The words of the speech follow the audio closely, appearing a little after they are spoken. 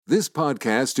This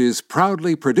podcast is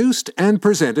proudly produced and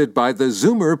presented by the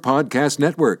Zoomer Podcast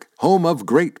Network, home of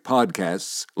great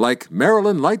podcasts like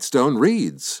Marilyn Lightstone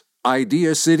Reads,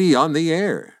 Idea City on the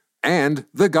Air, and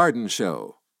The Garden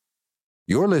Show.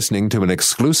 You're listening to an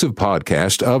exclusive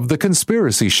podcast of The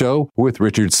Conspiracy Show with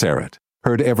Richard Serrett.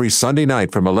 Heard every Sunday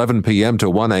night from 11 p.m. to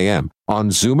 1 a.m. on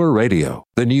Zoomer Radio,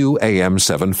 the new AM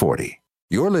 740.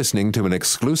 You're listening to an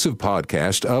exclusive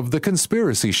podcast of The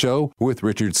Conspiracy Show with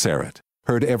Richard Serrett.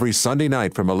 Heard every Sunday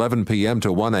night from 11 p.m.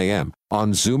 to 1 a.m.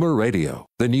 on Zoomer Radio,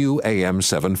 the new AM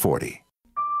 740.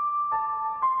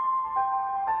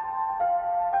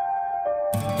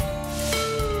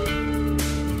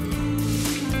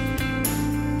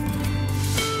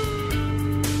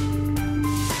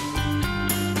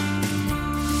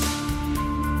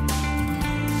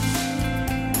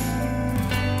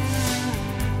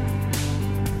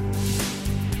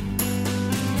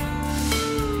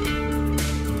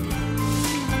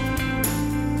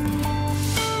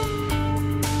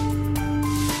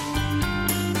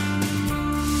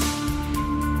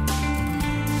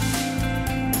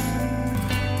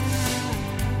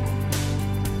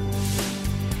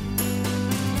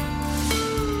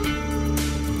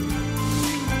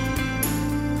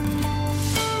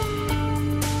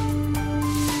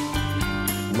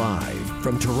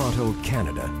 From Toronto,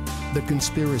 Canada, The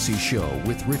Conspiracy Show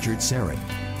with Richard Serrett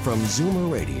from Zoomer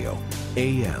Radio,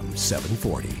 AM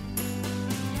 740.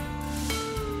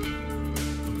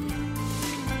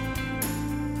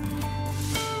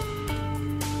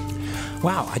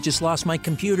 Wow, I just lost my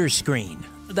computer screen.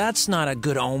 That's not a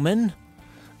good omen.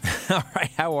 All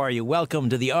right, how are you? Welcome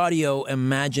to the Audio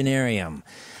Imaginarium.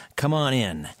 Come on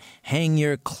in. Hang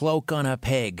your cloak on a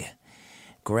peg.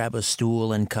 Grab a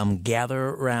stool and come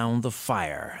gather round the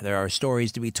fire. There are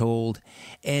stories to be told,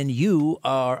 and you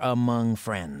are among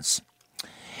friends.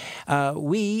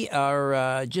 We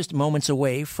are just moments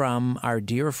away from our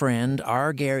dear friend,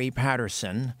 R. Gary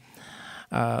Patterson,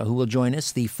 who will join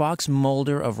us, the Fox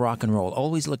Mulder of rock and roll.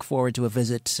 Always look forward to a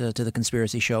visit to the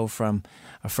Conspiracy Show from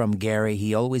Gary.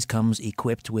 He always comes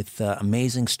equipped with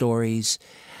amazing stories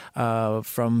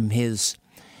from his,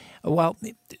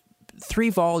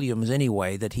 3 volumes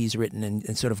anyway that he's written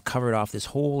and sort of covered off this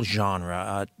whole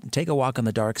genre. Take a Walk on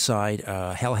the Dark Side,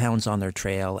 Hellhounds on Their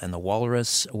Trail, and The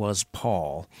Walrus Was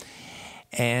Paul.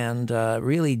 And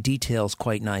really details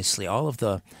quite nicely all of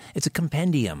it's a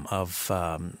compendium of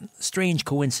strange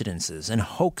coincidences and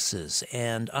hoaxes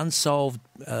and unsolved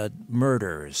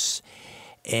murders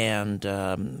and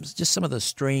just some of the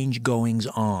strange goings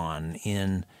on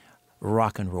in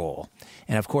rock and roll.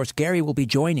 And of course, Gary will be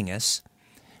joining us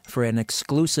for an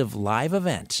exclusive live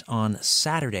event on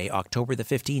Saturday, October the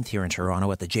 15th here in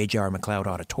Toronto at the J.J.R. McLeod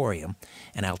Auditorium.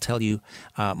 And I'll tell you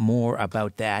more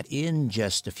about that in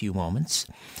just a few moments.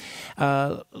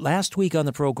 Last week on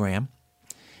the program,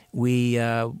 we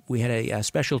had a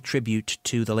special tribute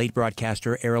to the late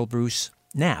broadcaster Errol Bruce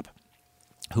Knapp,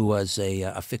 who was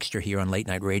a fixture here on late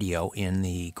night radio in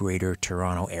the greater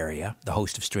Toronto area, the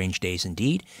host of Strange Days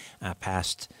Indeed,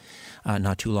 passed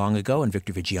not too long ago, and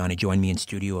Victor Vigiani joined me in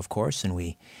studio, of course, and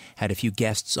we had a few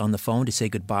guests on the phone to say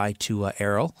goodbye to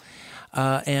Errol.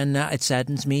 And it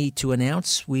saddens me to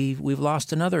announce we've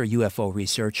lost another UFO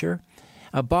researcher,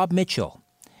 Bob Mitchell,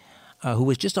 who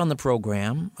was just on the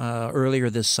program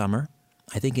earlier this summer,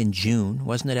 I think in June,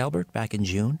 wasn't it, Albert? Back in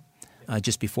June,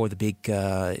 just before the big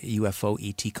UFO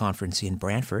ET conference in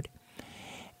Brantford.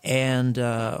 And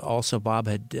also Bob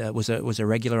was a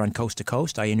regular on Coast to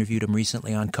Coast. I interviewed him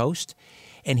recently on Coast.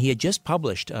 And he had just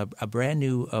published a brand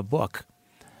new book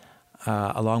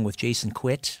along with Jason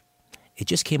Quitt. It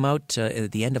just came out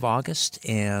at the end of August.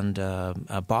 And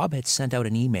Bob had sent out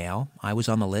an email. I was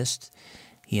on the list.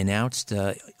 He announced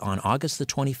on August the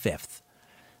 25th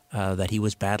that he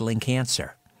was battling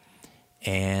cancer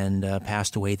and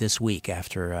passed away this week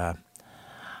after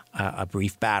a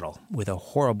brief battle with a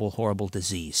horrible, horrible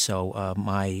disease. So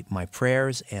my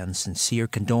prayers and sincere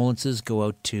condolences go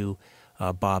out to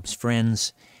Bob's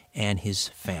friends and his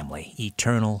family.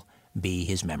 Eternal be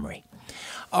his memory.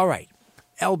 All right.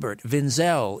 Albert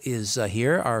Vinzel is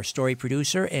here, our story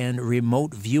producer and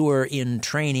remote viewer in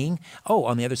training. Oh,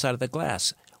 on the other side of the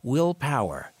glass, Will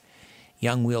Power,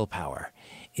 young Will Power,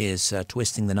 is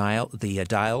twisting the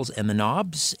dials and the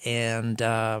knobs, and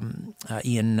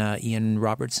Ian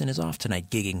Robertson is off tonight,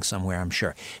 gigging somewhere, I'm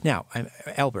sure. Now,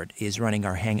 Albert is running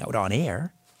our Hangout on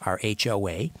Air, our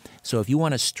HOA, so if you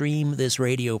want to stream this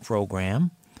radio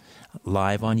program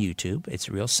live on YouTube, it's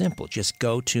real simple. Just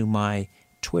go to my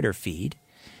Twitter feed,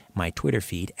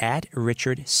 at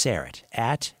Richard Serrett,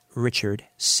 Syret,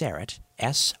 Syret,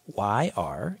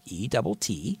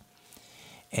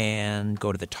 and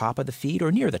go to the top of the feed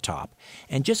or near the top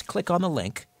and just click on the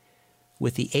link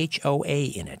with the HOA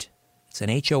in it. It's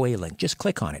an HOA link. Just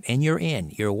click on it and you're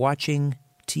in. You're watching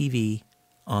TV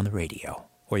on the radio,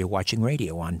 or you're watching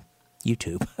radio on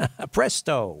YouTube.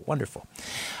 Presto. Wonderful.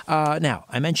 Now,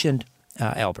 I mentioned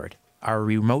Albert, our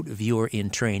remote viewer in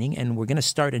training, and we're going to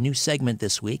start a new segment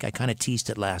this week. I kind of teased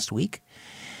it last week,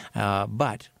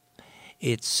 but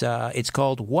it's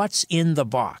called What's in the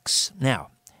Box. Now,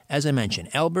 as I mentioned,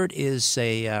 Albert is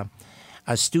a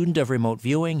student of remote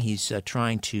viewing. He's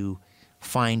trying to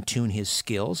fine-tune his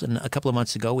skills. And a couple of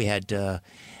months ago, we had the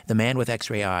man with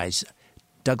X-ray eyes,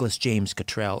 Douglas James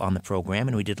Cottrell, on the program,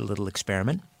 and we did a little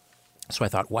experiment. So I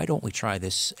thought, why don't we try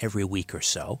this every week or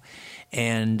so?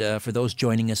 And for those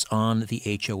joining us on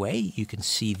the HOA, you can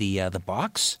see the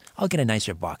box. I'll get a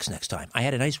nicer box next time. I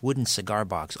had a nice wooden cigar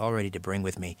box all ready to bring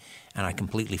with me, and I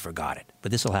completely forgot it.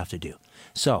 But this will have to do.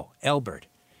 So, Albert,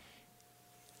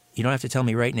 you don't have to tell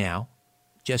me right now.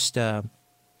 Just,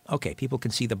 okay, people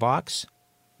can see the box.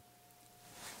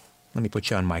 Let me put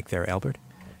you on mic there, Albert.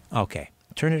 Okay,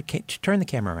 turn the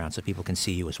camera around so people can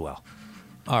see you as well.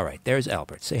 All right, there's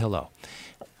Albert. Say hello.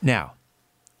 Now,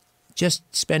 just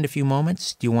spend a few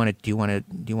moments. Do you want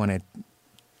to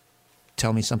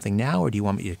tell me something now, or do you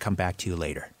want me to come back to you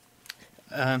later?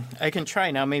 I can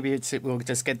try now. Maybe we'll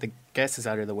just get the guesses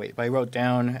out of the way. But I wrote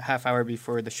down half hour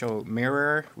before the show: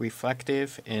 mirror,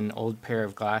 reflective, and old pair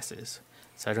of glasses.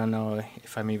 So I don't know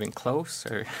if I'm even close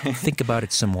or... Think about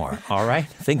it some more, all right?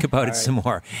 Think about it some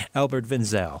more. Albert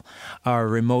Vinzel, our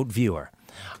remote viewer.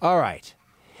 All right,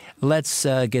 let's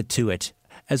get to it.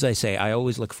 As I say, I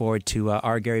always look forward to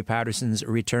our Gary Patterson's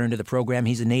return to the program.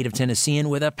 He's a native Tennessean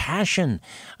with a passion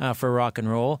for rock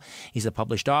and roll. He's a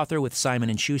published author with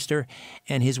Simon & Schuster,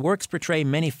 and his works portray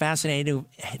many fascinating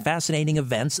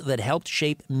events that helped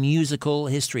shape musical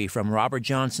history, from Robert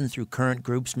Johnson through current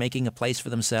groups making a place for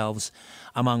themselves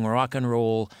among rock and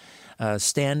roll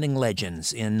standing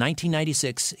legends. In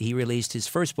 1996, he released his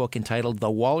first book entitled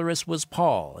The Walrus Was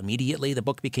Paul. Immediately, the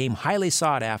book became highly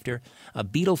sought after. A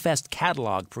Beatlefest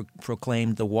catalog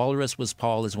proclaimed The Walrus Was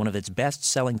Paul as one of its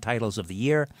best-selling titles of the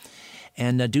year.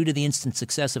 And due to the instant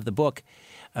success of the book,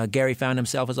 Gary found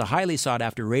himself as a highly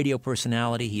sought-after radio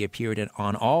personality. He appeared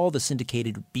on all the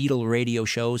syndicated Beatle radio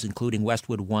shows, including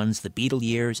Westwood One's The Beatle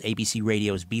Years, ABC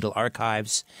Radio's Beatle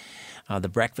Archives, the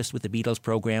Breakfast with the Beatles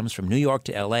programs from New York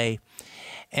to L.A.,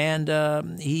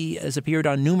 and he has appeared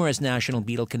on numerous national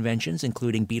Beatle conventions,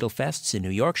 including Beatlefests in New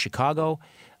York, Chicago,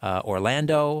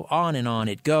 Orlando, on and on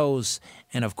it goes.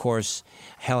 And, of course,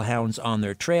 Hellhounds on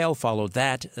Their Trail followed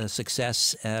that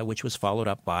success, which was followed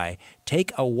up by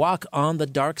Take a Walk on the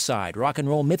Dark Side, Rock and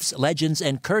Roll Myths, Legends,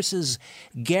 and Curses.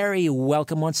 Gary,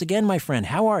 welcome once again, my friend.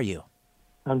 How are you?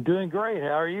 I'm doing great. How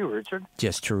are you, Richard?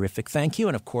 Just terrific. Thank you.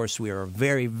 And, of course, we are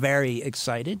very, very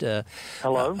excited.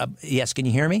 Hello? Yes, can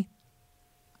you hear me?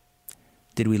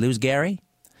 Did we lose Gary?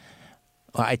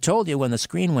 I told you when the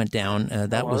screen went down,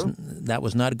 that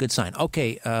was not a good sign.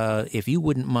 Okay, if you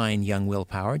wouldn't mind, young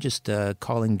Willpower, just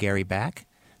calling Gary back.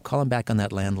 Call him back on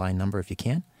that landline number if you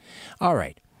can. All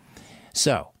right.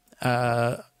 So,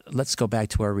 let's go back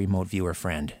to our remote viewer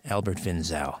friend, Albert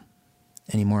Vinzel.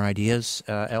 Any more ideas,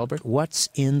 Albert? What's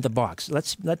in the box?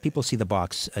 Let people see the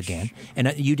box again.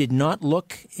 And you did not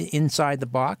look inside the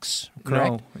box,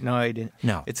 correct? No, I didn't.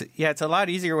 No. It's a lot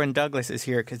easier when Douglas is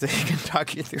here because he can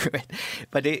talk you through it.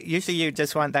 But usually you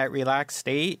just want that relaxed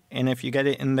state, and if you get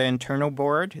it in the internal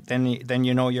board, then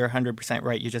you know you're 100%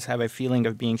 right. You just have a feeling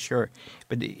of being sure.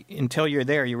 But until you're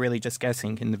there, you're really just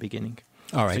guessing in the beginning.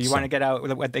 All right, so you want to get out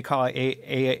what they call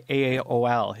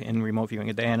AAOL in remote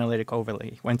viewing, the analytic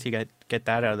overlay. Once you get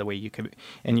that out of the way,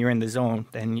 and you're in the zone,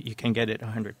 then you can get it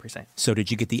 100%. So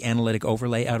did you get the analytic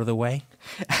overlay out of the way?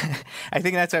 I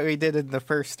think that's what we did in the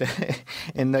first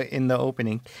in the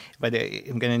opening, but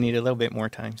I'm going to need a little bit more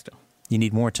time still. You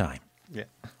need more time. Yeah.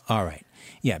 All right.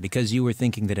 Yeah, because you were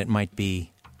thinking that it might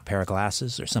be a pair of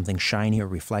glasses or something shiny or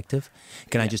reflective.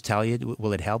 Can I just tell you?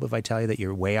 Will it help if I tell you that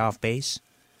you're way off base?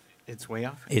 It's way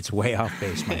off? It's way off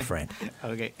base, my friend.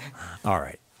 Okay. All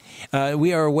right.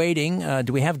 We are waiting.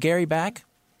 Do we have Gary back?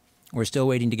 We're still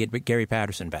waiting to get Gary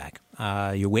Patterson back.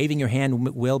 You're waving your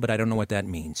hand, Will, but I don't know what that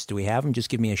means. Do we have him? Just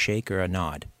give me a shake or a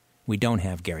nod. We don't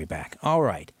have Gary back. All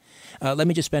right. Let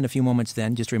me just spend a few moments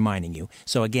then just reminding you.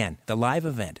 So, again, the live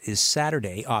event is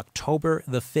Saturday, October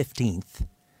the 15th.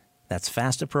 That's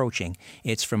fast approaching.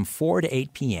 It's from 4 to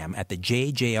 8 p.m. at the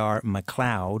J.J.R.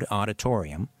 McLeod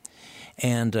Auditorium.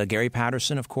 And Gary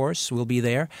Patterson, of course, will be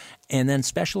there. And then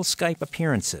special Skype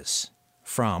appearances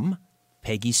from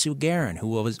Peggy Sue Guerin, who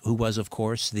was, of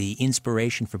course, the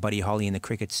inspiration for Buddy Holly and the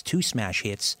Crickets' two smash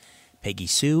hits, Peggy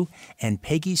Sue, and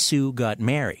Peggy Sue Got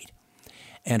Married.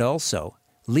 And also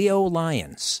Leo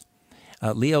Lyons.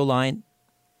 Leo Lyons,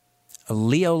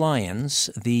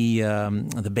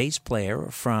 the bass player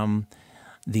from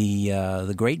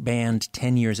the great band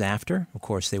 10 Years After. Of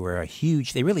course, they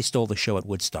really stole the show at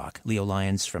Woodstock. Leo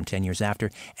Lyons from 10 Years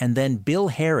After. And then Bill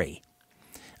Harry.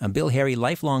 Bill Harry,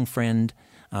 lifelong friend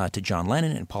to John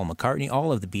Lennon and Paul McCartney.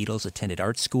 All of the Beatles attended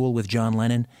art school with John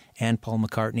Lennon and Paul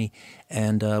McCartney,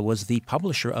 and was the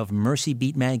publisher of Mercy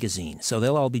Beat magazine. So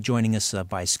they'll all be joining us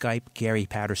by Skype. Gary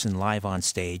Patterson live on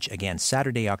stage again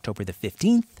Saturday, October the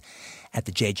 15th at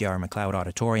the J.J.R. McLeod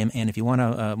Auditorium. And if you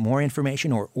want more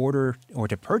information or order or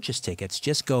to purchase tickets,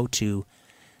 just go to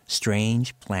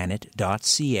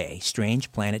strangeplanet.ca.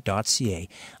 Strangeplanet.ca.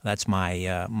 That's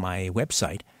my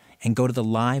website. And go to the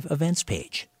live events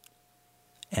page.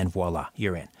 And voila,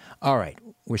 you're in. All right,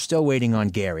 we're still waiting on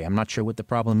Gary. I'm not sure what the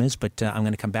problem is, but I'm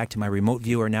going to come back to my remote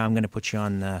viewer now. I'm going to put you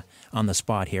on the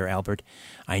spot here, Albert.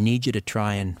 I need you to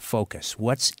try and focus.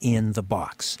 What's in the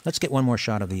box? Let's get one more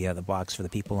shot of the box for the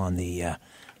people on the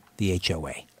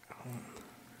HOA.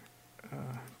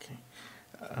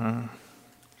 Okay.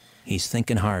 He's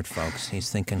thinking hard, folks. He's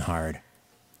thinking hard.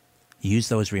 Use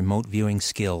those remote viewing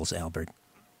skills, Albert.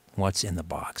 What's in the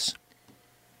box?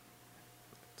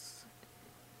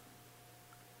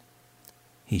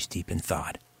 He's deep in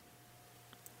thought.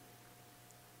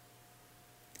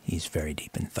 He's very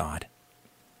deep in thought.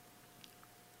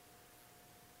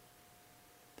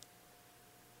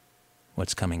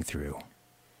 What's coming through?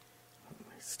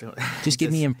 Just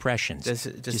give me impressions.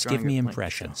 Just give me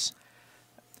impressions.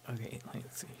 Okay,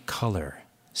 let's see. Color,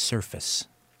 surface,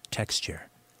 texture.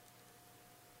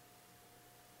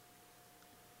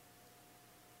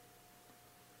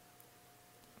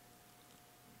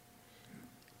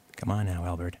 Come on now,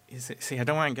 Albert. See, I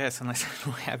don't want to guess unless I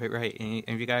don't have it right.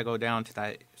 And you got to go down to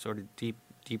that sort of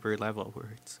deeper level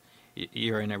where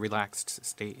you're in a relaxed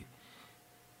state.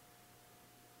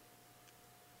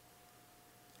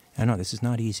 I know this is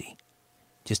not easy.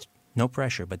 Just no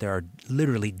pressure, but there are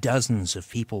literally dozens of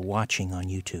people watching on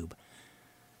YouTube.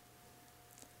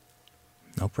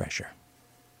 No pressure.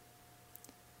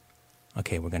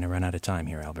 Okay, we're going to run out of time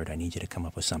here, Albert. I need you to come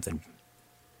up with something.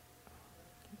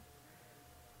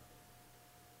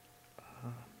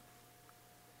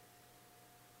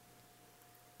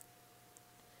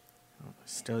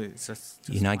 Still, it's just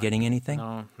you're not getting anything?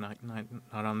 No, not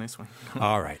on this one.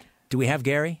 All right. Do we have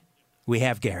Gary? We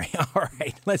have Gary. All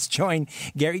right. Let's join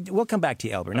Gary. We'll come back to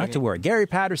you, Albert. Not to worry. Gary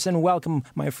Patterson, welcome,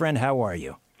 my friend. How are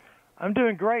you? I'm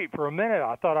doing great. For a minute,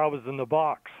 I thought I was in the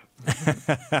box.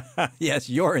 Yes,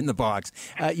 you're in the box.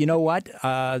 You know what?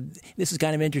 This is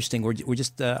kind of interesting. We're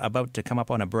just about to come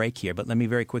up on a break here, but let me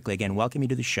very quickly again welcome you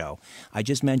to the show. I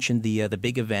just mentioned the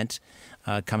big event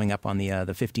coming up on the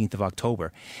 15th of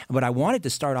October, but I wanted to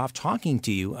start off talking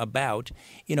to you about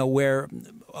where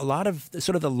a lot of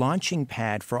sort of the launching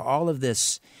pad for all of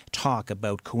this talk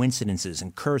about coincidences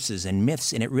and curses and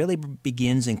myths, and it really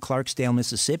begins in Clarksdale,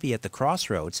 Mississippi, at the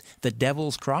crossroads, the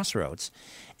Devil's Crossroads.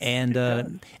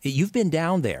 And you've been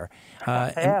down there.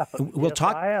 I have. We'll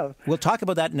talk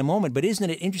about that in a moment. But isn't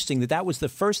it interesting that was the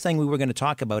first thing we were going to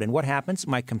talk about? And what happens?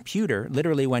 My computer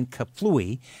literally went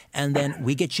kaplooey, and then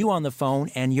we get you on the phone,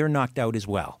 and you're knocked out as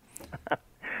well.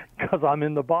 Because I'm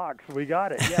in the box. We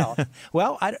got it, yeah.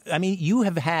 Well, I mean, you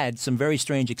have had some very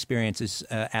strange experiences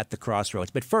at the crossroads.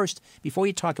 But first, before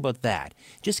you talk about that,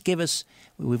 just give us,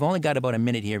 we've only got about a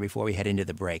minute here before we head into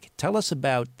the break. Tell us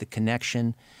about the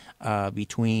connection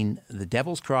between the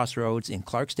Devil's Crossroads in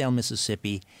Clarksdale,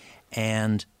 Mississippi,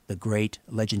 and the great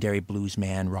legendary blues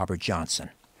man Robert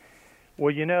Johnson.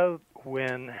 Well,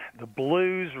 when the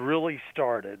blues really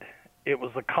started, it was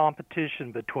a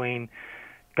competition between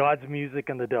God's music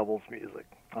and the devil's music.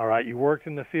 All right, you worked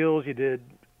in the fields, you did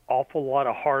awful lot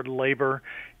of hard labor,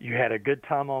 you had a good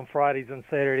time on Fridays and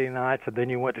Saturday nights, and then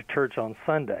you went to church on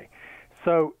Sunday.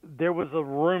 So there was a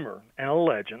rumor and a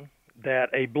legend that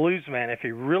a blues man, if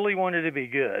he really wanted to be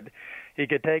good, he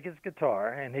could take his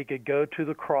guitar and he could go to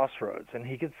the crossroads and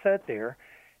he could sit there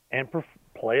and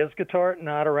play his guitar at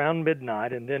night around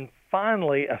midnight, and then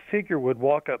finally a figure would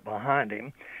walk up behind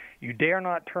him. You dare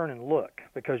not turn and look,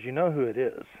 because you know who it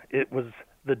is. It was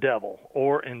the devil,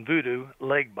 or in voodoo,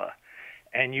 Legba.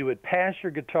 And you would pass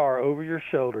your guitar over your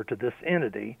shoulder to this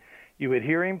entity. You would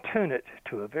hear him tune it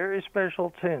to a very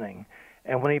special tuning.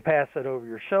 And when he passed it over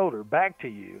your shoulder back to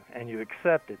you and you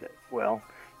accepted it, well,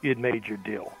 you'd made your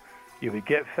deal. You would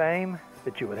get fame,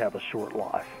 but you would have a short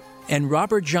life. And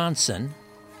Robert Johnson,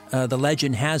 the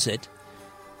legend has it,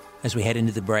 as we head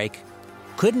into the break,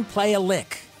 couldn't play a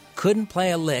lick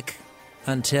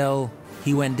until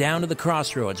He went down to the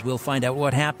crossroads. We'll find out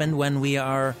what happened when we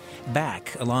are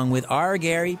back, along with R.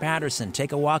 Gary Patterson.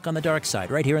 Take a walk on the dark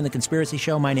side, right here in The Conspiracy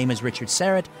Show. My name is Richard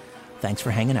Serrett. Thanks for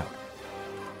hanging out.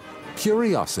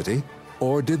 Curiosity,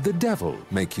 or did the devil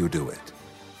make you do it?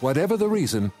 Whatever the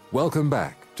reason, welcome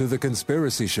back to The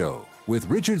Conspiracy Show with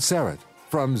Richard Serrett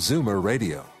from Zoomer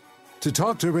Radio. To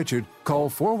talk to Richard, call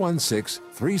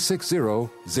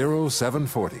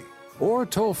 416-360-0740 or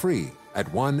toll free at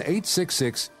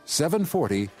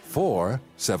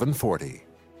 1-866-740-4740.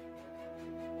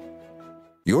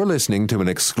 You're listening to an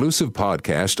exclusive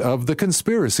podcast of The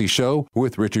Conspiracy Show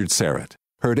with Richard Serrett.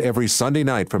 Heard every Sunday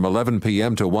night from 11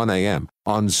 p.m. to 1 a.m.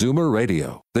 on Zoomer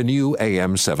Radio, the new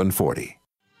AM 740.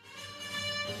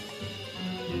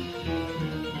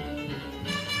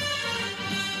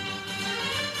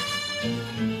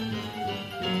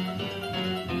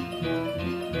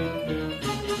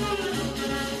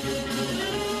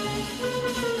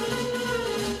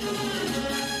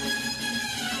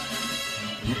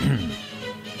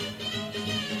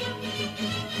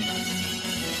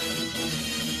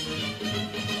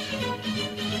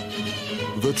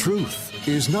 The truth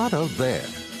is not out there.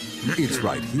 It's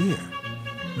right here.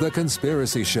 The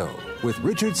Conspiracy Show with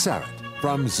Richard Serrett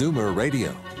from Zoomer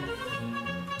Radio.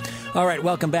 All right,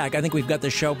 welcome back. I think we've got the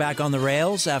show back on the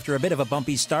rails after a bit of a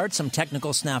bumpy start, some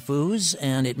technical snafus,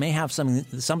 and it may have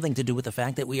something to do with the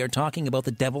fact that we are talking about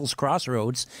the Devil's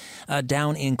Crossroads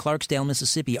down in Clarksdale,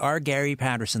 Mississippi. R. Gary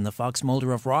Patterson, the Fox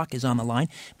Mulder of Rock, is on the line.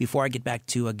 Before I get back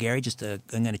to Gary,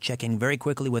 I'm going to check in very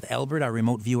quickly with Albert, our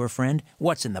remote viewer friend.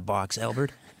 What's in the box,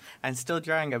 Albert? I'm still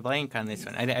drawing a blank on this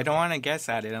one. I don't want to guess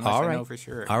at it unless I know for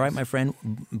sure. All right, my friend.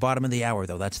 Bottom of the hour,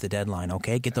 though. That's the deadline,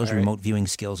 okay? Get those remote viewing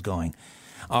skills going.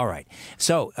 All right.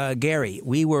 So, Gary,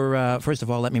 we were, first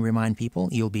of all, let me remind people,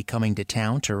 you'll be coming to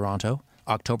town, Toronto,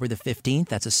 October the 15th.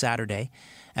 That's a Saturday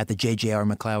at the J.J.R.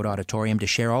 McLeod Auditorium to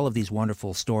share all of these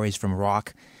wonderful stories from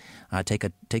rock. Take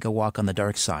a walk on the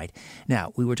dark side.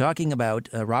 Now, we were talking about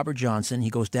Robert Johnson. He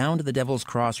goes down to the Devil's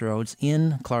Crossroads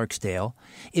in Clarksdale.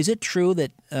 Is it true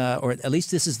that, or at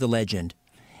least this is the legend,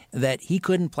 that he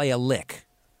couldn't play a lick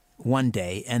one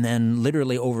day, and then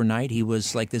literally overnight he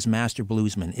was like this master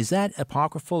bluesman? Is that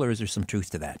apocryphal, or is there some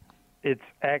truth to that? It's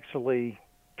actually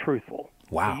truthful.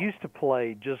 Wow. He used to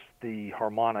play just the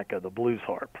harmonica, the blues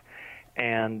harp,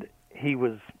 and he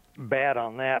was bad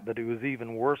on that, but he was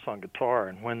even worse on guitar.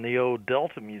 And when the old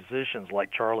Delta musicians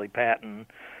like Charlie Patton,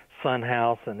 Son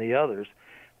House, and the others,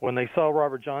 when they saw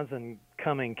Robert Johnson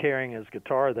coming carrying his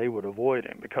guitar, they would avoid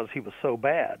him because he was so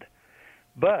bad.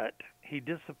 But he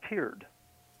disappeared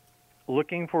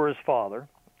looking for his father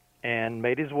and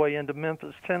made his way into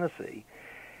Memphis, Tennessee.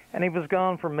 And he was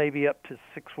gone for maybe up to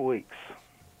 6 weeks.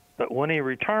 But when he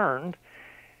returned,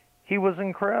 he was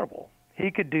incredible. He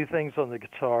could do things on the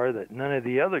guitar that none of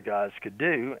the other guys could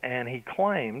do, and he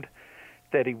claimed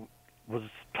that he was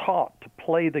taught to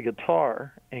play the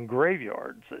guitar in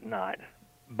graveyards at night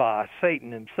by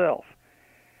Satan himself.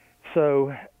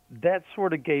 So that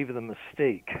sort of gave the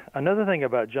mystique. Another thing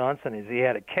about Johnson is he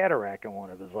had a cataract in one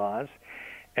of his eyes,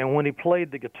 and when he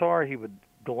played the guitar, he would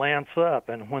glance up,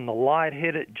 and when the light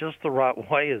hit it just the right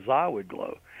way, his eye would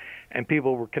glow. And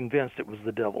people were convinced it was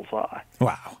the devil's eye.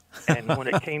 Wow. And when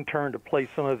it came turn to play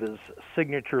some of his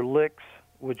signature licks,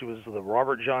 which was the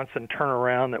Robert Johnson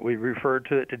turnaround that we referred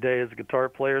to it today as guitar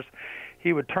players,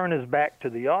 he would turn his back to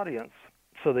the audience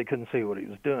so they couldn't see what he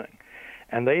was doing.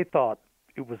 And they thought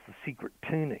it was the secret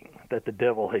tuning that the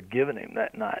devil had given him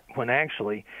that night, when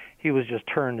actually he was just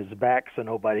turning his back so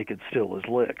nobody could steal his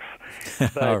licks.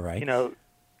 But, all right. You know,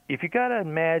 if you got to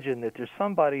imagine that there's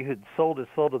somebody who'd sold his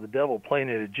soul to the devil playing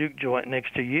at a juke joint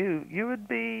next to you, you would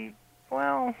be,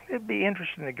 well, it'd be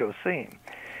interesting to go see him.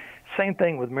 Same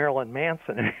thing with Marilyn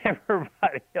Manson and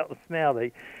everybody else now.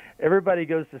 Everybody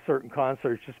goes to certain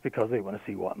concerts just because they want to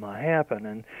see what might happen.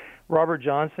 And Robert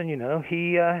Johnson, you know,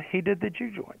 he did the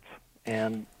juke joints.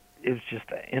 And it was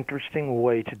just an interesting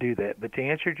way to do that. But to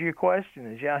answer to your question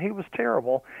is, yeah, he was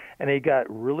terrible, and he got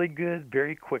really good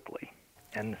very quickly.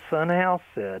 And Son House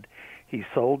said he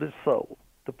sold his soul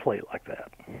to play like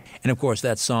that. And, of course,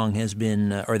 that song has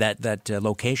been, or that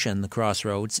location, the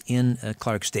Crossroads in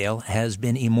Clarksdale, has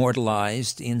been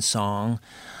immortalized in song.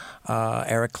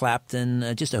 Eric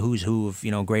Clapton, just a who's who of,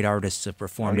 great artists have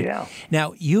performed it. Yeah.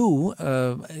 Now, you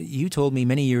told me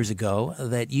many years ago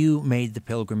that you made the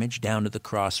pilgrimage down to the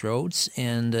Crossroads,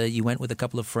 and you went with a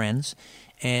couple of friends.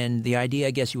 And the idea,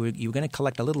 I guess, you were going to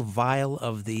collect a little vial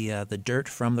of the dirt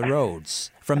from the road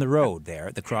there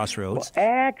at the Crossroads.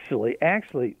 Well,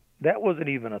 actually, that wasn't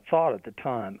even a thought at the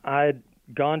time. I'd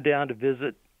gone down to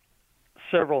visit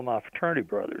several of my fraternity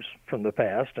brothers from the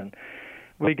past, and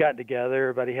we got together.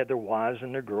 Everybody had their wives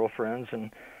and their girlfriends.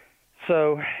 And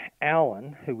so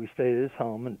Alan, who we stayed at his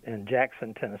home in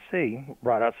Jackson, Tennessee,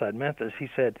 right outside Memphis, he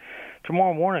said,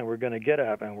 tomorrow morning we're going to get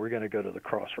up and we're going to go to the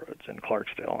crossroads in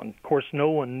Clarksdale. And, of course,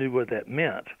 no one knew what that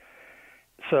meant.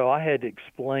 So I had to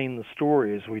explain the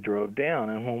story as we drove down.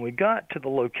 And when we got to the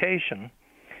location,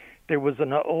 there was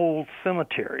an old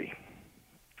cemetery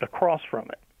across from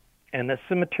it. And the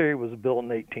cemetery was built in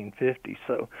 1850.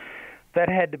 So that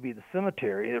had to be the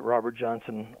cemetery that Robert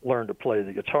Johnson learned to play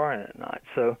the guitar in at night.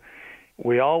 So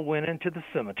we all went into the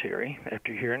cemetery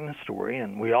after hearing the story,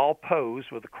 and we all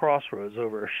posed with the crossroads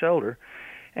over our shoulder.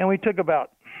 And we took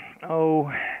about,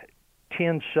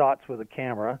 10 shots with a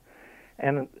camera.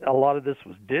 And a lot of this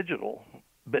was digital,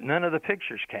 but none of the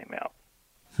pictures came out.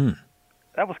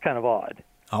 That was kind of odd.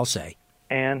 I'll say.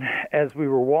 And as we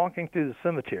were walking through the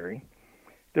cemetery,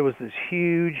 there was this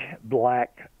huge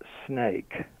black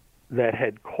snake that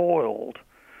had coiled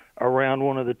around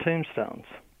one of the tombstones.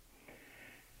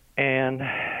 And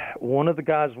one of the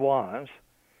guy's wives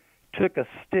took a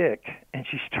stick and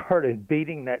she started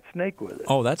beating that snake with it.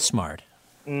 Oh, that's smart.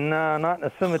 No, not in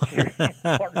a cemetery in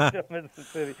Clarksdale,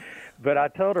 Mississippi. But I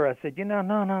told her, I said, no.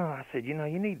 I said, you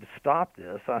need to stop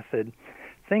this. I said,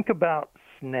 think about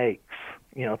snakes.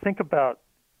 Think about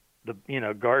the,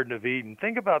 Garden of Eden.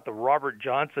 Think about the Robert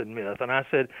Johnson myth. And I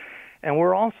said, and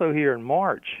we're also here in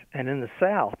March, and in the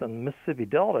South, in the Mississippi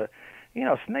Delta,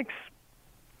 snakes,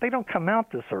 they don't come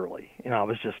out this early. I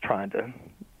was just trying to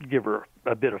give her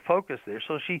a bit of focus there.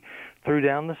 So she threw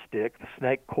down the stick. The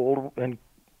snake coiled and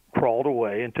crawled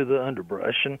away into the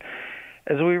underbrush. And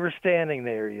as we were standing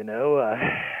there,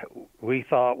 we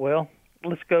thought, well,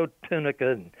 let's go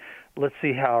Tunica and let's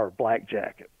see how our black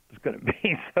jacket is going to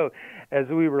be. So as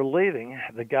we were leaving,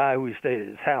 the guy who we stayed at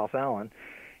his house, Alan,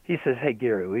 he says, hey,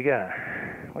 Gary, we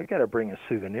gotta bring a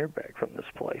souvenir back from this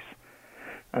place.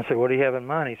 I said, what do you have in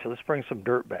mind? He said, let's bring some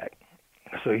dirt back.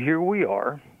 So here we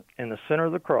are in the center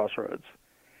of the crossroads,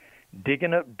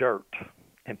 digging up dirt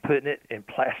and putting it in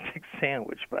plastic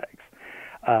sandwich bags.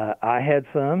 I had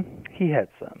some, he had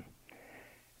some.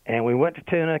 And we went to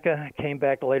Tunica, came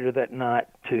back later that night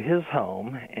to his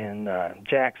home in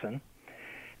Jackson.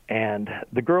 And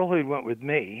the girl who went with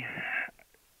me,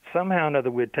 somehow or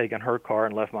another we had taken her car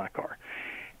and left my car.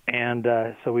 And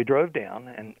so we drove down,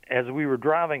 and as we were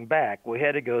driving back, we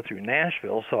had to go through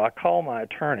Nashville. So I called my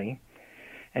attorney,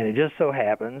 and it just so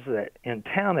happens that in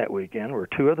town that weekend were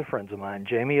two other friends of mine,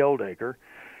 Jamie Oldacre,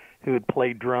 who had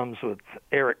played drums with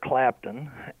Eric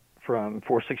Clapton from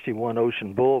 461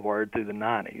 Ocean Boulevard through the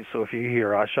 90s. So if you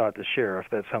hear I Shot the Sheriff,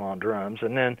 that's him on drums.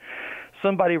 And then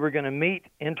somebody we're going to meet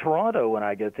in Toronto when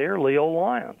I get there, Leo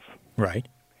Lyons. Right.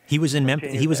 He was in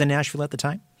He was in Nashville at the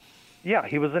time? Yeah,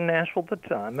 he was in Nashville at the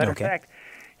time. Matter of fact,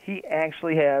 he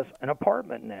actually has an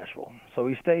apartment in Nashville. So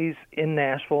he stays in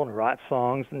Nashville and writes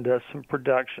songs and does some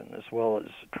production as well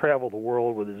as travel the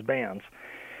world with his bands.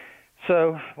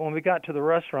 So when we got to the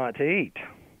restaurant to eat,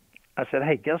 I said,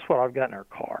 hey, guess what I've got in our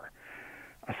car?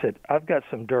 I said, I've got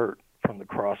some dirt from the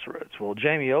crossroads. Well,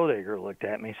 Jamie Oldacre looked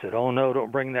at me and said, oh, no,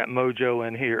 don't bring that mojo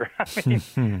in here. I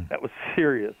mean, that was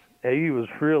serious. He was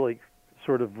really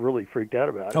freaked out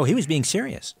about it. Oh, he was being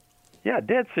serious. Yeah,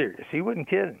 dead serious. He wasn't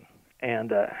kidding.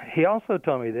 And he also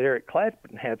told me that Eric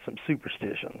Clapton had some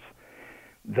superstitions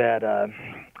that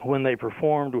when they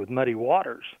performed with Muddy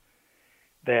Waters,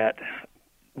 that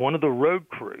one of the road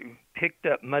crew picked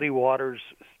up Muddy Waters'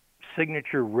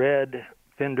 signature red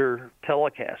Fender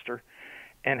Telecaster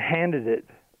and handed it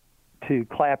to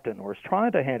Clapton, or was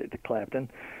trying to hand it to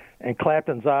Clapton, and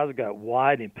Clapton's eyes got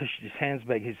wide and he pushed his hands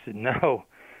back. He said, no,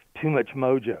 too much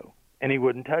mojo, and he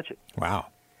wouldn't touch it. Wow.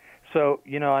 So,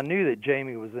 I knew that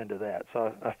Jamie was into that,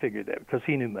 so I figured that because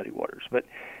he knew Muddy Waters. But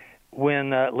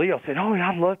when Leo said, oh,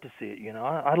 I'd love to see it,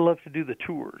 I'd love to do the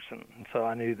tours, and so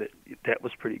I knew that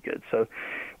was pretty good. So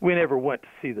we never went to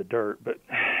see the dirt, but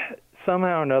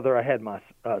somehow or another I had my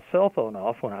cell phone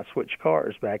off when I switched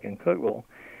cars back in Cookeville,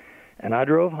 and I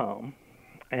drove home,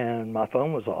 and my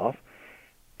phone was off.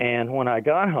 And when I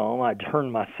got home, I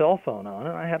turned my cell phone on,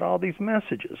 and I had all these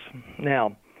messages.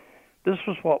 Now, this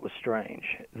was what was strange.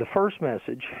 The first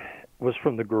message was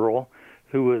from the girl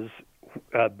who was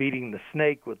beating the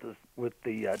snake with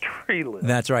the tree limb.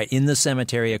 That's right, in the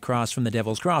cemetery across from the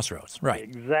Devil's Crossroads. Right.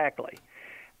 Exactly.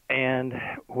 And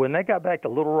when they got back to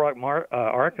Little Rock,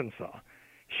 Arkansas,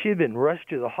 she had been rushed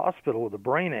to the hospital with a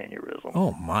brain aneurysm.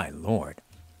 Oh, my Lord.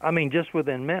 I mean, just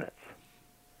within minutes.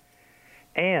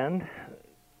 And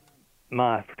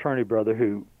my fraternity brother,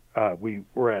 who we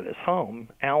were at his home,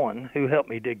 Alan, who helped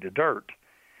me dig the dirt,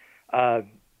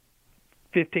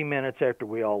 15 minutes after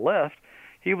we all left,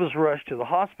 he was rushed to the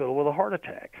hospital with a heart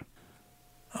attack.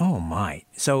 Oh, my.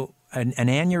 So an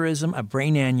aneurysm, a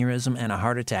brain aneurysm, and a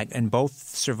heart attack, and both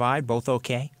survived, both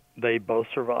okay? They both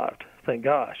survived, thank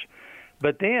gosh.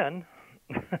 But then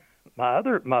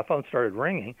my phone started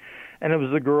ringing, and it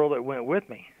was the girl that went with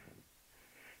me.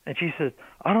 And she says,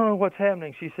 I don't know what's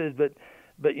happening. She says,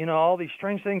 but you know, all these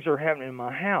strange things are happening in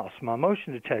my house. My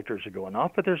motion detectors are going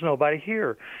off, but there's nobody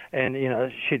here. And, you know,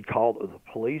 she'd called,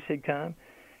 the police had come.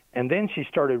 And then she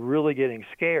started really getting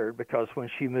scared because when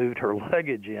she moved her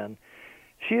luggage in,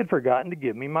 she had forgotten to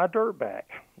give me my dirt back.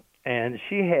 And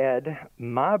she had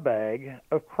my bag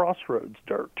of Crossroads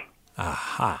dirt.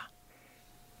 Aha.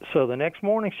 So the next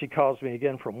morning she calls me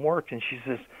again from work, and she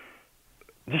says,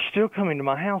 they're still coming to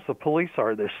my house. The police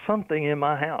are. There's something in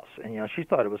my house. And, you know, she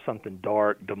thought it was something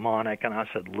dark, demonic. And I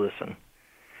said, listen,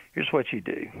 here's what you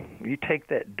do. You take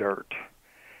that dirt,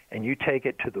 and you take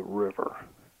it to the river,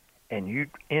 and you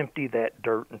empty that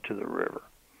dirt into the river.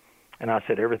 And I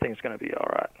said, everything's going to be all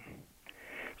right.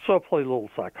 So I played a little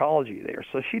psychology there.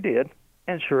 So she did,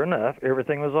 and sure enough,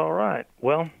 everything was all right.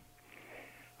 Well,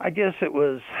 I guess it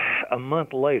was a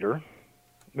month later,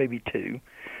 maybe 2,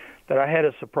 that I had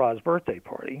a surprise birthday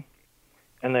party,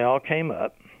 and they all came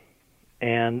up,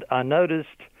 and I noticed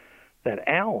that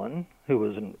Alan, who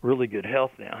was in really good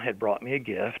health now, had brought me a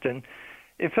gift, and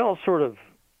it felt sort of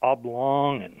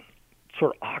oblong and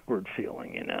sort of awkward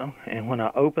feeling, you know. And when I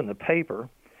opened the paper,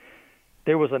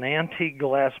 there was an antique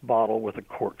glass bottle with a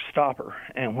cork stopper,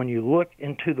 and when you look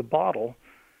into the bottle,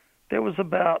 there was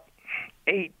about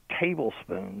 8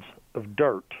 tablespoons of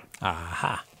dirt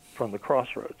from the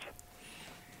Crossroads,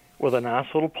 with a nice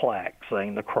little plaque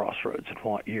saying the Crossroads and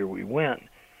what year we went.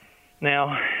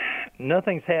 Now,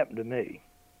 nothing's happened to me,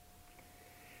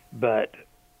 but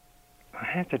I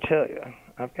have to tell you,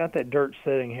 I've got that dirt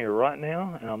sitting here right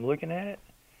now, and I'm looking at it,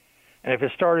 and if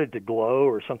it started to glow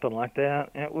or something like that,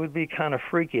 it would be kind of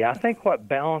freaky. I think what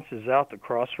balances out the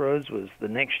Crossroads was the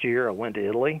next year I went to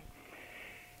Italy,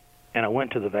 and I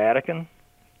went to the Vatican,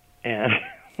 and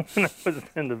when I was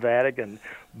in the Vatican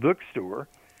bookstore,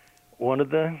 one of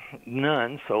the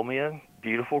nuns sold me a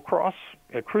beautiful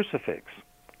a crucifix.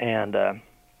 And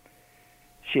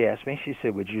she asked me, she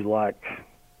said, would you like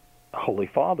the Holy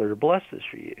Father to bless this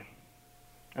for you?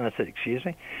 And I said, excuse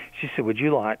me? She said, would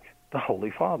you like the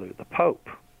Holy Father, the Pope,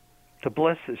 to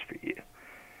bless this for you?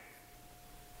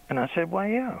 And I said, well,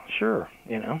 yeah, sure,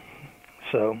 you know.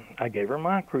 So I gave her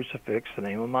my crucifix, the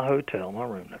name of my hotel, my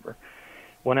room number,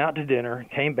 went out to dinner,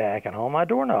 came back, and on my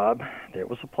doorknob there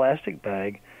was a plastic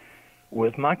bag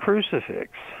with my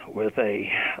crucifix, with a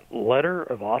letter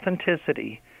of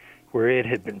authenticity where it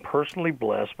had been personally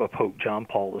blessed by Pope John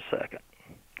Paul II.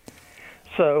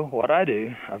 So what I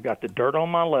do, I've got the dirt on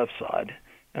my left side,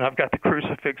 and I've got the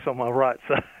crucifix on my right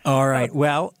side. All right.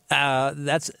 Well,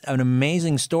 that's an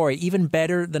amazing story, even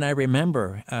better than I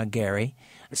remember, Gary.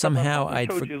 Somehow I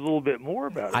told you a little bit more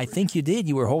about it. I think you did.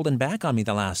 You were holding back on me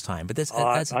the last time, but that's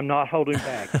I'm not holding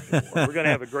back anymore. We're going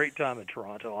to have a great time in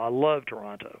Toronto. I love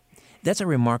Toronto. That's a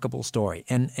remarkable story,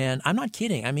 and I'm not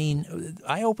kidding. I mean,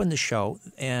 I opened the show,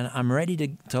 and I'm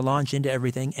ready to launch into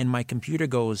everything, and my computer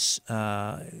goes,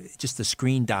 just the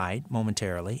screen died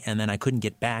momentarily, and then I couldn't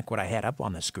get back what I had up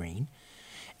on the screen,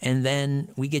 and then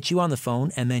we get you on the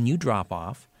phone, and then you drop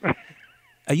off.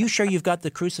 Are you sure you've got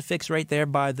the crucifix right there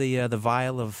by the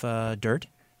vial of dirt?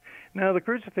 No, the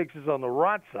crucifix is on the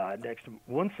right side, next to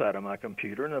one side of my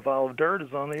computer, and the vial of dirt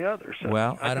is on the other. So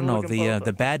well, I don't know.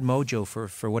 The bad mojo,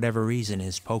 for whatever reason,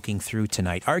 is poking through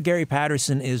tonight. Our Gary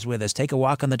Patterson is with us. Take a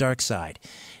walk on the dark side.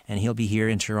 And he'll be here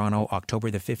in Toronto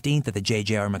October the 15th at the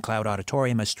J.J.R. McLeod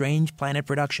Auditorium, a Strange Planet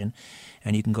production.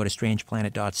 And you can go to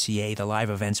strangeplanet.ca, the live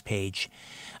events page,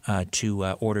 to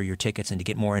order your tickets and to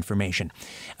get more information.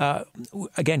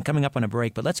 Again, coming up on a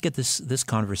break, but let's get this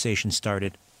conversation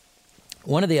started.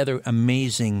 One of the other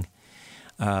amazing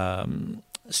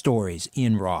stories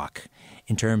in rock,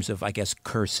 in terms of, I guess,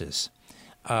 curses,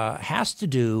 has to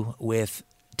do with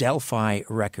Delphi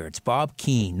Records. Bob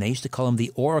Keane, they used to call him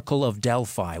the Oracle of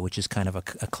Delphi, which is kind of a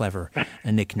clever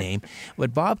nickname.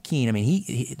 But Bob Keane, I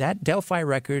mean, that Delphi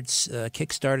Records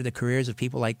kick-started the careers of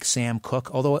people like Sam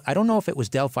Cooke, although I don't know if it was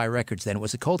Delphi Records then.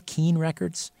 Was it called Keane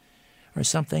Records or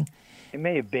something? It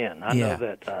may have been. I know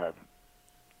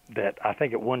that I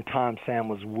think at one time Sam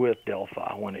was with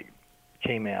Delphi when it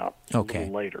came out a little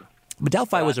later. But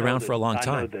Delphi was around for a long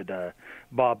time. I know that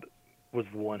Bob was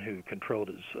the one who controlled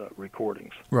his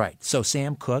recordings. Right. So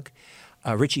Sam Cooke,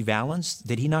 Richie Valens,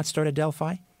 did he not start at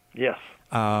Delphi? Yes.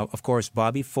 Of course,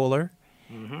 Bobby Fuller.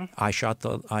 Mm-hmm. I fought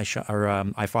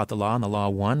the law and the law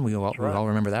won. We all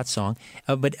remember that song.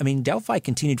 But I mean, Delphi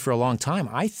continued for a long time.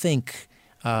 I think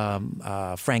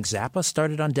Frank Zappa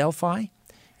started on Delphi.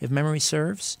 if memory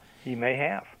serves. He may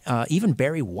have. Even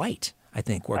Barry White, I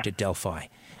think, worked at Delphi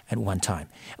at one time.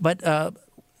 But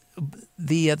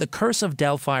the curse of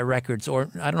Delphi Records, or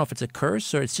I don't know if it's a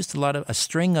curse or it's just a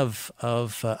string of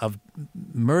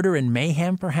murder and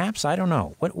mayhem, perhaps. I don't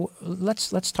know.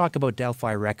 Let's talk about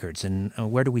Delphi Records, and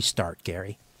where do we start,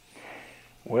 Gary?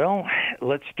 Well,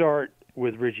 let's start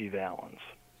with Ritchie Valens.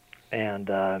 And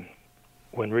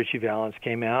when Ritchie Valens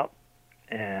came out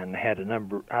and had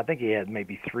I think he had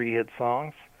maybe 3 hit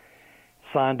songs,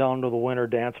 signed on to the Winter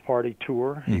Dance Party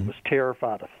Tour. He was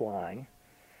terrified of flying.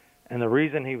 And the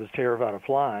reason he was terrified of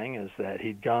flying is that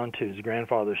he'd gone to his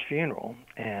grandfather's funeral,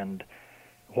 and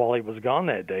while he was gone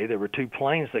that day, there were 2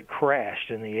 planes that crashed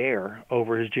in the air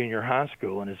over his junior high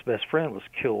school, and his best friend was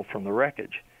killed from the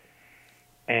wreckage.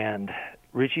 And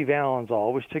Ritchie Valens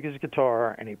always took his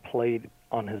guitar and he played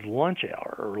on his lunch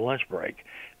hour or lunch break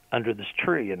under this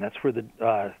tree, and that's where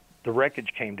the wreckage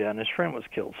came down. His friend was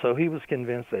killed. So he was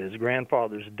convinced that his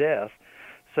grandfather's death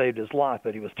saved his life,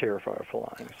 but he was terrified of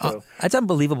flying. So that's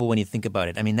unbelievable when you think about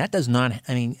it. I mean, that does not,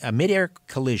 a mid-air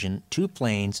collision, 2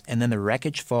 planes, and then the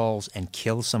wreckage falls and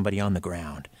kills somebody on the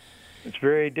ground. It's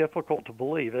very difficult to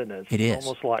believe, isn't it? It is. It's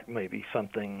almost like maybe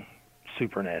something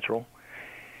supernatural.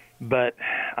 But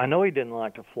I know he didn't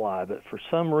like to fly, but for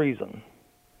some reason,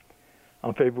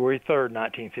 on February 3rd,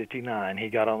 1959, he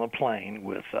got on a plane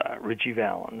with Ritchie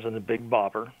Valens and the Big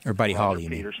Bopper. Or Buddy Holly, you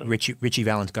mean. Peterson. Ritchie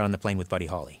Valens got on the plane with Buddy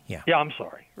Holly, yeah. Yeah, I'm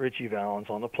sorry. Ritchie Valens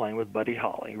on the plane with Buddy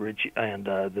Holly, Ritchie and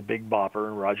the Big Bopper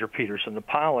and Roger Peterson, the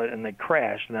pilot, and they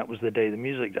crashed, and that was the day the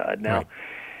music died. Now, Right.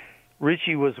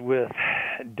 Ritchie was with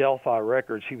Delphi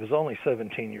Records. He was only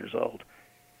 17 years old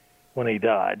when he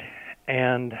died,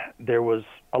 and there was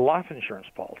a life insurance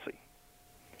policy.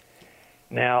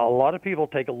 Now, a lot of people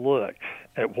take a look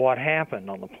at what happened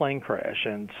on the plane crash,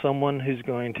 and someone who's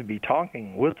going to be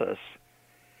talking with us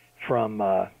from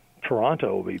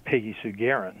Toronto will be Peggy Sue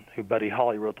Guerin, who Buddy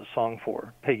Holly wrote the song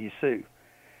for, Peggy Sue.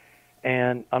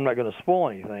 And I'm not going to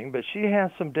spoil anything, but she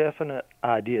has some definite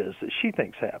ideas that she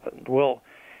thinks happened. Well,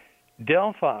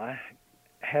 Delphi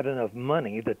had enough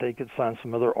money that they could sign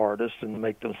some other artists and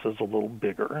make themselves a little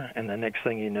bigger, and the next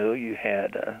thing you know, you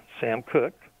had Sam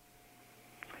Cooke.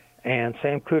 And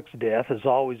Sam Cooke's death has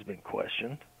always been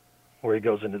questioned, where he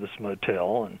goes into this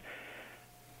motel and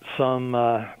some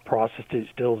prostitute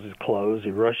steals his clothes. He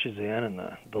rushes in, and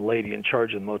the lady in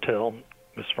charge of the motel,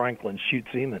 Miss Franklin, shoots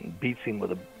him and beats him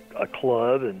with a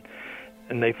club, and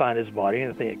they find his body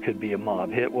and think it could be a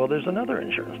mob hit. Well, there's another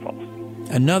insurance policy.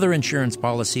 Another insurance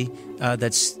policy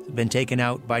that's been taken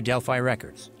out by Delphi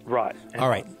Records. Right. All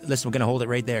right. Listen, we're going to hold it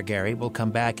right there, Gary. We'll come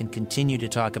back and continue to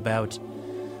talk about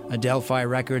Delphi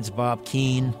Records, Bob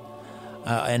Keane,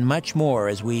 and much more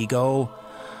as we go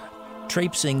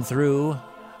traipsing through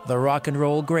the rock and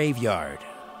roll graveyard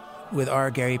with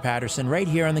R. Gary Patterson right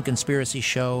here on The Conspiracy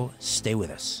Show. Stay with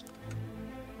us.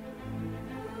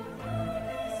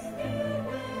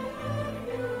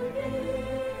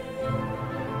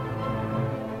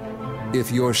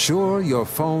 If you're sure your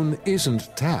phone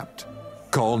isn't tapped,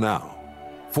 call now.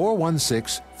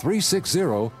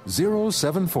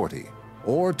 416-360-0740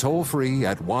 or toll free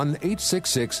at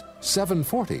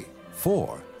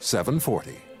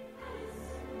 1-866-740-4740.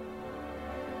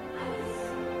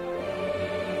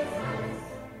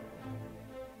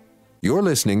 You're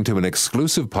listening to an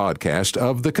exclusive podcast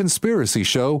of The Conspiracy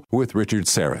Show with Richard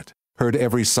Serrett. Heard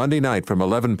every Sunday night from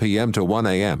 11 p.m. to 1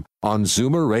 a.m. on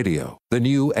Zoomer Radio, the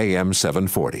new AM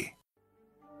 740.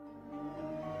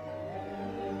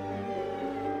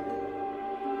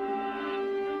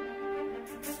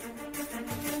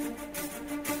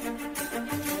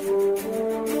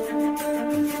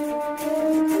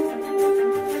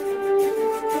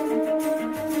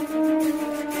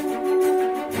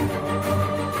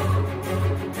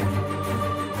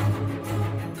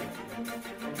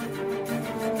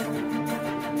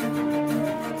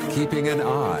 Keeping an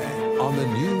eye on the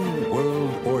New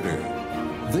World Order.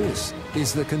 This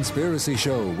is The Conspiracy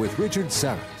Show with Richard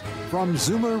Serrett from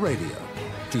Zoomer Radio.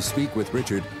 To speak with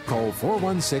Richard, call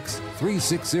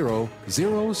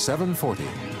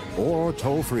 416-360-0740 or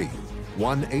toll free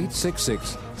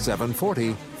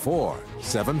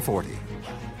 1-866-740-4740.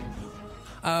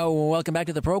 Welcome back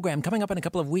to the program. Coming up in a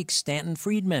couple of weeks, Stanton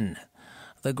Friedman,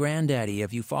 the granddaddy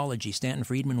of ufology. Stanton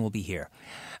Friedman will be here.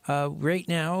 Right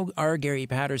now, R. Gary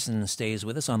Patterson stays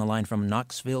with us on the line from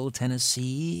Knoxville,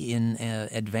 Tennessee, in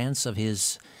advance of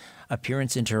his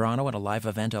appearance in Toronto at a live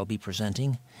event I'll be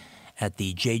presenting. at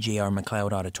the J.J.R.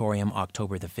 McLeod Auditorium,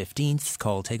 October the 15th,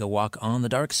 called Take a Walk on the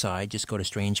Dark Side. Just go to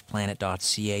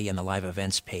strangeplanet.ca and the live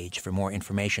events page for more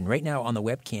information. Right now on the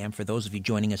webcam, for those of you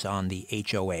joining us on the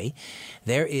HOA,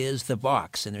 there is the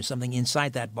box, and there's something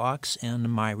inside that box,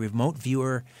 and my remote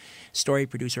viewer, story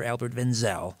producer Albert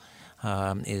Wenzel,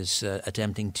 is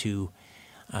attempting to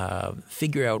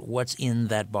figure out what's in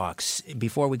that box.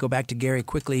 Before we go back to Gary,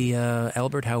 quickly,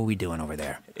 Albert, how are we doing over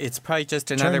there? It's probably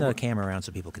just another... Turn the camera around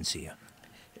so people can see you.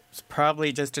 It's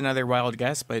probably just another wild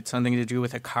guess, but it's something to do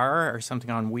with a car or something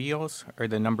on wheels or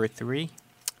the number 3.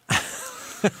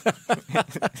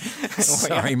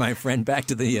 Sorry, my friend. Back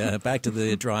to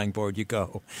the drawing board you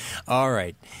go. All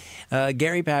right.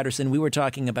 Gary Patterson, we were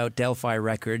talking about Delphi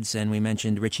Records, and we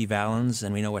mentioned Ritchie Valens,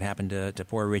 and we know what happened to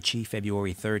poor Ritchie,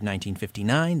 February 3rd,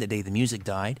 1959, the day the music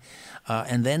died.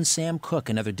 And then Sam Cooke,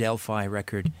 another Delphi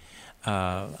record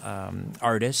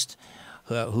artist,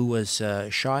 who was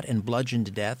shot and bludgeoned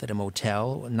to death at a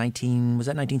motel. Was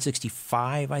that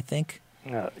 1965, I think?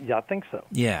 Yeah, I think so.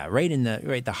 Yeah, right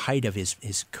the height of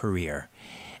his career.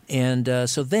 And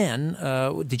so then,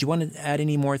 did you want to add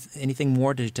anything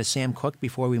more to Sam Cooke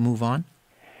before we move on?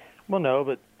 Well, no,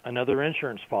 but another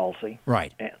insurance policy.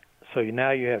 Right. And so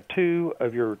now you have 2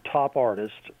 of your top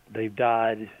artists. They've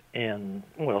died in,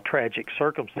 tragic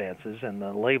circumstances, and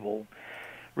the label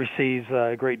receives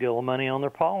a great deal of money on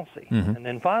their policy. Mm-hmm. And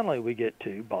then finally we get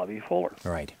to Bobby Fuller.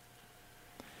 Right.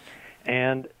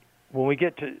 And when we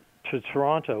get to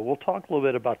Toronto, we'll talk a little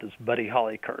bit about this Buddy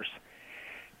Holly curse.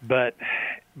 But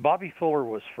Bobby Fuller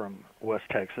was from West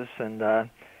Texas, and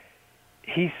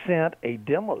he sent a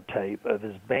demo tape of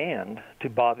his band to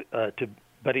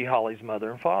Buddy Holly's mother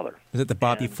and father. Is it the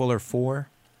Bobby Fuller 4?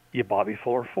 Yeah, Bobby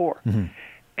Fuller 4.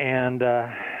 Mm-hmm. And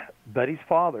Buddy's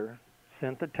father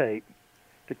sent the tape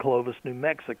to Clovis, New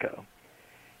Mexico,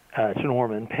 to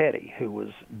Norman Petty, who was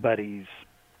Buddy's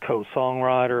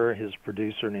co-songwriter, his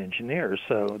producer, and engineer.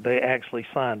 So they actually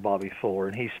signed Bobby Fuller,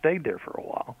 and he stayed there for a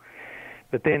while.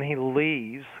 But then he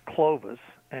leaves Clovis,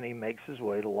 and he makes his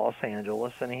way to Los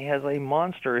Angeles, and he has a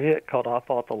monster hit called I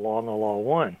Thought the Law and the Law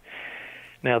Won.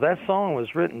 Now, that song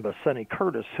was written by Sonny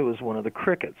Curtis, who was one of the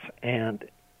Crickets, and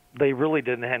they really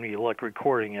didn't have any luck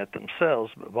recording it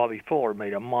themselves, but Bobby Fuller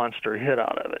made a monster hit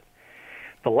out of it.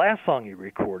 The last song he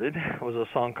recorded was a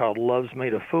song called Love's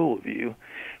Made a Fool of You,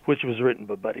 which was written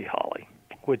by Buddy Holly,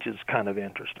 which is kind of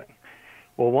interesting.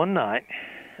 Well, one night,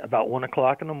 about 1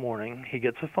 o'clock in the morning, he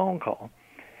gets a phone call,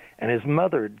 and his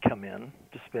mother had come in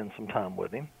to spend some time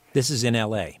with him. This is in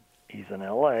L.A. He's in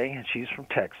L.A., and she's from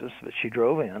Texas, but she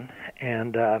drove in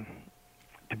and to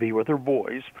be with her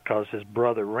boys because his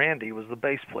brother Randy was the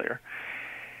bass player.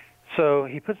 So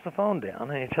he puts the phone down,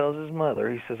 and he tells his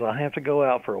mother, he says, I have to go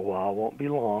out for a while, won't be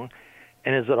long,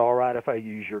 and is it all right if I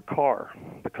use your car?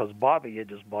 Because Bobby had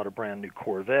just bought a brand-new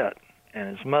Corvette, and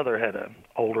his mother had an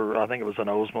older, I think it was an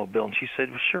Oldsmobile, and she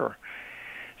said, well, sure.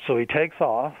 So he takes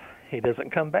off. He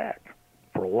doesn't come back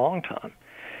for a long time.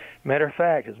 Matter of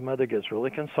fact, his mother gets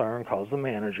really concerned, calls the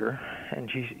manager,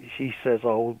 and she says,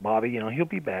 oh, Bobby, he'll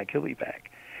be back.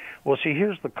 Well, she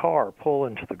hears the car pull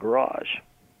into the garage,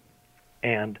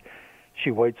 and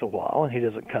she waits a while, and he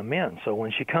doesn't come in. So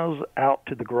when she comes out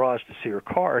to the garage to see her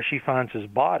car, she finds his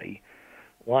body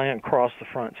lying across the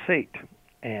front seat,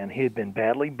 and he had been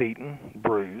badly beaten,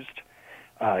 bruised.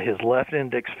 His left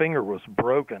index finger was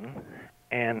broken,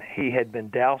 and he had been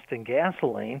doused in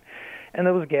gasoline, and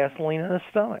there was gasoline in his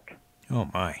stomach. Oh,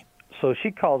 my. So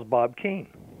she calls Bob Keene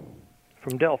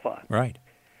from Delphi. Right.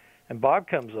 And Bob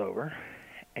comes over,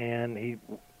 and he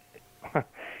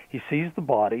sees the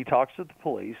body, talks to the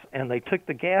police, and they took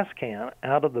the gas can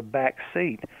out of the back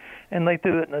seat, and they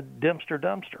threw it in a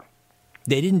dumpster.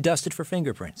 They didn't dust it for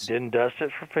fingerprints. Didn't dust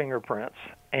it for fingerprints.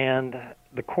 And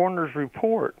the coroner's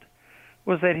report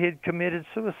was that he had committed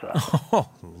suicide. Oh,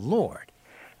 Lord.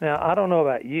 Now, I don't know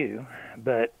about you,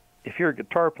 but if you're a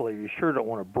guitar player, you sure don't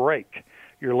want to break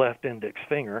your left index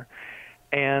finger,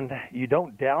 and you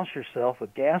don't douse yourself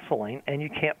with gasoline, and you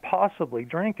can't possibly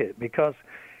drink it, because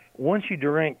once you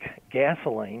drink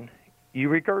gasoline, you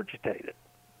regurgitate it.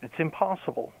 It's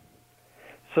impossible.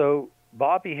 So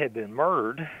Bobby had been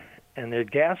murdered, and the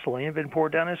gasoline had been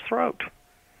poured down his throat.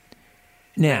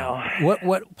 Now,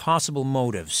 what possible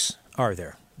motives are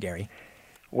there, Gary?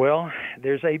 Well,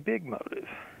 there's a big motive,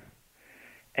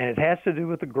 and it has to do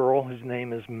with a girl whose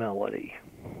name is Melody,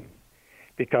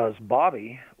 because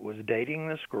Bobby was dating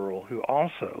this girl who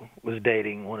also was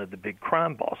dating one of the big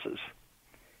crime bosses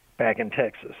back in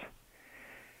Texas.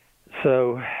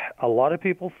 So a lot of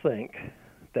people think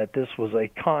that this was a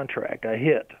contract, a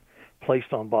hit,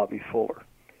 placed on Bobby Fuller.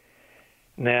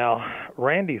 Now,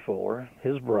 Randy Fuller,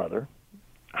 his brother,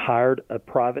 hired a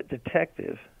private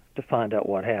detective to find out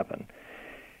what happened.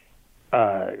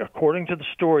 According to the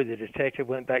story, the detective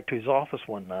went back to his office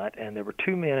one night, and there were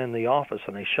two men in the office,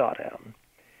 and they shot at him.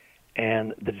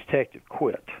 And the detective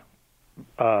quit.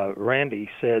 Randy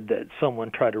said that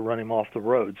someone tried to run him off the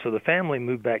road. So the family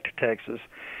moved back to Texas.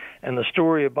 And the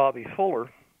story of Bobby Fuller,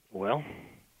 well,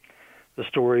 the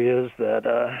story is that,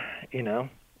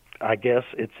 I guess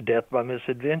it's death by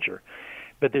misadventure.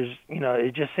 But there's,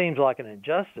 it just seems like an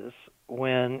injustice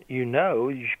when you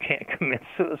can't commit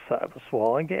suicide with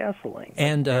swallowing gasoline.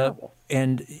 And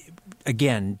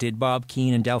again, did Bob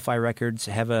Keane and Delphi Records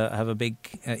have a big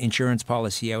insurance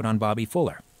policy out on Bobby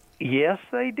Fuller? Yes,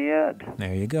 they did.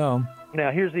 There you go.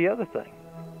 Now, here's the other thing.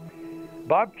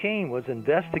 Bob Keane was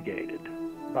investigated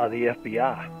by the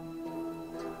FBI.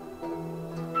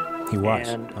 He was.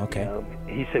 And, okay.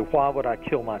 He said, why would I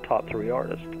kill my top three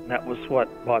artists? And that was what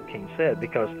Bob Keane said,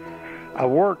 because I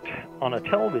worked on a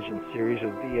television series of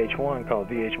VH1 called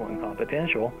VH1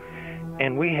 Confidential,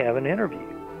 and we have an interview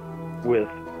with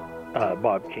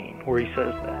Bob Keane where he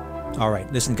says that. All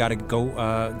right. Listen, got to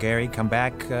go, Gary. Come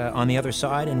back on the other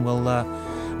side, and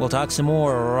we'll talk some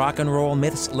more rock and roll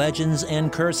myths, legends, and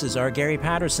curses. Our Gary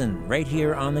Patterson, right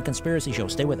here on The Conspiracy Show.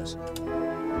 Stay with us.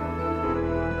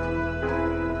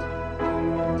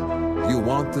 You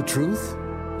want the truth?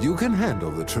 You can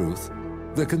handle the truth.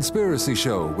 The Conspiracy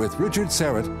Show with Richard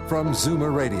Serrett from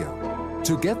Zoomer Radio.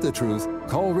 To get the truth,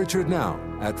 call Richard now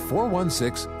at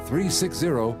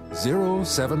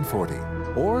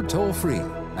 416-360-0740 or toll free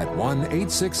at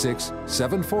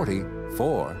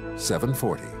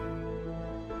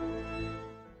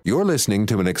 1-866-740-4740. You're listening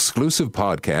to an exclusive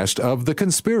podcast of The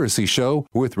Conspiracy Show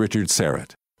with Richard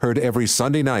Serrett. Heard every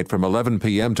Sunday night from 11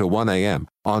 p.m. to 1 a.m.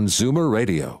 on Zoomer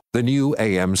Radio, the new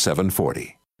AM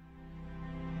 740.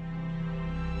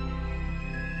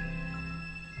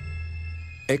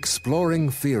 Exploring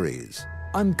theories,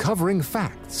 uncovering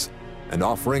facts, and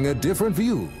offering a different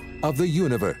view of the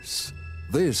universe.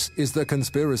 This is The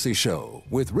Conspiracy Show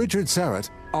with Richard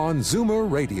Serrett on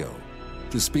Zoomer Radio.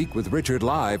 To speak with Richard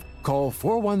live, call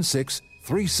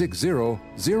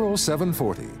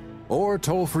 416-360-0740 or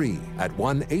toll free at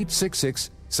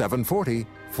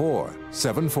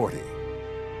 1-866-740-4740.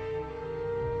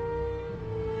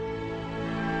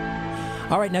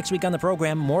 All right, next week on the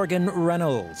program, Morgan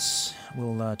Reynolds.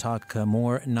 We'll talk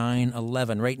more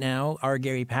 9/11. Right now, our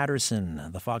Gary Patterson,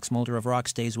 the Fox Mulder of Rock,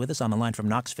 stays with us on the line from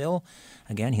Knoxville.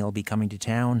 Again, he'll be coming to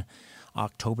town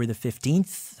October the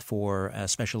 15th for a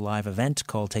special live event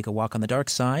called Take a Walk on the Dark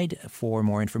Side. For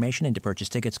more information and to purchase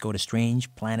tickets, go to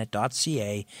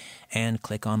strangeplanet.ca and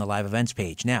click on the live events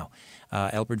page. Now,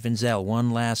 Albert Vinzel,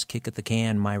 one last kick at the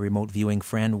can, my remote viewing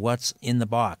friend. What's in the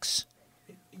box?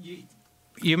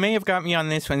 You may have got me on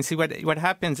this one. See, what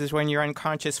happens is when your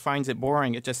unconscious finds it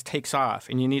boring, it just takes off,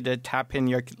 and you need to tap in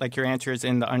your answers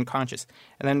in the unconscious.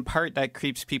 And then part that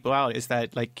creeps people out is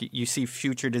that you see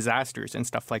future disasters and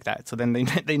stuff like that. So then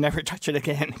they never touch it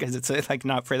again because it's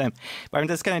not for them. But I'm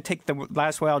just going to take the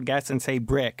last wild guess and say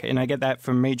brick, and I get that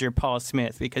from Major Paul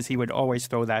Smith because he would always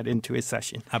throw that into his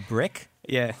session. A brick?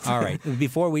 Yeah. All right.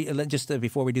 Before we do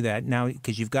that, now,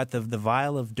 because you've got the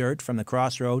vial of dirt from the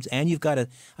crossroads and you've got a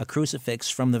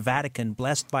crucifix from the Vatican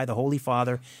blessed by the Holy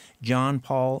Father, John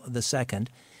Paul II.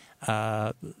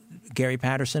 Gary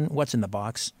Patterson, what's in the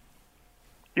box?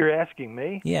 You're asking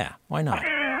me? Yeah, why not?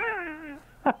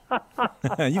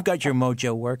 You've got your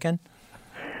mojo working.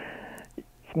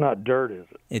 It's not dirt, is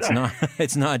it?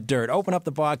 It's not dirt. Open up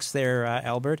the box there,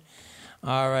 Albert.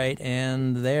 All right,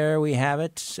 and there we have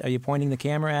it. Are you pointing the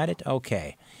camera at it?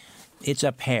 Okay. It's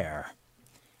a pear.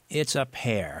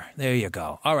 There you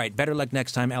go. All right, better luck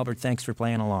next time. Albert, thanks for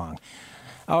playing along.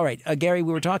 All right, Gary,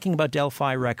 we were talking about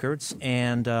Delphi Records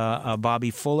and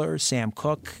Bobby Fuller, Sam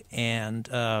Cooke, and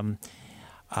the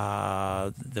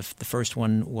first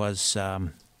one was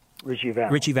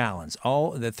Richie Valens.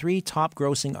 All the three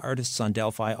top-grossing artists on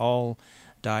Delphi all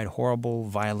died horrible,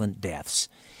 violent deaths.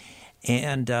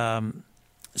 And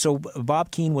so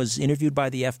Bob Keane was interviewed by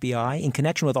the FBI in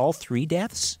connection with all three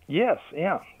deaths? Yes,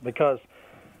 yeah, because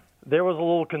there was a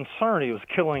little concern he was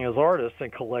killing his artists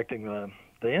and collecting the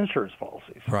insurance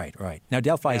policies. Right. Now,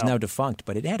 Delphi is now defunct,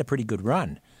 but it had a pretty good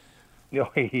run.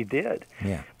 He did.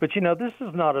 Yeah. But, this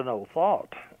is not an old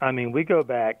thought. I mean, we go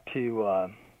back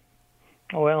to,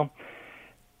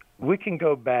 we can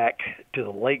go back to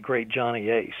the late, great Johnny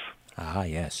Ace. Ah,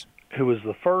 yes. Who was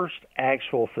the first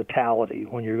actual fatality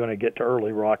when you're going to get to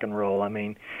early rock and roll. I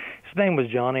mean, his name was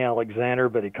Johnny Alexander,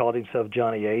 but he called himself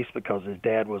Johnny Ace because his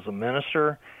dad was a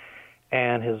minister,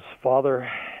 and his father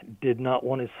did not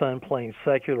want his son playing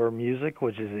secular music,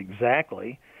 which is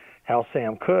exactly how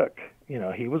Sam Cooke,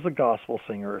 he was a gospel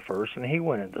singer at first, and he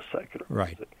went into secular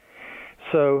Right. music.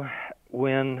 So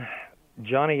when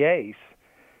Johnny Ace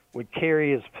would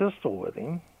carry his pistol with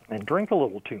him and drink a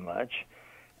little too much,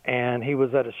 and he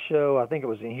was at a show, I think it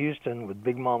was in Houston, with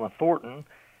Big Mama Thornton,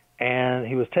 and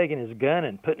he was taking his gun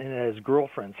and putting it at his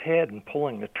girlfriend's head and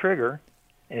pulling the trigger,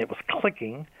 and it was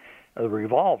clicking, a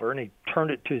revolver, and he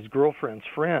turned it to his girlfriend's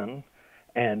friend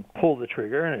and pulled the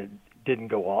trigger, and it didn't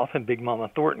go off, and Big Mama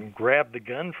Thornton grabbed the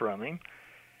gun from him,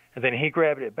 and then he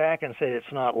grabbed it back and said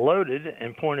it's not loaded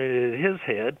and pointed it at his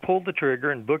head, pulled the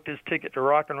trigger, and booked his ticket to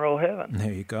rock and roll heaven.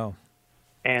 There you go.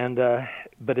 And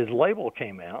but his label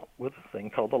came out with a thing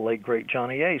called The Late Great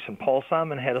Johnny Ace, and Paul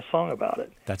Simon had a song about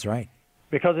it. That's right.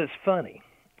 Because it's funny.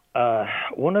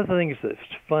 One of the things that's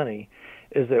funny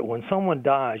is that when someone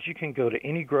dies, you can go to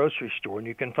any grocery store and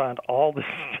you can find all the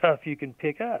stuff you can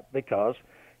pick up because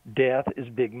death is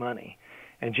big money.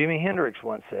 And Jimi Hendrix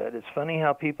once said, it's funny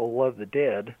how people love the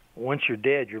dead. Once you're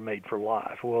dead, you're made for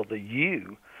life. Well, the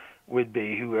you would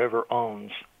be whoever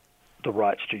owns the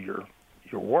rights to your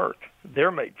work.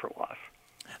 They're made for life.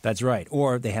 That's right.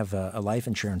 Or they have a life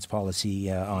insurance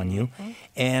policy on you. Mm-hmm.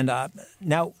 And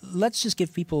now let's just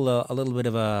give people a little bit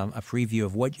of a preview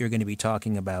of what you're going to be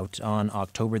talking about on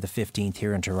October the 15th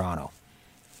here in Toronto.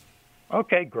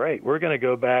 Okay, great. We're going to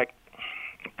go back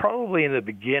probably in the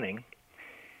beginning,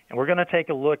 and we're going to take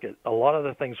a look at a lot of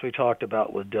the things we talked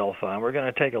about with Delphi. And we're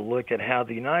going to take a look at how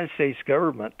the United States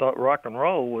government thought rock and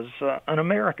roll was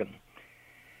un-American.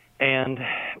 And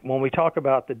when we talk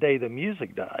about the day the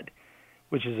music died,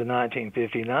 which is in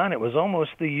 1959, it was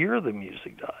almost the year the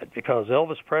music died because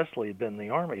Elvis Presley had been in the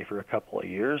Army for a couple of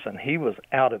years, and he was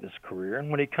out of his career.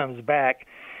 And when he comes back,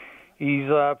 he's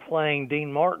playing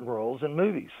Dean Martin roles in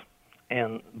movies.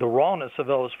 And the rawness of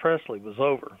Elvis Presley was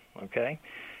over, okay?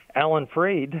 Alan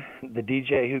Freed, the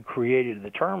DJ who created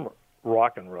the term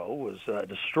rock and roll, was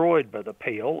destroyed by the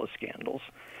payola scandals,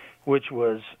 which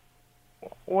was,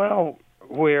 well,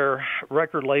 where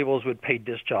record labels would pay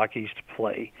disc jockeys to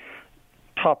play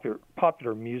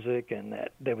popular music, and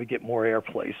that they would get more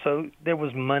airplay. So there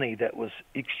was money that was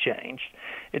exchanged.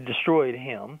 It destroyed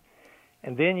him.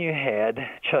 And then you had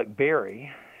Chuck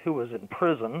Berry, who was in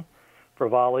prison for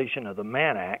violation of the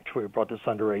Mann Act, where he brought this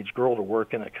underage girl to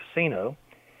work in a casino.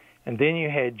 And then you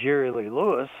had Jerry Lee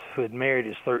Lewis, who had married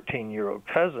his 13-year-old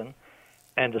cousin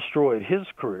and destroyed his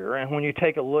career. And when you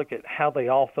take a look at how they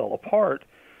all fell apart,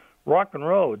 rock and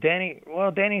roll, Danny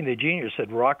and the Jr.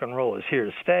 said rock and roll is here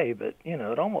to stay, but,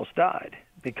 it almost died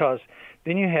because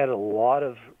then you had a lot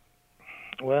of,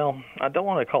 well, I don't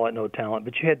want to call it no talent,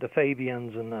 but you had the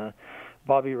Fabians and the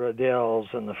Bobby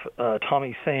Rodells and the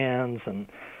Tommy Sands, and,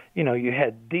 you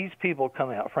had these people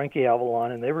come out, Frankie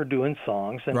Avalon, and they were doing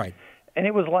songs, and Right. And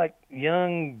it was like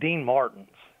young Dean Martins.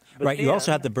 But right. then, You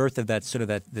also had the birth of that sort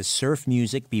of the surf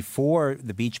music before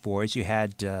the Beach Boys. You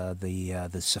had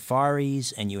the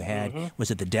Safaris, and you had was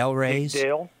it the Del Reys? Dick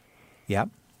Dale. Yep.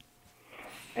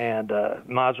 And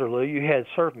Mazerlou. You had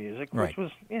surf music, which Right.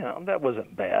 was that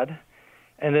wasn't bad.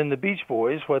 And then the Beach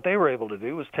Boys, what they were able to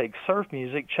do was take surf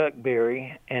music, Chuck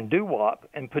Berry, and doo-wop,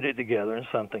 and put it together in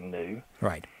something new.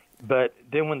 Right. But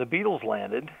then when the Beatles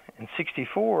landed in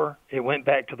 '64, it went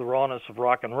back to the rawness of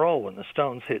rock and roll, and the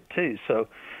Stones hit too. So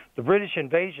the British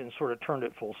invasion sort of turned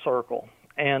it full circle.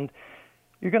 And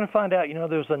you're going to find out,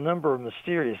 there's a number of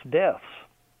mysterious deaths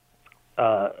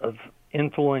of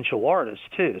influential artists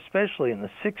too, especially in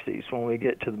the '60s when we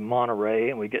get to the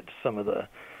Monterey and we get to some of the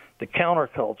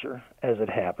counterculture as it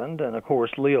happened. And, of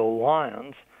course, Leo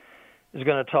Lyons is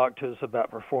going to talk to us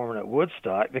about performing at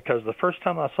Woodstock, because the first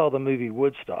time I saw the movie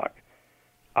Woodstock,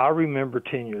 I remember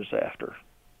 10 years after.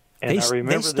 And I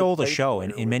remember they stole the bass show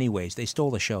player in many ways. They stole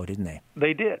the show, didn't they?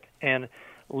 They did. And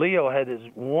Leo had his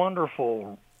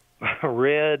wonderful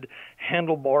red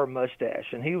handlebar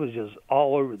mustache, and he was just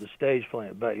all over the stage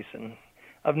playing bass. And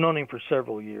I've known him for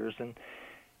several years, and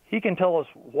he can tell us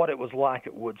what it was like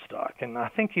at Woodstock. And I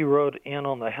think he rode in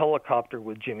on the helicopter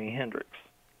with Jimi Hendrix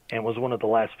and was one of the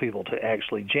last people to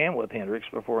actually jam with Hendrix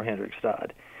before Hendrix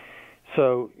died.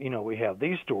 So, we have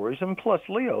these stories, and plus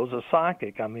Leo's a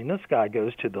psychic. I mean, this guy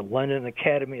goes to the London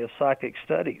Academy of Psychic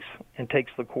Studies and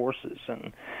takes the courses,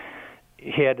 and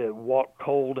he had to walk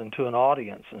cold into an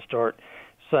audience and start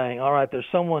saying, all right, there's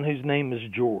someone whose name is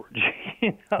George.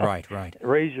 Right.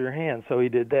 Raise your hand. So he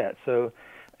did that. So,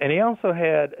 and he also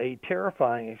had a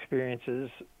terrifying experiences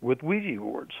with Ouija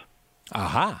boards.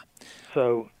 Aha.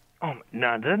 So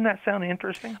Now, doesn't that sound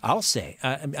interesting? I'll say.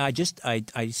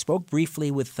 I spoke briefly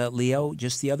with Leo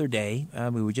just the other day.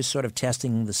 We were just sort of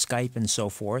testing the Skype and so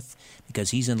forth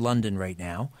because he's in London right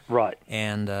now. Right.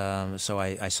 And so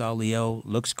I saw Leo.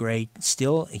 Looks great.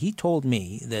 Still, he told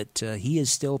me that he is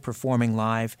still performing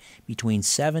live between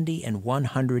 70 and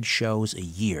 100 shows a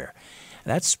year.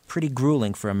 That's pretty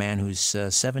grueling for a man who's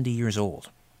 70 years old.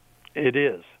 It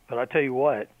is. But I tell you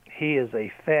what, he is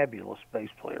a fabulous bass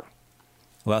player.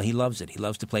 Well, he loves it. He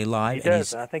loves to play live. He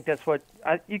does. I think that's what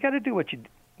you got to do.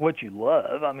 What you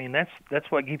love. I mean,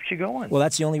 that's what keeps you going. Well,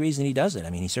 that's the only reason he does it.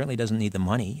 I mean, he certainly doesn't need the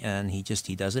money, and he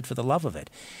does it for the love of it.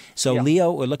 So, Yeah.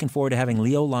 Leo, we're looking forward to having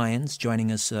Leo Lyons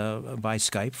joining us by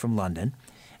Skype from London.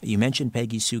 You mentioned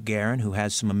Peggy Sue Guerin, who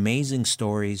has some amazing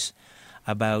stories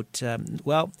about.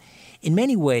 Well, in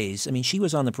many ways, I mean, she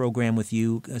was on the program with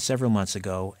you several months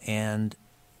ago, and.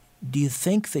 Do you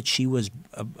think that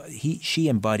she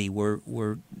and Buddy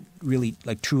were really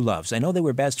like true loves? I know they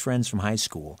were best friends from high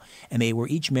school, and they were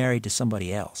each married to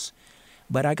somebody else.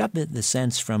 But I got the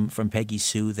sense from Peggy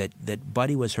Sue that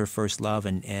Buddy was her first love,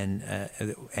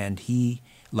 and he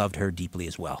loved her deeply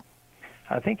as well.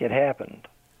 I think it happened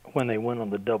when they went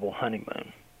on the double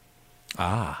honeymoon.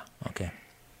 Ah, okay.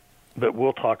 But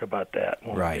we'll talk about that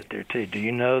when we Right. get there, too. Do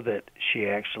you know that she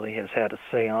actually has had a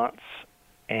seance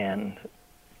and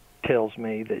tells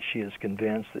me that she is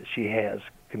convinced that she has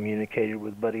communicated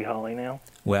with Buddy Holly now?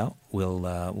 Well,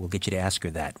 we'll get you to ask her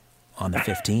that on the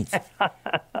 15th.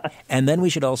 And then we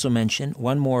should also mention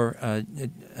one more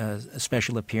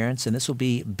special appearance, and this will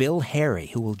be Bill Harry,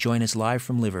 who will join us live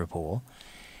from Liverpool.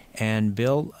 And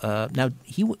Bill, now,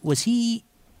 was he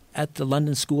at the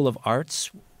London School of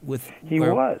Arts with... He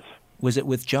was. Was it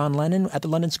with John Lennon at the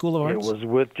London School of Arts? It was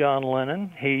with John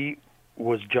Lennon. He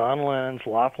was John Lennon's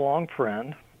lifelong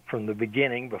friend from the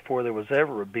beginning, before there was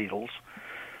ever a Beatles,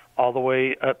 all the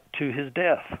way up to his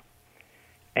death.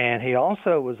 And he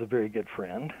also was a very good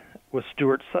friend with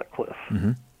Stuart Sutcliffe.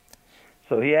 Mm-hmm.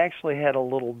 So he actually had a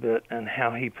little bit in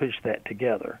how he pushed that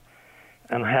together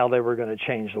and how they were going to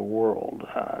change the world.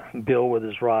 Bill with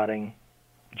his writing,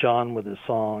 John with his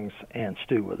songs, and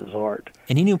Stu with his art.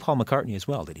 And he knew Paul McCartney as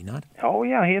well, did he not? Oh,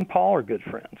 yeah, he and Paul are good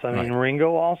friends. I mean, Right.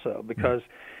 Ringo also, because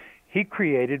he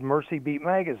created Mercy Beat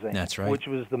magazine. That's right. Which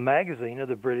was the magazine of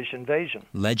the British invasion.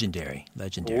 Legendary.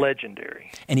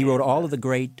 Legendary. And he wrote all those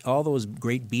great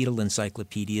Beatle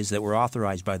encyclopedias that were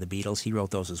authorized by the Beatles. He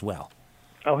wrote those as well.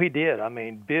 Oh, he did. I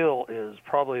mean, Bill is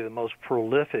probably the most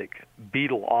prolific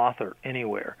Beatle author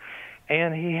anywhere.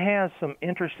 And he has some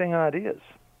interesting ideas.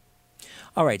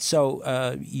 All right,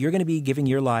 so you're going to be giving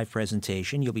your live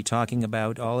presentation. You'll be talking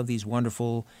about all of these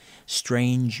wonderful,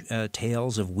 strange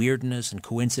tales of weirdness and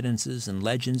coincidences and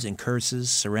legends and curses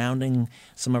surrounding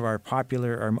some of our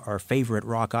popular, our favorite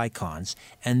rock icons.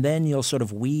 And then you'll sort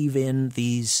of weave in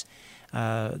these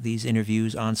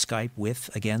interviews on Skype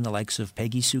with, again, the likes of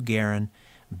Peggy Sue Guerin,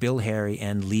 Bill Harry,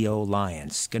 and Leo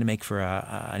Lyons. It's going to make for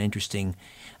an interesting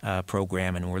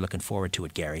program, and we're looking forward to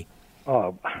it, Gary.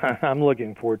 Oh, I'm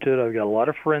looking forward to it. I've got a lot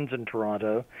of friends in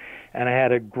Toronto, and I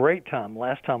had a great time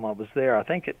last time I was there. I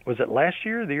think was it last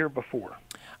year or the year before?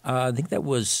 I think that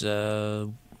was,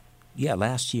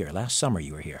 last year. Last summer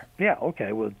you were here. Yeah,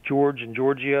 okay, with George and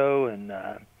Giorgio and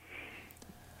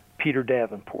Peter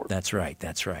Davenport. That's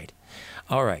right.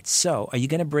 All right, so are you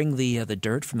going to bring the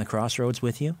dirt from the Crossroads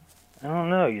with you? I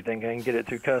don't know. You think I can get it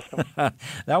through customs? That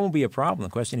won't be a problem. The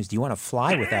question is, do you want to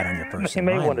fly with that on your person? You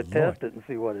may My want to Lord. test it and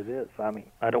see what it is. I mean,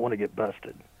 I don't want to get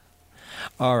busted.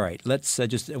 All right, let's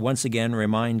just once again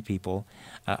remind people,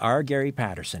 our Gary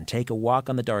Patterson, Take a Walk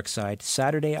on the Dark Side,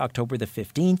 Saturday, October the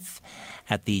 15th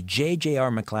at the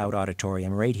J.J.R. McLeod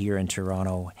Auditorium right here in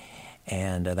Toronto,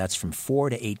 and that's from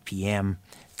 4 to 8 p.m.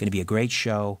 It's going to be a great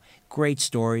show, great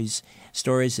stories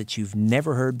that you've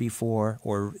never heard before,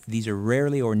 or these are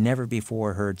rarely or never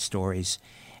before heard stories.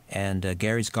 And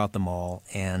Gary's got them all.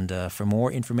 And for more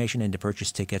information and to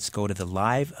purchase tickets, go to the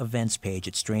live events page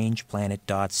at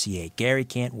strangeplanet.ca. Gary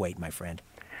can't wait, my friend.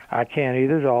 I can't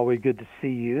either. It's always good to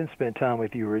see you and spend time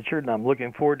with you, Richard. And I'm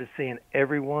looking forward to seeing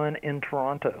everyone in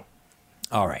Toronto.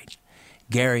 All right.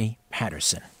 Gary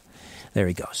Patterson. There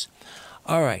he goes.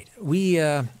 All right. We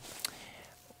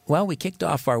kicked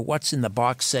off our What's in the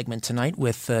Box segment tonight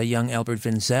with young Albert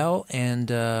Vinzel. And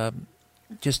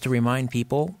just to remind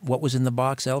people, what was in the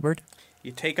box, Albert?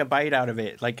 You take a bite out of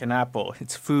it like an apple.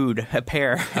 It's food, a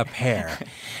pear. A pear.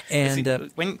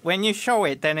 And when you show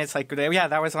it, then it's like, yeah,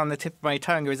 that was on the tip of my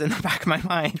tongue. It was in the back of my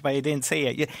mind, but I didn't say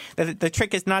it. The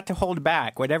trick is not to hold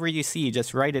back. Whatever you see,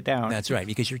 just write it down. That's right,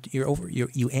 because you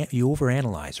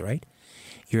overanalyze, right?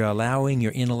 You're allowing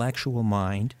your intellectual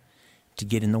mind to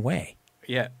get in the way.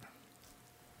 Yeah.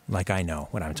 Like I know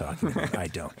what I'm talking about. I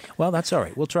don't. Well, that's all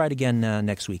right. We'll try it again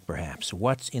next week, perhaps.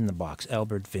 What's in the box?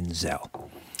 Albert Vinzel.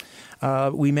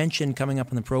 We mentioned coming up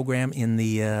in the program in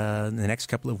the next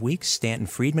couple of weeks, Stanton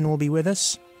Friedman will be with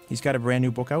us. He's got a brand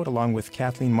new book out along with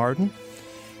Kathleen Martin.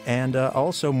 And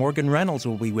also Morgan Reynolds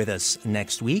will be with us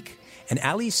next week. And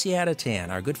Ali Siadatan,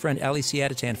 our good friend Ali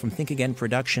Siadatan from Think Again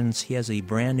Productions, he has a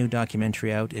brand new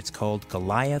documentary out. It's called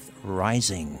Goliath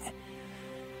Rising.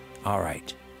 All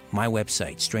right. My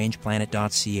website,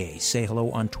 strangeplanet.ca. Say hello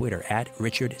on Twitter at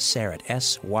Richard Serrett,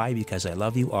 S-Y because I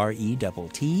love you,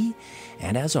 R-E-T-T.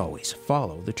 And as always,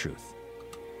 follow the truth.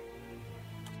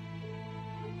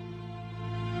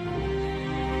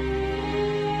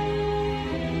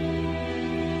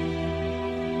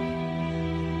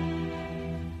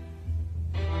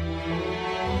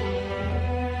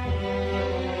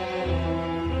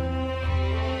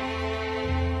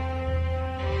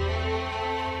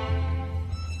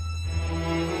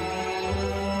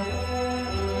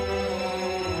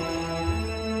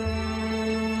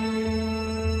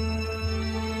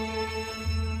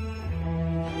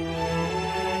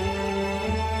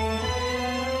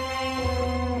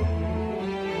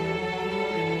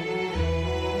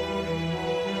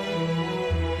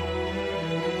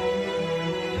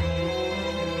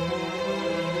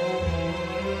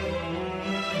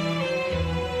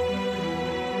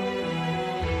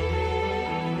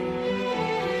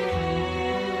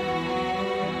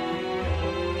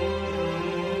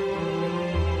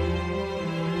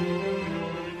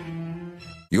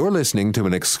 You're listening to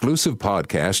an exclusive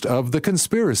podcast of The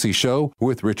Conspiracy Show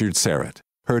with Richard Serrett.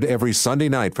 Heard every Sunday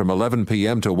night from 11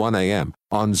 p.m. to 1 a.m.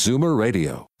 on Zoomer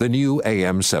Radio, the new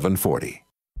AM 740.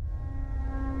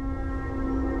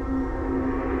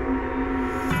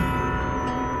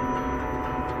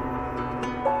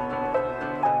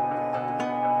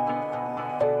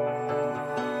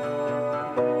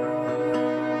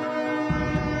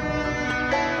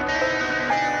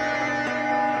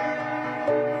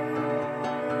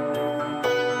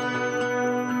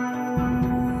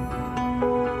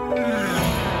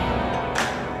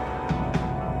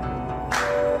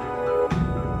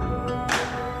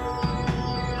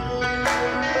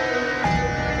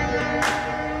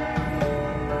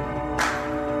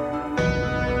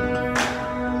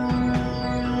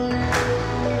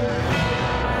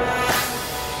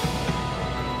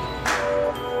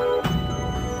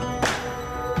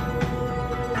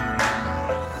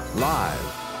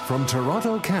 From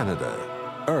Toronto, Canada,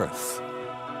 Earth,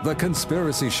 The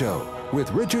Conspiracy Show with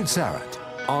Richard Serrett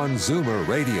on Zoomer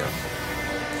Radio.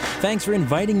 Thanks for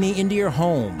inviting me into your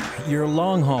home, your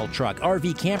long-haul truck,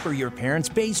 RV camper, your parents'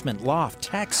 basement, loft,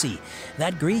 taxi,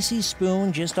 that greasy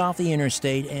spoon just off the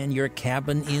interstate, and your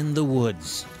cabin in the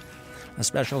woods. A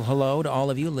special hello to all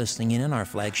of you listening in on our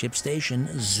flagship station,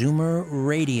 Zoomer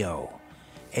Radio,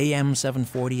 AM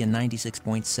 740 and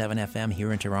 96.7 FM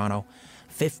here in Toronto.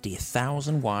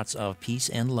 50,000 watts of peace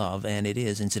and love, and it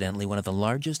is, incidentally, one of the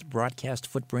largest broadcast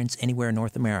footprints anywhere in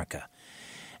North America.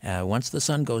 Once the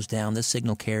sun goes down, this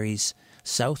signal carries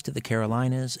south to the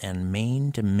Carolinas and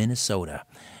Maine to Minnesota,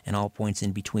 and all points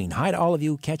in between. Hi to all of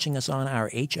you catching us on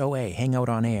our HOA, Hangout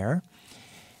on Air.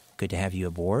 Good to have you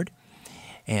aboard.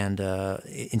 And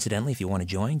incidentally, if you want to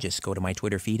join, just go to my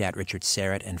Twitter feed at Richard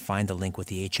Serrett and find the link with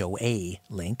the HOA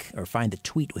link, or find the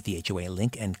tweet with the HOA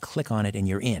link and click on it and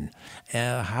you're in.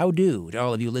 How do to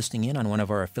all of you listening in on one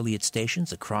of our affiliate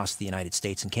stations across the United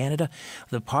States and Canada?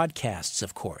 The podcasts,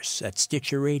 of course, at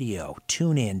Stitcher Radio,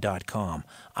 TuneIn.com,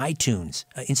 iTunes.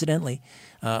 Incidentally,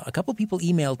 a couple people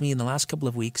emailed me in the last couple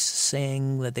of weeks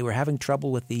saying that they were having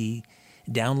trouble with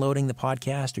downloading the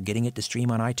podcast or getting it to stream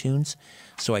on iTunes.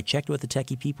 So I checked with the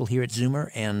techie people here at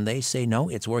Zoomer, and they say, no,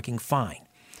 it's working fine.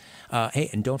 Hey,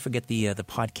 and don't forget the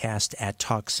podcast at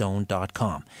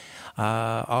TalkZone.com.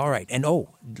 All right. And,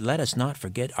 let us not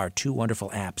forget our two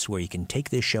wonderful apps where you can take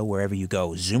this show wherever you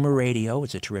go. Zoomer Radio,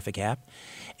 it's a terrific app,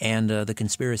 and the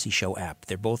Conspiracy Show app.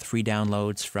 They're both free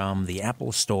downloads from the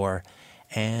Apple Store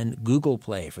and Google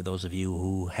Play for those of you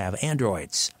who have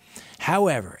Androids.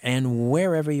 However, and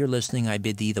wherever you're listening, I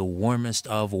bid thee the warmest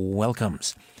of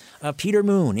welcomes. Peter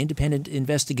Moon, independent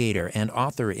investigator and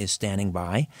author, is standing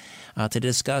by to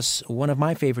discuss one of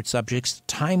my favorite subjects,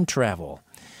 time travel.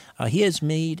 He has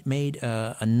made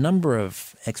a number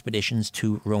of expeditions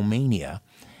to Romania,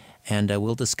 and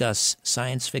we'll discuss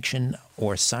science fiction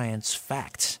or science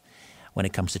facts when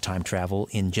it comes to time travel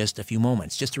in just a few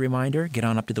moments. Just a reminder, get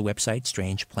on up to the website,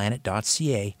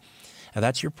 strangeplanet.ca.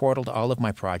 That's your portal to all of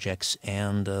my projects,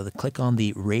 and click on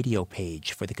the radio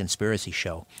page for The Conspiracy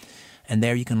Show. And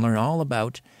there you can learn all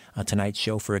about tonight's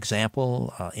show, for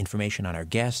example, information on our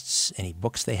guests, any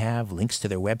books they have, links to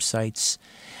their websites.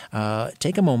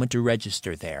 Take a moment to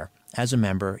register there. As a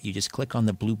member, you just click on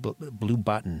the blue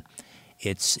button.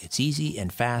 It's easy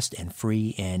and fast and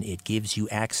free, and it gives you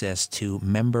access to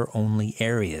member-only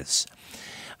areas.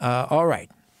 All right.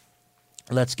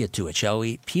 Let's get to it, shall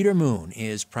we? Peter Moon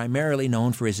is primarily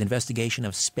known for his investigation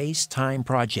of space-time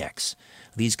projects.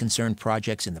 These concern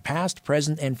projects in the past,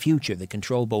 present, and future that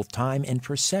control both time and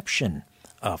perception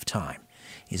of time.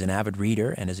 He's an avid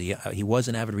reader, and he was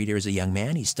an avid reader as a young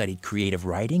man. He studied creative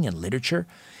writing and literature,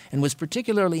 and was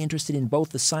particularly interested in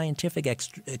both the scientific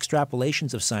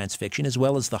extrapolations of science fiction as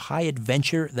well as the high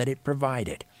adventure that it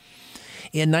provided.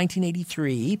 In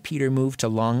 1983, Peter moved to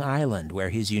Long Island,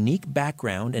 where his unique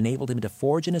background enabled him to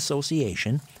forge an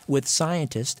association with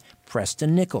scientist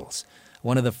Preston Nichols,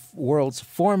 one of the world's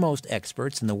foremost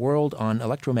experts in the world on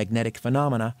electromagnetic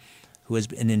phenomena, who has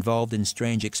been involved in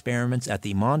strange experiments at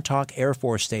the Montauk Air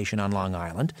Force Station on Long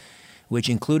Island, which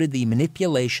included the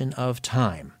manipulation of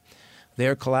time.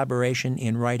 Their collaboration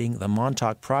in writing the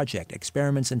Montauk Project,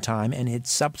 Experiments in Time, and its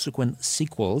subsequent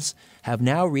sequels have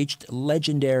now reached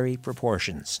legendary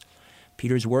proportions.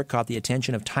 Peter's work caught the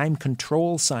attention of time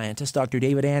control scientist Dr.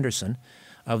 David Anderson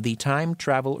of the Time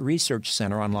Travel Research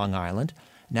Center on Long Island,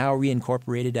 now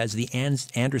reincorporated as the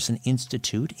Anderson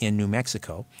Institute in New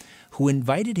Mexico, who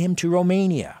invited him to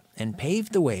Romania and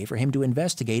paved the way for him to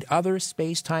investigate other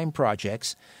space-time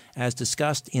projects as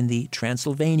discussed in the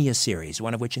Transylvania series,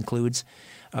 one of which includes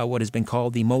what has been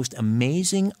called the most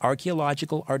amazing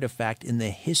archaeological artifact in the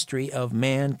history of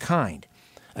mankind,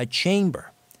 a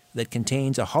chamber that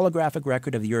contains a holographic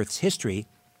record of the Earth's history,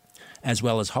 as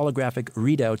well as holographic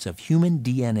readouts of human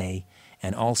DNA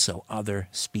and also other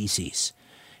species.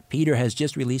 Peter has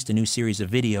just released a new series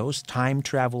of videos, Time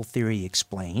Travel Theory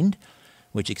Explained,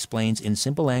 which explains in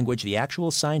simple language the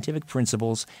actual scientific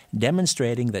principles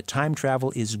demonstrating that time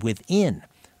travel is within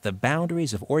the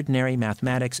boundaries of ordinary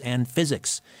mathematics and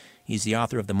physics. He's the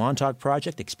author of the Montauk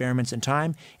Project, Experiments in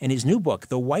Time, and his new book,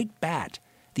 The White Bat,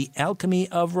 The Alchemy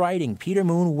of Writing. Peter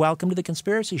Moon, welcome to The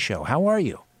Conspiracy Show. How are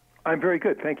you? I'm very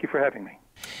good. Thank you for having me.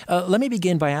 Let me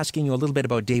begin by asking you a little bit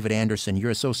about David Anderson, your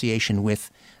association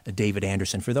with David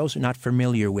Anderson. For those who are not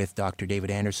familiar with Dr. David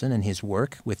Anderson and his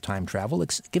work with time travel,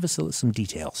 give us some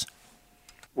details.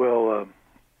 Well,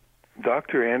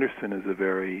 Dr. Anderson is a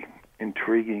very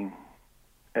intriguing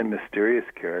and mysterious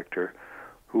character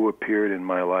who appeared in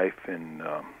my life in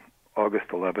August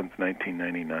 11th,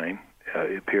 1999.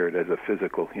 He appeared as a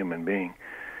physical human being.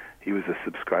 He was a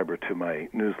subscriber to my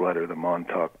newsletter, the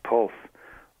Montauk Pulse,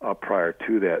 prior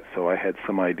to that, so I had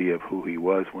some idea of who he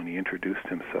was when he introduced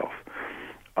himself.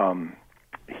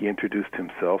 He introduced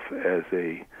himself as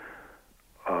a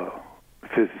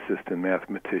physicist and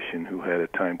mathematician who had a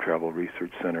time travel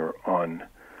research center on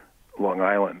Long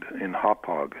Island, in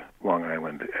Hauppauge, Long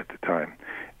Island at the time.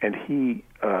 And he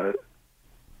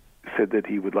said that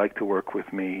he would like to work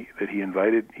with me, that he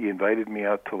invited me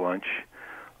out to lunch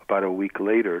about a week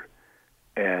later,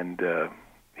 and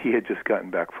he had just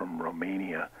gotten back from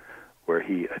Romania, where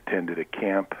he attended a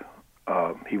camp.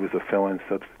 He was a fill-in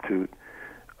substitute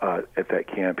at that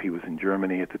camp. He was in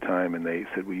Germany at the time, and they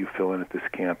said, will you fill in at this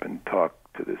camp and talk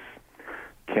to this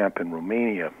camp in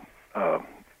Romania?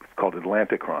 It's called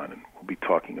Atlanticron, and we'll be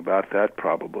talking about that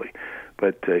probably.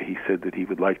 But he said that he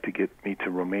would like to get me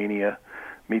to Romania,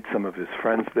 meet some of his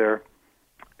friends there.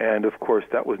 And, of course,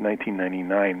 that was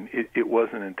 1999. It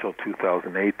wasn't until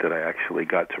 2008 that I actually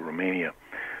got to Romania.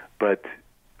 But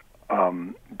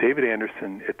David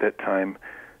Anderson at that time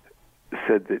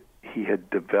said that he had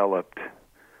developed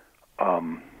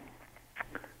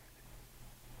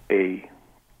a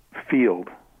field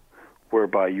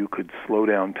whereby you could slow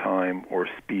down time or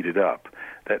speed it up.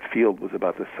 That field was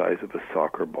about the size of a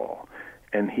soccer ball.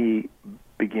 And he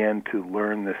began to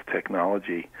learn this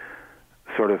technology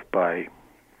sort of by,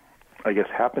 I guess,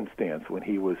 happenstance when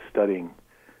he was studying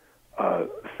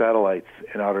satellites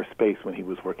in outer space. When he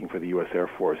was working for the U.S. Air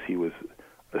Force, he was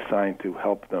assigned to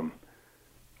help them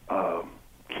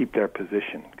keep their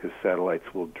position because satellites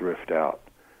will drift out.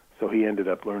 So he ended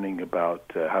up learning about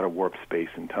how to warp space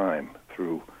and time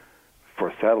for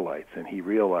satellites, and he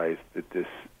realized that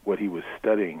what he was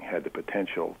studying had the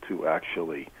potential to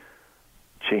actually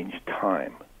change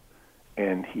time.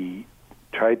 And he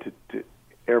tried to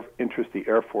interest the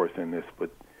Air Force in this, but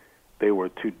they were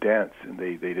too dense, and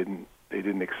they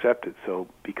didn't accept it. So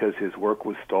because his work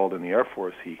was stalled in the Air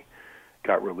Force, he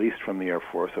got released from the Air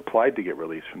Force, applied to get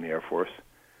released from the Air Force.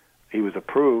 He was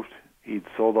approved. He'd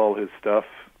sold all his stuff,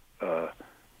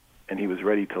 and he was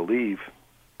ready to leave,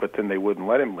 but then they wouldn't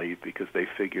let him leave because they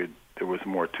figured there was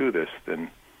more to this than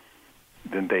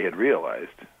they had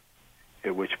realized,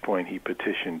 at which point he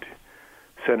petitioned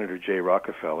Senator J.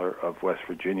 Rockefeller of West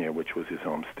Virginia, which was his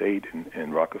home state,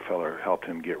 and Rockefeller helped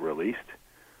him get released.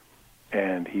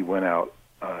 And he went out,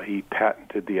 he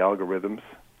patented the algorithms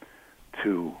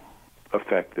to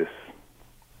affect this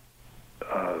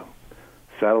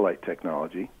satellite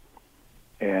technology,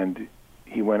 and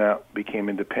he went out, became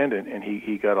independent, and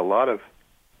he got a lot of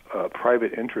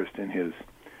private interest in his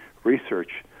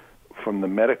research from the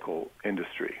medical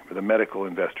industry, or the medical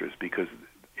investors, because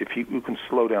if you can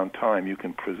slow down time, you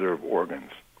can preserve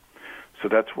organs. So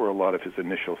that's where a lot of his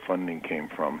initial funding came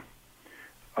from.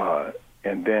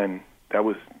 And then that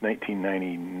was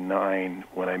 1999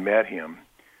 when I met him.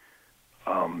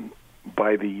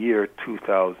 By the year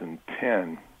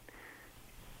 2010,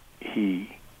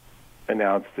 he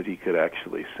announced that he could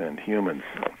actually send humans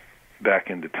back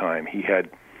into time. He had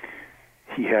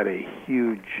a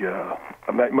huge, a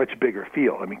much bigger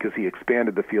field. I mean, because he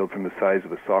expanded the field from the size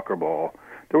of a soccer ball.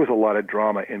 There was a lot of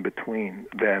drama in between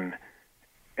then,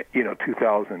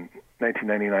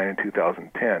 1999 and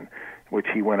 2010, which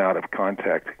he went out of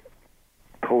contact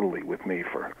totally with me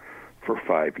for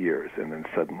 5 years, and then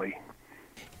suddenly.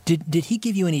 Did he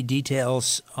give you any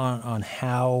details on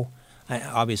how?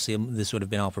 Obviously, this would have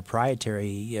been all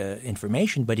proprietary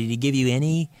information, but did he give you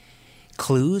any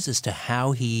clues as to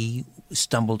how he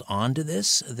stumbled onto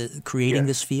this, creating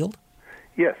this field?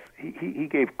 Yes, he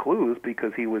gave clues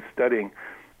because he was studying.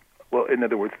 Well, in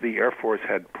other words, the Air Force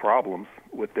had problems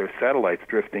with their satellites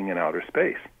drifting in outer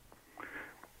space.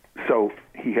 So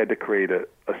he had to create a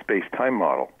space-time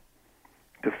model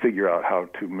to figure out how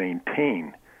to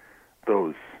maintain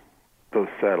those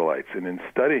satellites. And in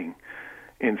studying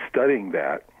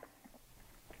that,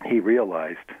 he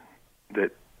realized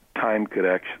that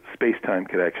space-time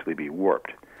could actually be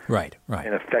warped. Right.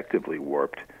 And effectively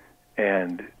warped.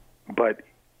 But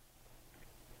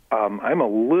I'm a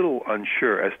little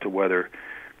unsure as to whether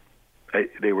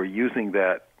they were using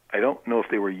that. I don't know if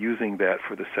they were using that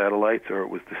for the satellites or it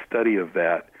was the study of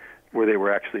that where they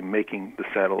were actually making the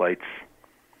satellites,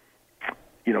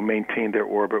 maintain their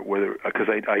orbit. Because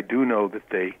I do know that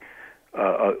they,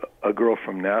 a girl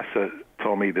from NASA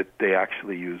told me that they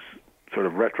actually use sort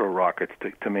of retro rockets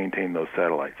to maintain those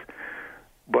satellites.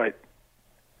 But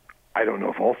I don't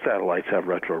know if all satellites have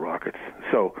retro rockets.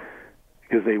 So,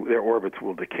 because their orbits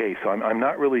will decay. So I'm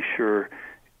not really sure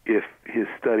if his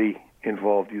study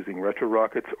involved using retro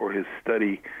rockets or his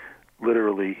study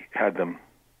literally had them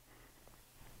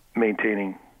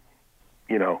maintaining,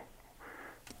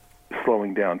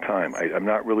 slowing down time. I'm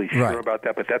not really sure about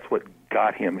that, but that's what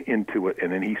got him into it,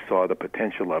 and then he saw the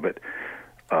potential of it.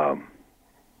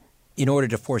 In order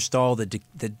to forestall the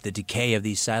decay of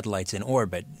these satellites in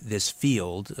orbit, this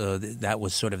field, that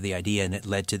was sort of the idea, and it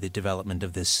led to the development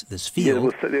of this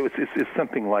field. Yeah, it's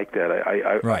something like that.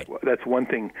 I that's one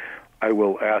thing I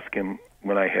will ask him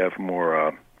when I have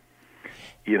more,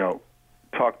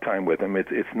 talk time with him.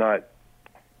 It's not,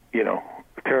 a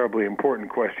terribly important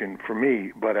question for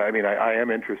me, but I mean, I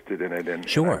am interested in it, and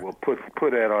sure. I will put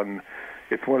it on.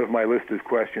 It's one of my list of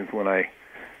questions when I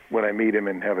meet him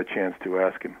and have a chance to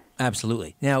ask him.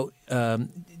 Absolutely. Now,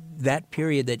 that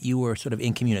period that you were sort of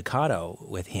incommunicado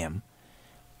with him,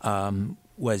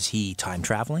 was he time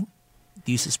traveling,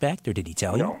 do you suspect, or did he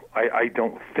tell you? No, I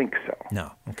don't think so.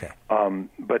 No, okay.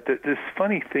 But this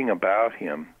funny thing about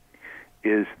him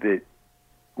is that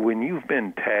when you've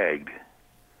been tagged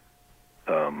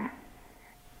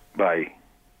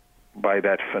by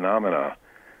that phenomena,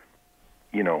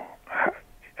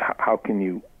 how can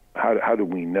you? How do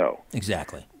we know?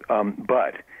 Exactly.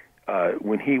 But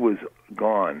when he was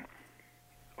gone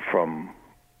from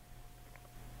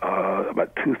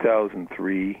about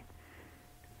 2003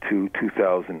 to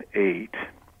 2008,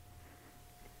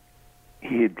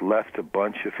 he had left a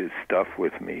bunch of his stuff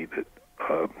with me. That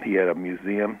he had a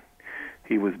museum.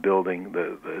 He was building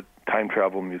the time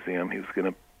travel museum. He was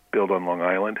going to build on Long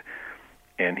Island,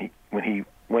 and when he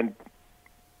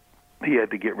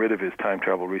had to get rid of his time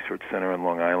travel research center on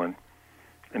Long Island,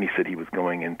 and he said he was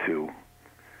going into.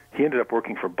 He ended up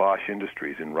working for Bosch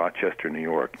Industries in Rochester, New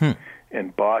York,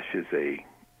 and Bosch is a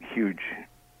huge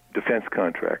defense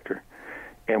contractor.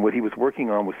 And what he was working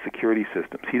on was security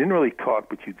systems. He didn't really talk,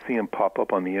 but you'd see him pop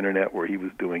up on the internet where he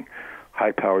was doing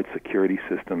high-powered security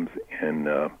systems in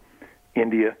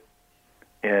India.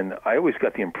 And I always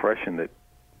got the impression that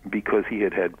because he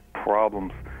had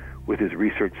problems with his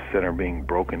research center being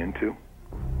broken into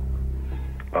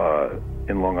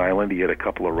in Long Island, he had a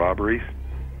couple of robberies.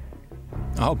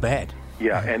 Oh, bad.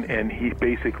 Yeah, and he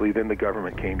basically, then the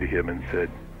government came to him and said,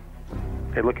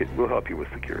 hey, look, we'll help you with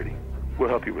security. we'll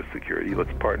help you with security.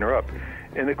 Let's partner up.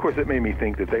 And, of course, it made me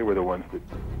think that they were the ones that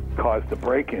caused the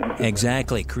break-in.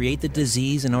 Exactly. Create the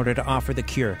disease in order to offer the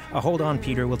cure. Hold on,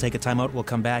 Peter. We'll take a time out. We'll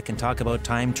come back and talk about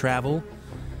time travel,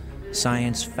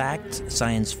 science fact,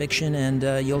 science fiction,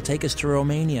 and you'll take us to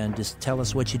Romania and just tell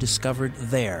us what you discovered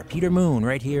there. Peter Moon,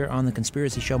 right here on The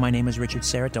Conspiracy Show. My name is Richard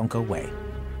Serrett. Don't go away.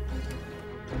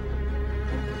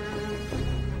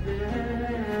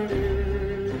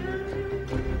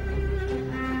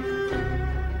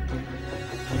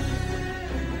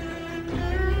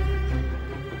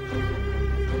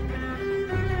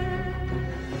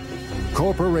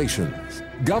 Corporations,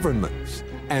 governments,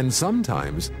 and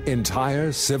sometimes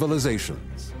entire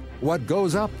civilizations. What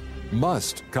goes up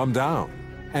must come down.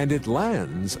 And it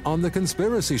lands on The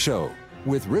Conspiracy Show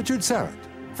with Richard Serrett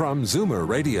from Zoomer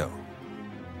Radio.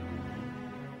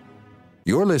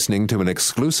 You're listening to an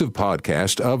exclusive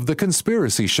podcast of The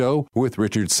Conspiracy Show with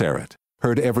Richard Serrett.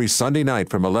 Heard every Sunday night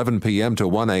from 11 p.m. to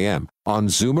 1 a.m. on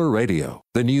Zoomer Radio,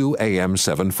 the new AM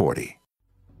 740.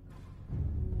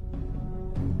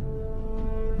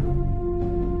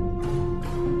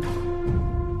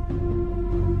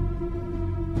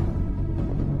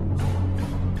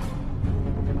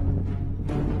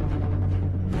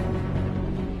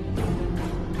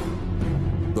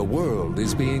 The world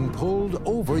is being pulled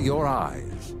over your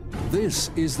eyes. This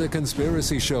is The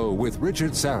Conspiracy Show with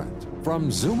Richard Serrett from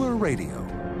Zoomer Radio.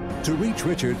 To reach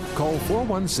Richard, call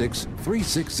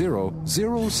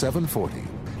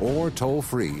 416-360-0740 or toll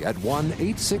free at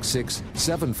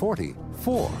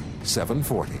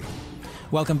 1-866-740-4740.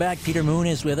 Welcome back. Peter Moon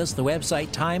is with us. The website,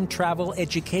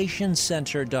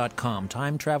 timetraveleducationcenter.com.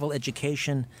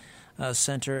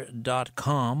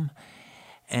 timetraveleducationcenter.com.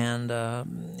 And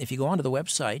if you go onto the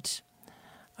website,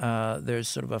 there's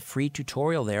sort of a free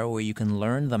tutorial there where you can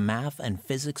learn the math and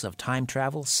physics of time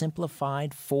travel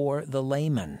simplified for the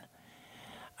layman.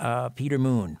 Peter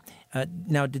Moon.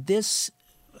 Now, did this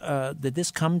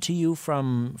come to you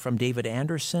from David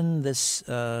Anderson? This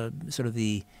sort of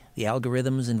the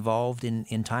algorithms involved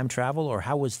in time travel, or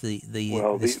how was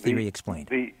this theory explained?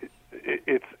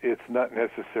 It's not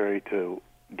necessary to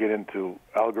get into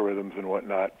algorithms and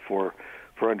whatnot for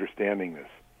understanding this.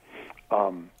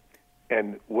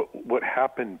 And what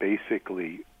happened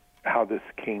basically, how this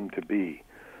came to be,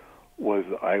 was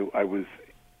I was,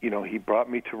 he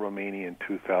brought me to Romania in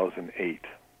 2008.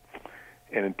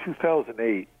 And in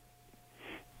 2008,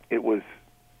 it was,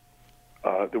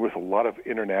 there was a lot of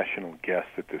international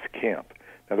guests at this camp.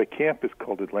 Now, the camp is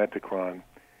called Atlanticron,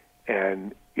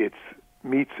 and it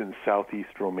meets in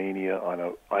southeast Romania on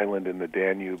an island in the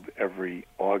Danube every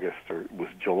August, or it was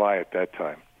July at that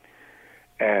time.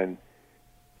 And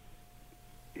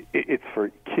it's for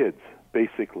kids,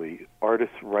 basically,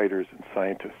 artists, writers, and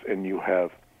scientists. And you have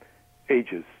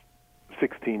ages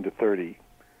 16 to 30.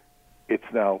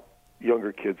 It's now,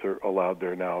 younger kids are allowed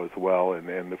there now as well.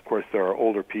 And of course, there are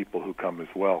older people who come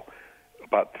as well.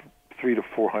 About 300 to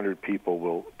 400 people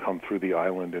will come through the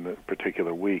island in a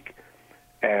particular week.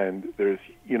 And there's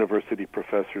university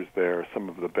professors there, some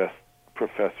of the best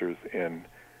professors in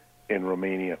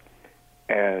Romania.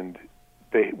 And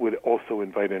they would also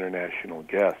invite international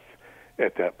guests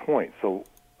at that point. So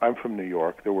I'm from New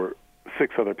York. There were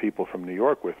 6 other people from New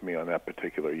York with me on that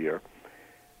particular year.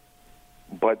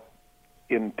 But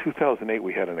in 2008,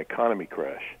 we had an economy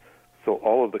crash. So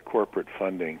all of the corporate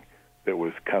funding that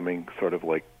was coming, sort of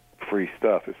like free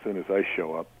stuff, as soon as I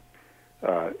show up,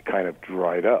 kind of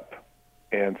dried up.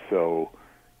 And so,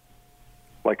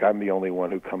 like, I'm the only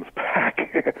one who comes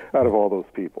back out of all those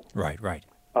people. Right.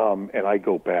 And I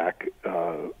go back,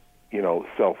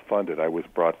 self-funded. I was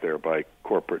brought there by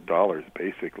corporate dollars,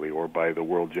 basically, or by the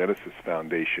World Genesis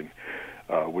Foundation,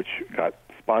 which got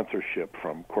sponsorship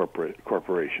from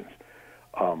corporations.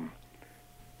 I'm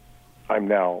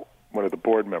now one of the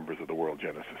board members of the World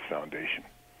Genesis Foundation,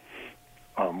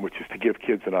 which is to give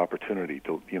kids an opportunity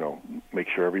to, make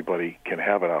sure everybody can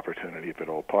have an opportunity if at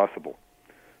all possible.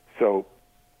 So,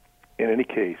 in any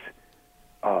case,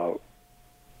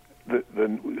 the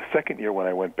second year when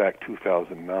I went back,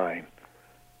 2009,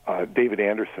 David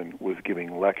Anderson was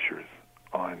giving lectures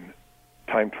on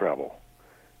time travel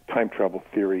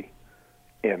theory,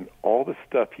 and all the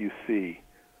stuff you see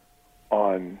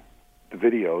on the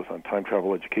videos on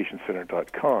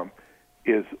timetraveleducationcenter.com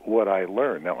is what I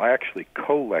learned. Now, I actually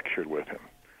co-lectured with him.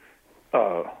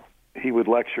 He would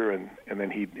lecture, and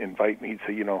then he'd invite me. He'd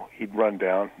say, he'd run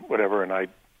down, whatever, and I'd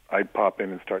pop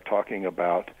in and start talking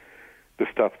about the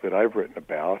stuff that I've written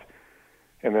about,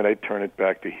 and then I'd turn it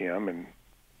back to him, and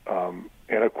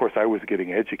of course I was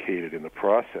getting educated in the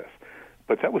process.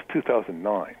 But that was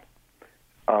 2009.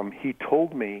 He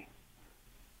told me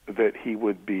that he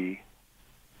would be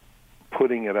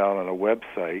putting it out on a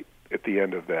website at the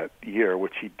end of that year,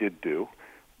 which he did do,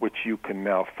 which you can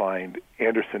now find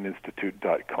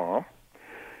andersoninstitute.com.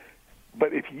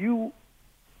 But if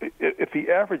the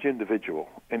average individual,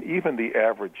 and even the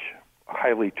average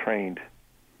highly trained,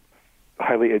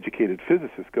 highly educated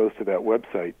physicist goes to that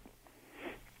website,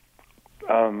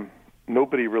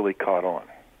 nobody really caught on.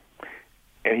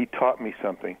 And he taught me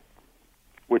something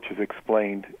which is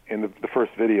explained in the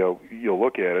first video. You'll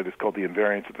look at it. It's called the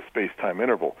invariance of the space-time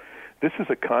interval. This is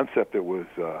a concept that was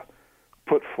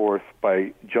put forth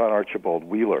by John Archibald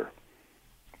Wheeler,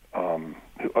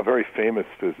 a very famous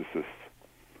physicist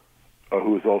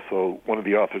who is also one of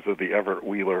the authors of the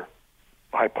Everett-Wheeler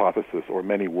hypothesis, or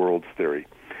many worlds theory.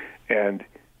 And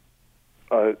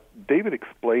David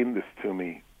explained this to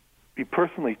me. He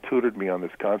personally tutored me on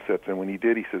this concept, and when he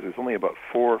did, he says there's only about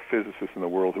 4 physicists in the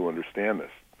world who understand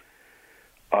this.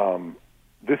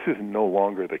 This is no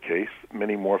longer the case.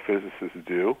 Many more physicists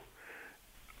do.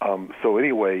 So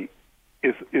anyway,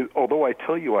 although I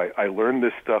tell you I learned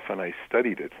this stuff and I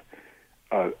studied it,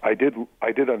 I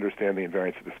did understand the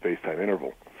invariance of the space-time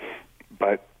interval,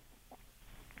 but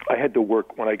I had to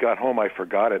work. When I got home, I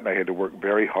forgot it, and I had to work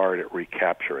very hard at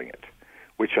recapturing it,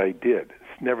 which I did.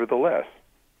 Nevertheless,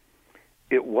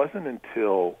 it wasn't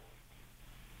until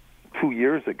 2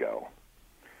 years ago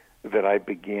that I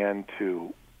began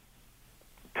to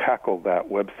tackle that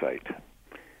website,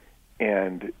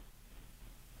 and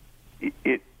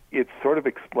it's sort of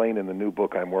explained in the new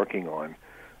book I'm working on.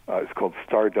 It's called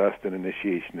Stardust and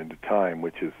Initiation into Time,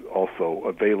 which is also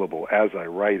available as I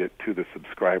write it to the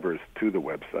subscribers to the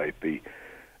website.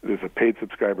 There's a paid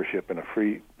subscribership and a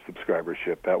free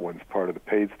subscribership. That one's part of the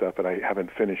paid stuff, and I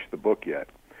haven't finished the book yet,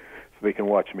 so they can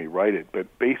watch me write it. But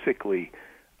basically,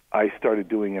 I started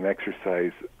doing an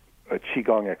exercise, a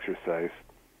Qigong exercise,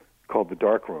 called the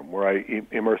Dark Room, where I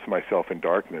immerse myself in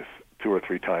darkness 2 or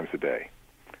 3 times a day,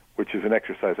 which is an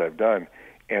exercise I've done.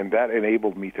 And that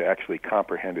enabled me to actually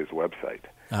comprehend his website,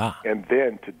 and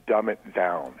then to dumb it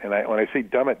down. And when I say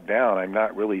dumb it down, I'm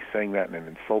not really saying that in an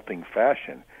insulting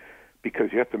fashion,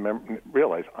 because you have to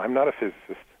realize I'm not a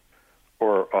physicist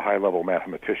or a high-level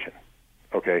mathematician.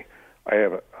 Okay, I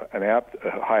have a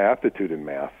high aptitude in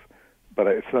math, but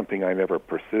it's something I never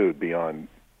pursued beyond,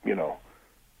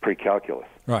 pre-calculus.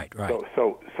 Right.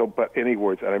 So, but in any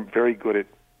words, I'm very good at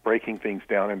breaking things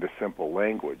down into simple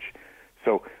language.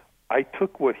 So I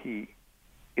took what he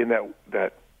in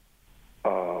that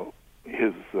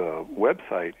his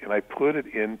website, and I put it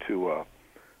into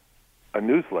a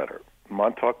newsletter,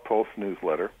 Montauk Pulse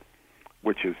newsletter,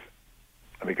 which is,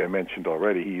 I think I mentioned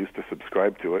already, he used to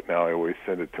subscribe to it. Now I always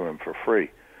send it to him for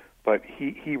free. But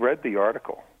he read the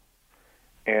article,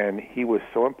 and he was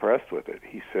so impressed with it.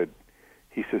 He says,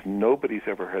 nobody's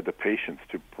ever had the patience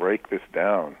to break this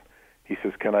down. He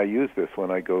says, can I use this when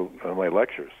I go on my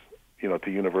lectures,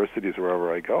 to universities or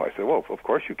wherever I go? I said, well, of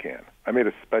course you can. I made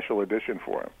a special edition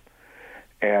for him,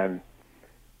 and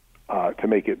to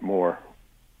make it more,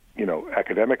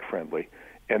 academic friendly.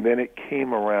 And then it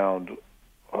came around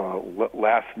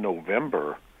last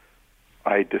November,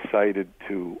 I decided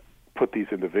to put these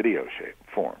into video shape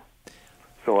form.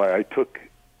 So I took,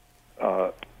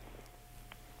 and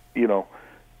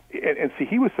see,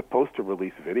 he was supposed to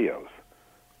release videos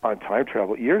on time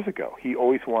travel years ago. He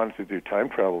always wanted to do time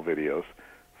travel videos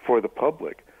for the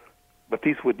public, but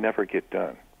these would never get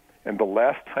done. And the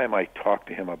last time I talked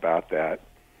to him about that,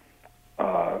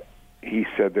 he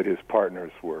said that his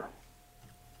partners were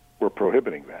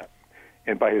prohibiting that.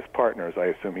 And by his partners, I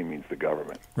assume he means the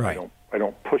government. Right. I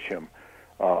don't push him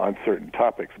on certain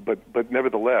topics, but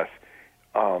nevertheless,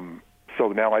 so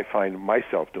now I find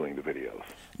myself doing the videos.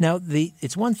 Now,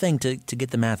 it's one thing to get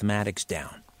the mathematics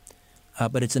down.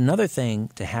 But it's another thing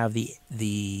to have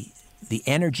the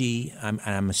energy.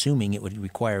 I'm assuming it would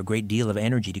require a great deal of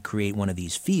energy to create one of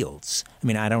these fields. I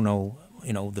mean, I don't know,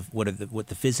 what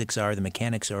the physics are, the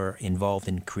mechanics are involved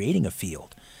in creating a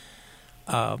field.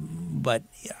 But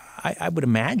I would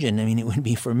imagine, it would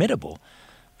be formidable.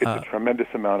 It's a tremendous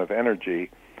amount of energy,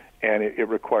 and it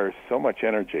requires so much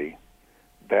energy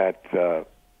that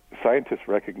scientists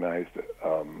recognized.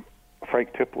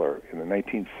 Frank Tipler in the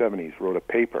 1970s wrote a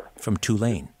paper from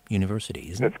Tulane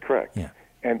University, isn't it? That's correct. Yeah,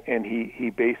 and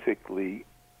he basically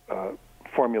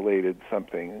formulated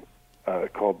something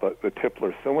called the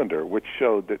Tipler cylinder, which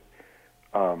showed that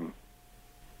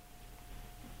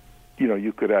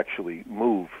you could actually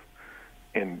move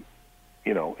in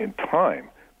time,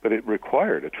 but it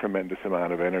required a tremendous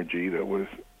amount of energy that was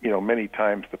many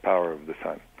times the power of the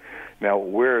sun. Now,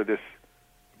 where this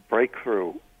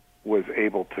breakthrough was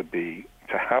able to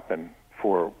happen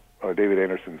for David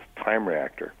Anderson's time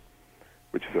reactor,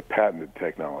 which is a patented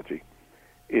technology,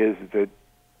 is that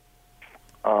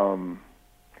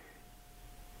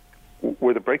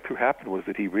where the breakthrough happened was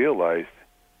that he realized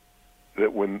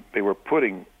that when they were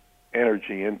putting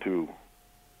energy into,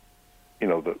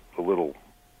 the little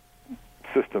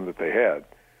system that they had,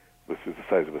 which is the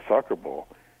size of a soccer ball,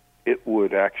 it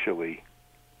would actually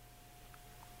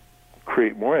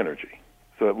create more energy.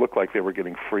 So it looked like they were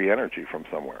getting free energy from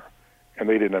somewhere, and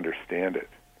they didn't understand it.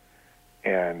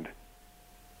 And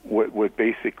what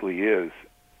basically is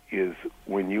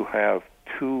when you have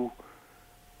two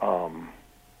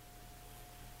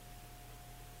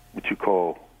what you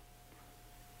call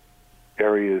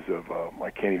areas of,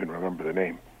 I can't even remember the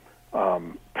name,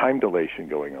 time dilation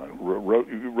going on.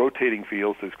 Rotating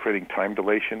fields is creating time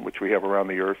dilation, which we have around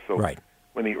the Earth. So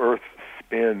when the Earth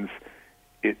spins,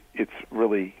 it's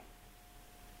really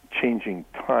changing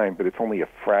time, but it's only a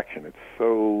fraction. It's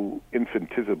so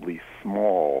infinitesimally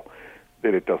small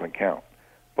that it doesn't count.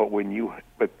 But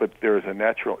but there is a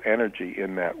natural energy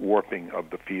in that warping of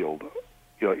the field,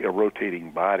 a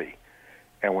rotating body.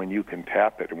 And when you can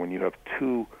tap it, and when you have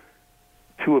two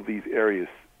of these areas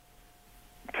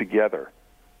together,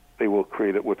 they will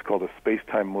create what's called a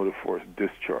space-time motive force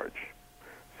discharge.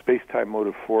 Space-time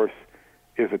motive force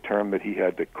is a term that he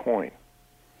had to coin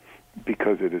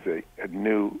because it is a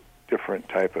new, different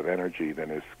type of energy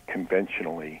than is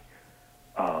conventionally.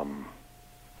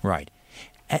 Right.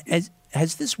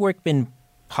 Has this work been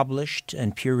published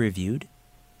and peer-reviewed?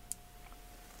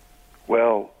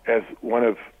 Well, as one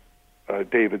of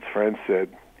David's friends said,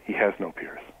 he has no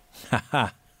peers.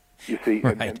 You see,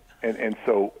 right. and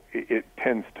so it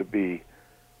tends to be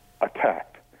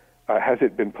attacked. Has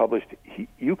it been published?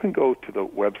 You can go to the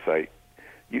website.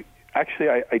 Actually,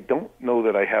 I don't know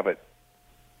that I have it.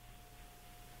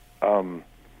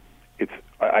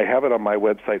 I have it on my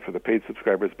website for the paid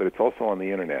subscribers, but it's also on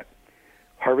the internet.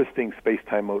 Harvesting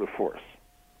Space-Time Motive Force,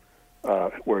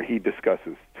 where he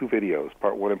discusses 2 videos,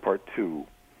 part 1 and part 2,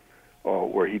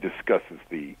 where he discusses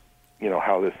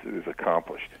how this is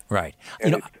accomplished. Right.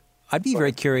 I'd be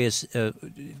very curious.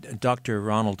 Dr.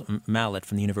 Ronald Mallett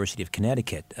from the University of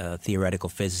Connecticut, a theoretical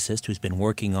physicist who's been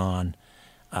working on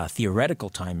a theoretical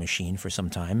time machine for some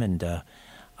time, and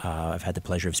I've had the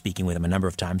pleasure of speaking with him a number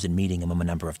of times and meeting him a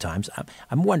number of times.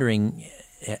 I'm wondering,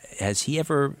 has he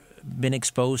ever been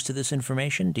exposed to this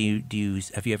information?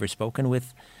 Have you ever spoken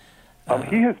with?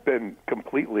 He has been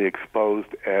completely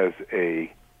exposed as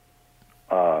a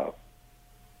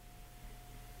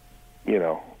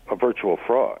virtual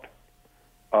fraud.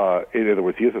 In other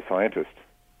words, he is a scientist,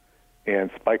 and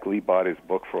Spike Lee bought his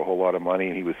book for a whole lot of money,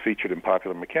 and he was featured in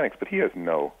Popular Mechanics, but he has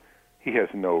no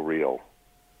real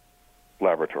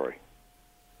laboratory.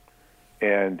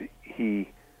 And he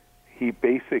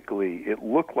basically, it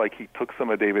looked like he took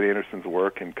some of David Anderson's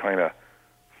work and kind of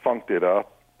funked it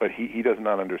up, but he does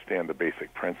not understand the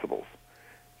basic principles.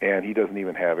 And he doesn't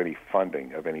even have any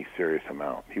funding of any serious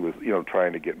amount. He was,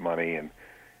 trying to get money, and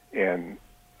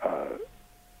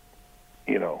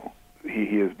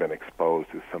he has been exposed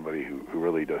as somebody who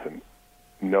really doesn't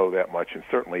know that much and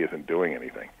certainly isn't doing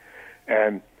anything.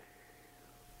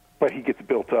 But he gets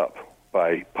built up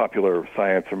by Popular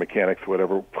Science or Mechanics or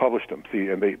whatever, published them. See,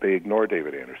 and they ignore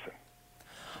David Anderson.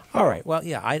 All right. Well,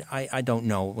 yeah, I don't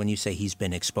know. When you say he's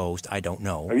been exposed, I don't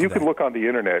know. You can look on the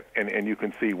internet and you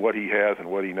can see what he has and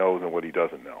what he knows and what he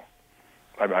doesn't know.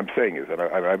 I'm saying is that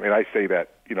I say that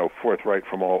forthright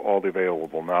from all the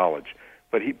available knowledge.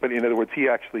 But in other words, he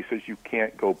actually says you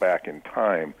can't go back in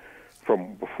time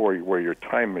from before where your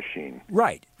time machine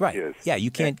is. Yeah, you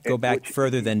can't go back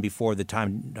further than before the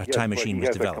time machine was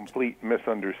developed. He has a complete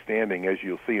misunderstanding, as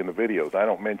you'll see in the videos. I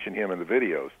don't mention him in the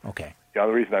videos. Okay. The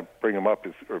only reason I bring him up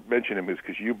or mention him is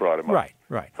because you brought him up.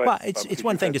 Right. But, well, it's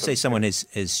one thing to say someone is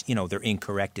they're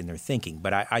incorrect in their thinking,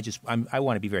 but I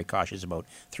want to be very cautious about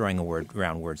throwing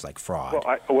around words like fraud.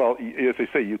 Well, as I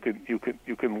say, you can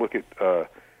look at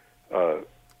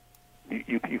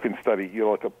you can study.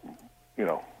 You look up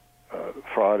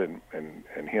fraud and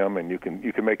him, and you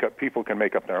can make up. People can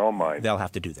make up their own mind. They'll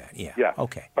have to do that. Yeah. Yeah.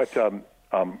 Okay. But from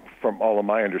all of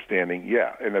my understanding,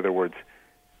 yeah. In other words,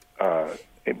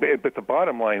 but the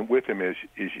bottom line with him is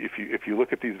if you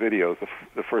look at these videos,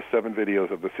 the first 7 videos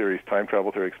of the series Time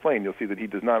Travel Theory Explained, you'll see that he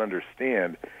does not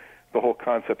understand the whole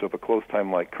concept of a closed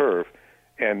time-like curve,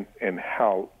 and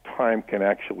how time can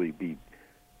actually be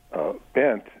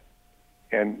bent,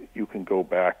 and you can go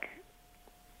back.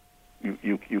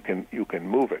 You can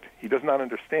move it. He does not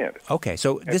understand it. Okay,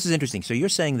 so this is interesting. So you're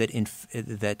saying that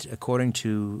that according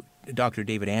to Dr.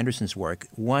 David Anderson's work,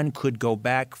 one could go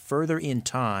back further in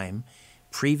time,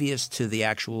 previous to the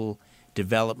actual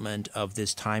development of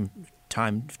this time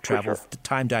travel,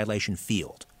 time dilation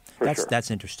field.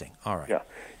 That's interesting. All right.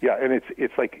 Yeah, and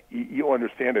it's like you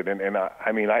understand it, and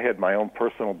I mean, I had my own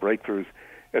personal breakthroughs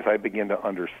as I began to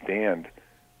understand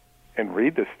and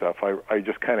read this stuff. I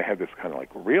just kind of had this kind of like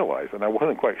realize, and I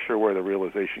wasn't quite sure where the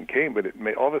realization came, but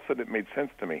all of a sudden it made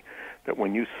sense to me that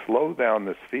when you slow down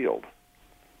this field,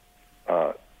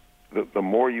 the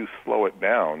more you slow it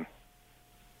down,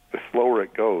 the slower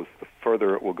it goes, the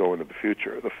further it will go into the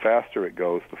future. The faster it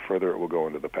goes, the further it will go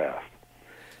into the past.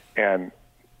 And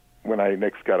when I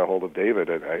next got a hold of David,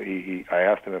 I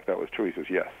asked him if that was true. He says,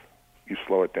 yes, you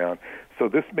slow it down. So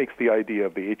this makes the idea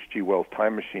of the H.G. Wells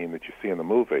time machine that you see in the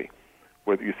movie,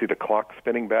 where you see the clock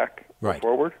spinning back or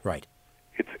forward. Right.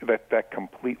 It's that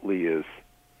completely is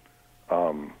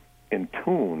in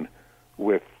tune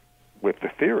with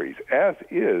the theories, as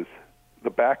is the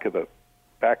back of the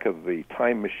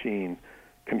time machine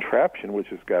contraption, which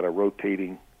has got a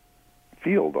rotating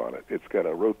field on it. It's got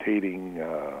a rotating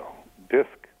disc.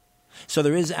 So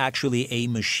there is actually a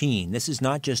machine. This is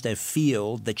not just a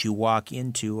field that you walk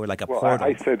into or like a portal.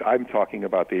 I said I'm talking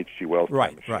about the H.G. Wells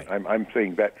time machine. Right. I'm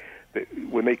saying that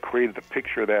when they created the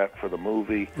picture of that for the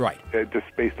movie, just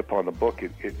based upon the book,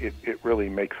 it really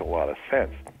makes a lot of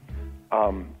sense.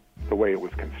 The way it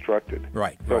was constructed.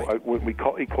 Right. When he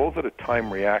calls it a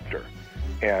time reactor,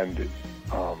 and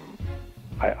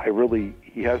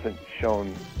he hasn't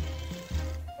shown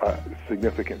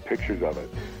significant pictures of it.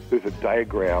 There's a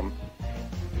diagram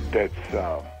that's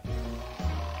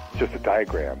just a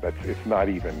diagram. It's not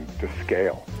even to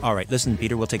scale. All right, listen,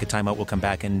 Peter, we'll take a time out. We'll come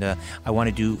back, and I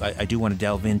do want to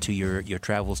delve into your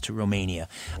travels to Romania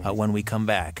when we come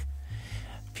back.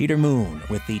 Peter Moon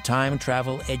with the Time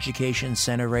Travel Education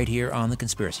Center right here on The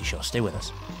Conspiracy Show. Stay with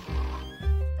us.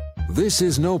 This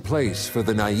is no place for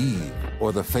the naive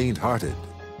or the faint-hearted.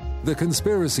 The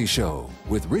Conspiracy Show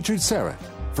with Richard Serrett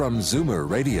from Zoomer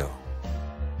Radio.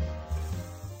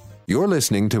 You're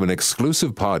listening to an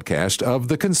exclusive podcast of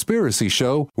The Conspiracy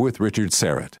Show with Richard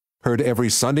Serrett. Heard every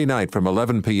Sunday night from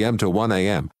 11 p.m. to 1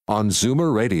 a.m. on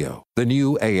Zoomer Radio, the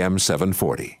new AM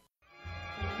 740.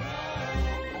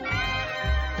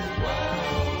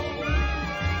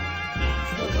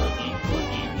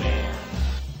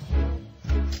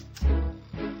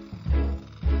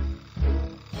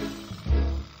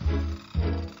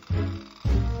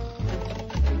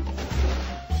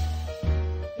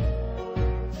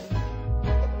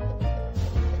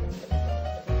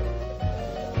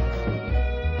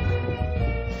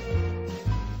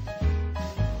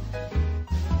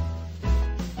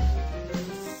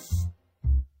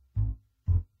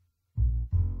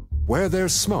 Where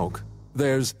there's smoke,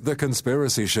 there's The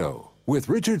Conspiracy Show with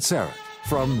Richard Serrett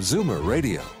from Zoomer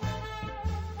Radio.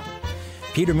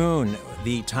 Peter Moon,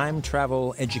 the Time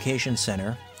Travel Education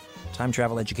Center,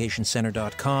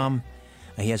 timetraveleducationcenter.com.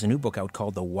 He has a new book out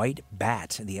called The White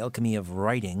Bat, The Alchemy of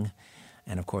Writing.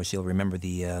 And, of course, you'll remember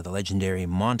the legendary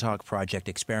Montauk Project,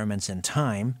 Experiments in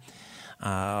Time.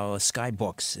 Sky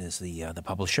Books is the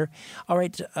publisher. All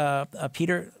right,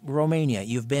 Peter, Romania,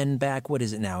 you've been back, what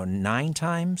is it now, 9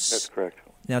 times? That's correct.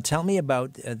 Now tell me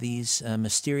about these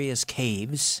mysterious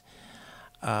caves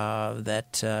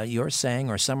that you're saying,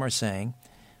 or some are saying,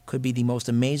 could be the most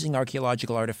amazing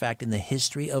archaeological artifact in the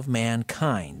history of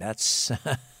mankind. That's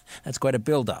quite a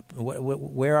build-up.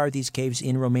 Where are these caves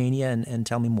in Romania, and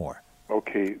tell me more.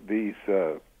 Okay, these...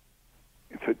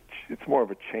 It's more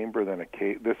of a chamber than a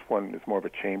cave. This one is more of a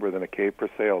chamber than a cave per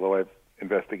se, although I've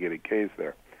investigated caves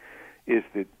there. Is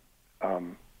that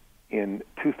in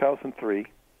 2003,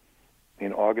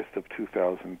 in August of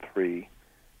 2003,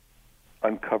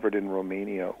 uncovered in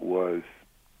Romania was,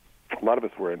 a lot of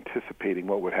us were anticipating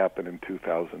what would happen in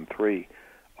 2003,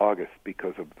 August,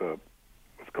 because of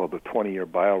what's called the 20-year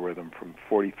biorhythm from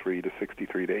 43 to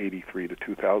 63 to 83 to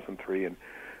 2003, and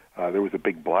there was a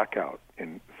big blackout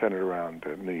centered around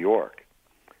New York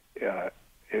at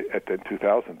the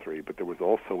 2003, but there was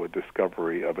also a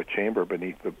discovery of a chamber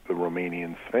beneath the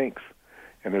Romanian Sphinx.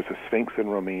 And there's a Sphinx in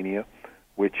Romania,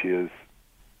 which is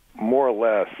more or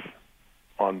less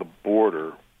on the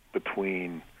border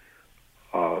between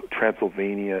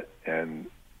Transylvania and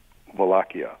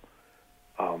Wallachia.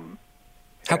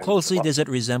 How closely does it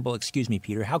resemble, excuse me,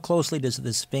 Peter, how closely does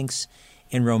the Sphinx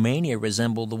in Romania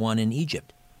resemble the one in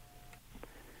Egypt?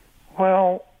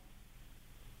 Well,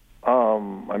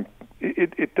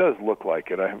 it does look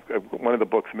like it. I have one of the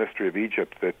books, Mystery of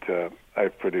Egypt, that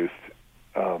I've produced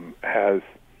has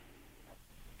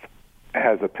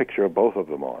a picture of both of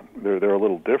them on. They're a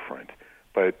little different,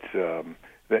 but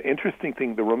the interesting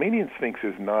thing, the Romanian Sphinx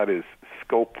is not as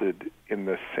sculpted in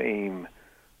the same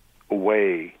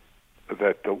way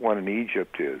that the one in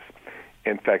Egypt is.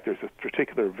 In fact, there's a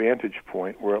particular vantage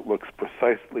point where it looks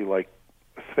precisely like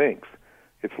a sphinx.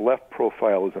 Its left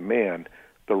profile is a man.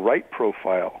 The right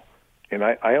profile, and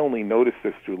I only noticed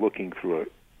this through looking through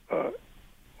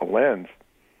a lens,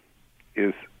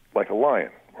 is like a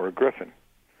lion or a griffin.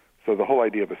 So the whole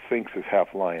idea of a sphinx is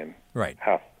half lion, right,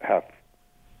 half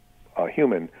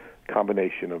human,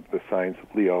 combination of the signs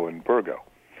of Leo and Virgo.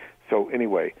 So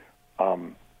anyway,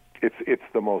 it's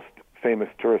the most famous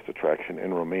tourist attraction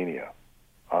in Romania.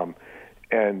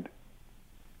 And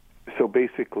so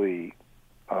basically,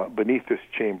 beneath this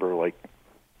chamber, like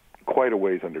quite a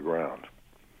ways underground,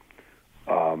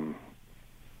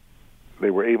 they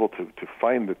were able to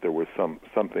find that there was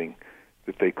something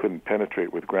that they couldn't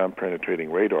penetrate with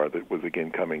ground-penetrating radar that was,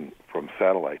 again, coming from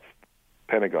satellites,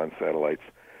 Pentagon satellites,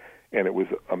 and it was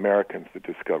Americans that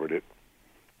discovered it.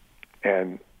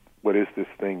 And what is this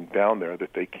thing down there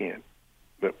that they can't,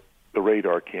 that the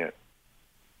radar can't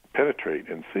penetrate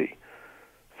and see?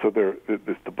 So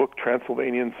the book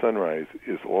Transylvanian Sunrise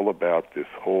is all about this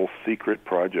whole secret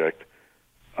project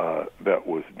that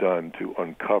was done to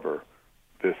uncover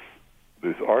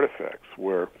these artifacts,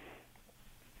 where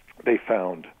they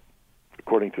found,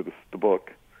 according to the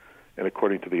book, and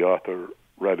according to the author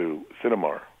Radu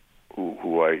Cinemar,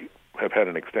 who I have had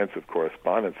an extensive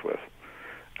correspondence with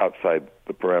outside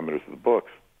the parameters of the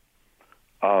books,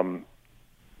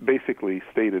 basically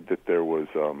stated that there was,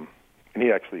 and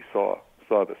he actually saw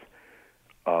this,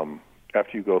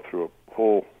 after you go through a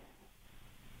whole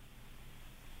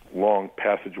long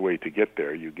passageway to get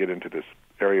there, you get into this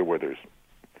area where there's,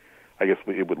 I guess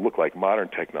it would look like modern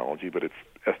technology, but it's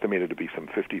estimated to be some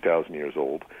 50,000 years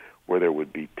old, where there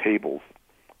would be tables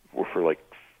for like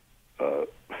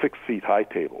 6 feet high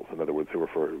tables. In other words, they were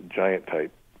for giant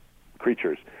type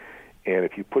creatures. And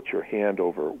if you put your hand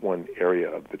over one area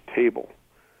of the table,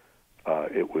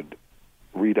 it would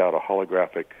read out a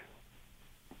holographic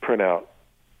printout.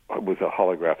 It was a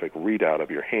holographic readout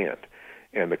of your hand.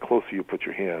 And the closer you put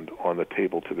your hand on the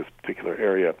table to this particular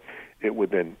area, it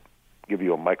would then give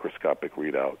you a microscopic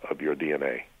readout of your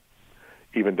DNA,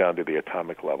 even down to the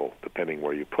atomic level, depending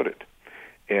where you put it.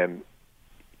 And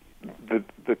the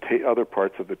other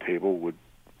parts of the table would,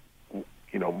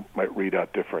 might read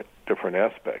out different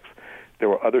aspects. There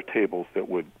were other tables that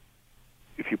would,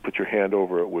 if you put your hand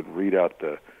over it, would read out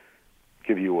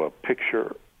give you a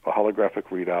picture, a holographic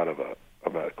readout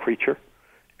of a creature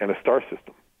and a star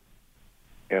system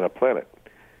and a planet.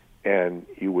 And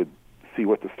you would see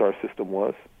what the star system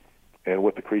was and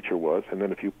what the creature was. And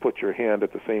then if you put your hand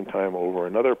at the same time over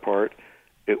another part,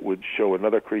 it would show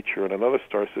another creature and another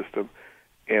star system,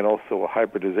 and also a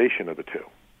hybridization of the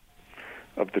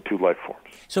two life forms.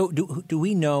 So do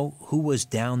we know who was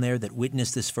down there that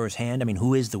witnessed this firsthand? I mean,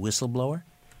 who is the whistleblower?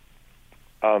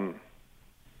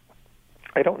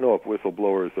 I don't know if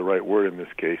whistleblower is the right word in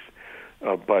this case,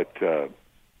 but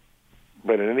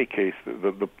in any case,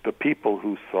 the people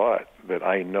who saw it that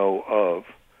I know of,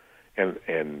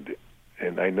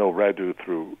 and I know Radu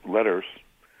through letters,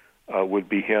 would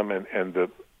be him, and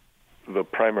the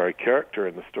primary character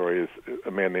in the story is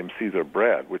a man named Caesar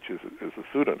Brad, which is a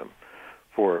pseudonym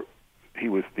for, he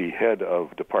was the head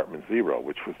of Department Zero,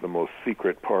 which was the most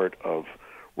secret part of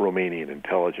Romanian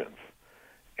intelligence.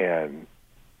 And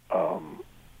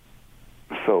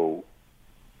so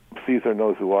Caesar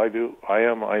knows who I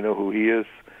am, I know who he is,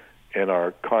 and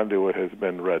our conduit has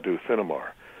been Radu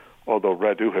Cinemar. Although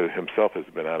Radu himself has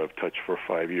been out of touch for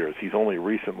 5 years. He's only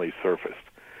recently surfaced,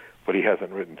 but he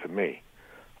hasn't written to me.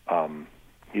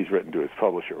 He's written to his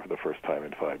publisher for the first time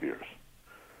in 5 years.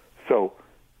 So,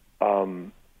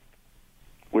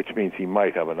 which means he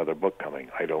might have another book coming.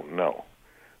 I don't know.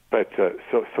 But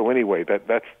so anyway,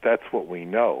 that's what we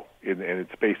know, and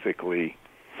it's basically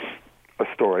a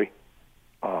story,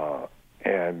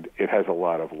 and it has a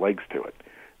lot of legs to it,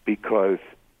 because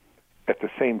at the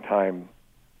same time,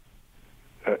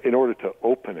 in order to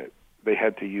open it, they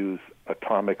had to use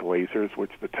atomic lasers,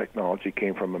 which the technology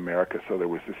came from America. So there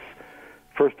was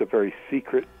first a very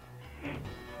secret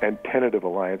and tentative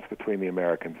alliance between the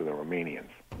Americans and the Romanians.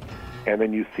 And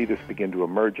then you see this begin to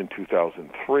emerge in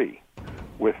 2003,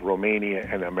 with Romania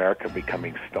and America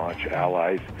becoming staunch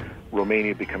allies,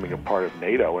 Romania becoming a part of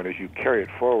NATO. And as you carry it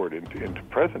forward into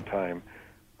present time,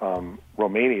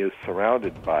 Romania is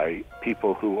surrounded by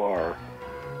people who are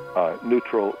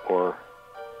neutral or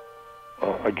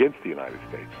against the United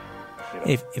States.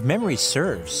 If memory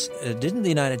serves, didn't the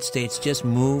United States just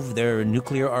move their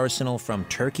nuclear arsenal from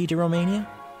Turkey to Romania?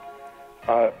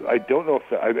 I don't know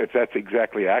if that's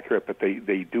exactly accurate, but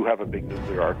they do have a big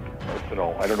nuclear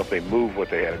personal. I don't know if they move what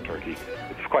they had in Turkey.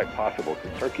 It's quite possible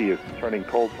because Turkey is turning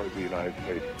cold towards the United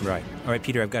States. Right. All right,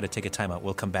 Peter, I've got to take a time out.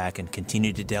 We'll come back and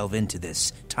continue to delve into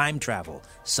this. Time travel,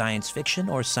 science fiction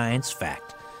or science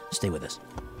fact? Stay with us.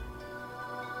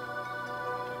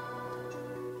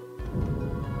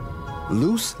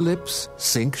 Loose lips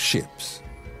sink ships,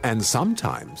 and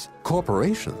sometimes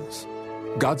corporations.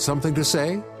 Got something to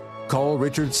say? Call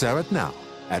Richard Serrett now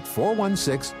at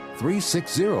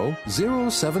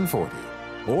 416-360-0740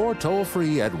 or toll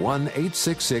free at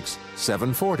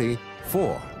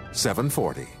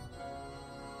 1-866-740-4740.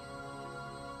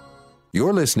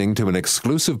 You're listening to an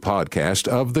exclusive podcast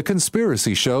of The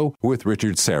Conspiracy Show with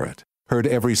Richard Serrett. Heard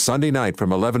every Sunday night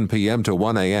from 11 p.m. to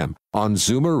 1 a.m. on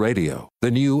Zoomer Radio,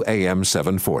 the new AM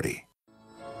 740.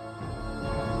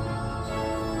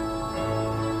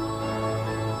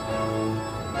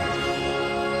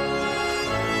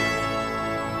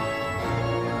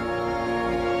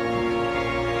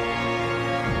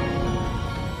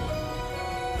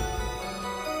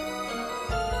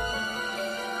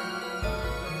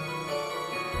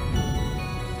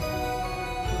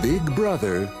 Big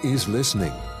Brother is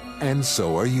listening, and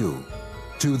so are you,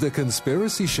 to The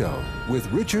Conspiracy Show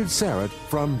with Richard Serrett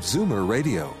from Zoomer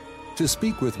Radio. To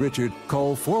speak with Richard,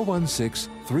 call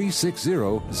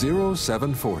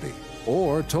 416-360-0740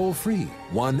 or toll free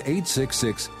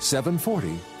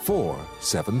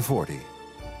 1-866-740-4740.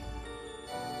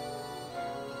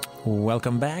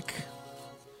 Welcome back.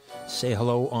 Say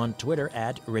hello on Twitter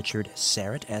at Richard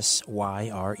Serrett,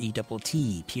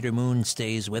 S-Y-R-E-T-T. Peter Moon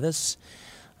stays with us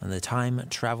on the Time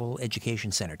Travel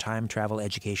Education Center,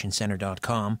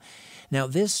 timetraveleducationcenter.com. Now,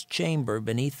 this chamber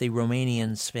beneath the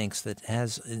Romanian Sphinx that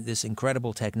has this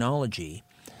incredible technology,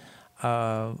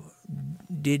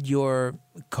 did your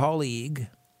colleague,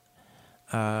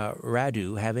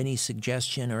 Radu, have any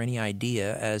suggestion or any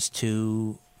idea as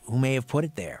to who may have put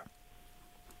it there?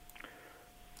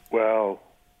 Well,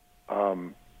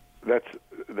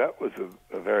 that was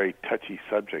a very touchy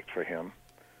subject for him.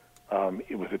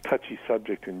 It was a touchy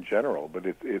subject in general, but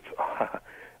it's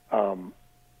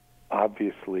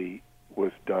obviously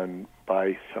was done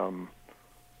by some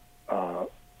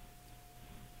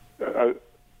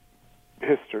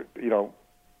history,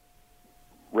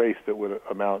 race that would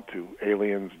amount to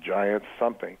aliens, giants,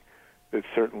 something that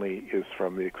certainly is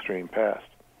from the extreme past.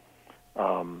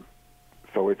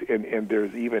 So and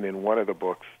there's even in one of the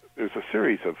books, there's a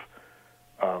series of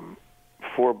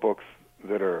 4 books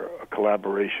that are a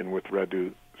collaboration with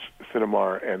Radu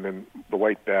Cinemar, and then The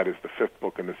White Bat is the 5th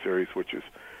book in the series, which is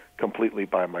completely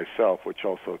by myself, which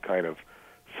also kind of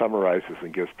summarizes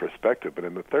and gives perspective. But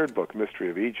in the 3rd book, Mystery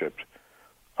of Egypt,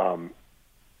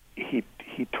 he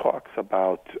talks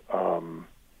about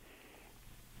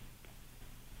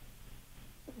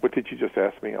what did you just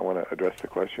ask me? I want to address the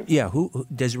question. Yeah, who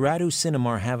does Radu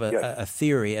Cinemar have a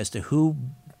theory as to who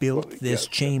built this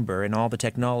chamber and all the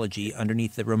technology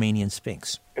underneath the Romanian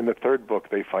Sphinx? In the 3rd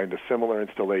book, they find a similar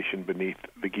installation beneath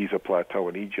the Giza Plateau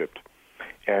in Egypt.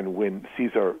 And when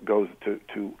Caesar goes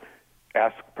to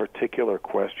ask particular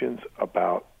questions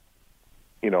about,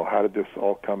 how did this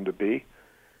all come to be,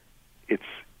 he's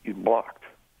blocked.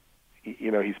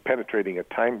 He's penetrating a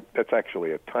time, that's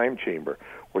actually a time chamber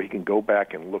where he can go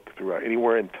back and look throughout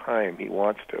anywhere in time he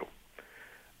wants to.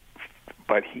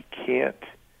 But he can't,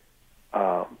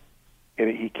 and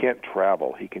he can't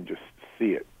travel. He can just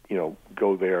see it,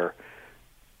 go there,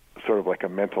 sort of like a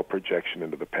mental projection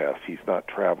into the past. He's not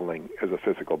traveling as a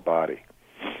physical body.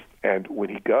 And when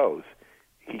he goes,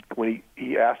 when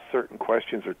he asks certain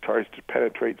questions or tries to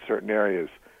penetrate certain areas,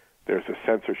 there's a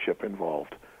censorship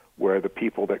involved where the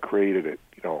people that created it,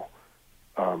 don't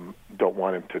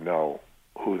want him to know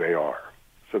who they are.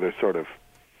 So they're sort of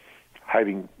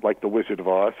hiding like the Wizard of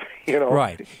Oz,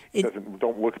 Right.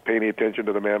 Don't pay any attention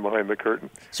to the man behind the curtain.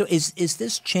 So is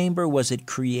this chamber, was it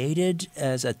created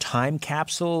as a time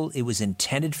capsule? It was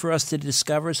intended for us to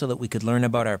discover so that we could learn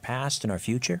about our past and our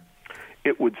future?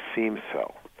 It would seem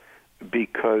so,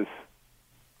 because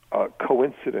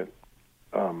coincident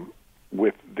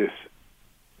with this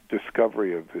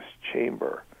discovery of this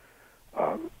chamber,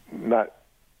 not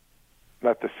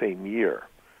the same year,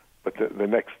 but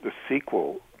the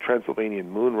sequel, Transylvanian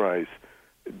Moonrise,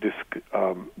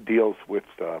 deals with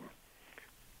the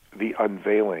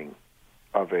unveiling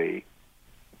of a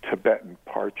Tibetan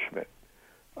parchment,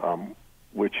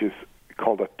 which is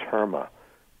called a terma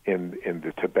in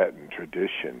the Tibetan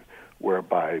tradition,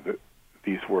 whereby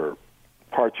these were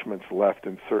parchments left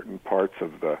in certain parts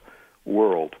of the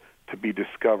world to be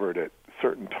discovered at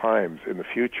certain times in the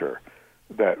future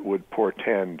that would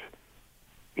portend,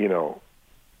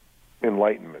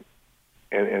 enlightenment.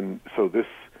 And so this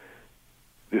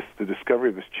the discovery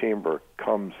of this chamber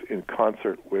comes in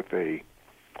concert with a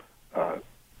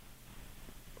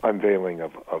unveiling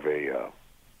of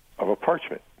a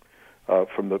parchment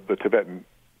from the Tibetan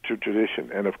tradition,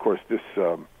 and of course this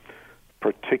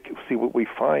see what we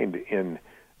find in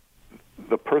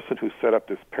the person who set up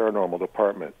this paranormal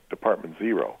department, Department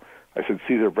Zero. I said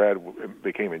Caesar Brad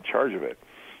became in charge of it,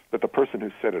 but the person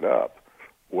who set it up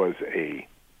was a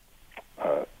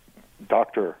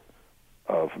doctor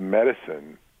of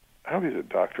medicine. I don't know if he's a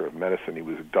doctor of medicine. He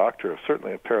was a doctor of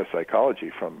certainly of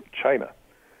parapsychology from China,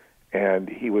 and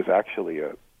he was actually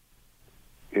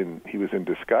he was in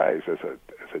disguise as a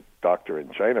doctor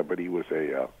in China, but he was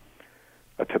a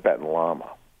Tibetan Lama.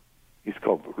 He's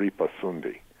called Ripa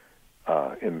Sundi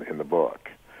in the book.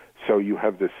 So you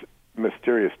have this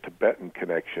mysterious Tibetan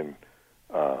connection.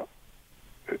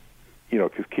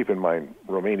 Because keep in mind,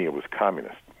 Romania was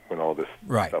communist when all this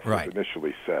stuff was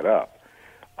initially set up.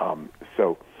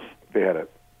 So they had an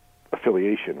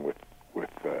affiliation with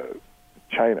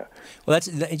China. Well,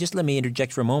 just let me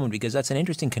interject for a moment, because that's an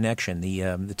interesting connection.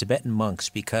 The Tibetan monks,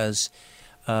 because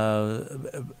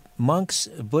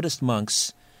Buddhist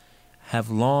monks have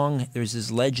there's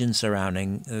this legend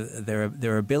surrounding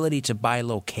their ability to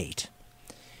bilocate,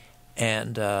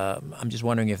 and I'm just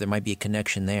wondering if there might be a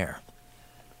connection there.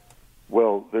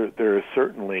 Well, there is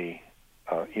certainly,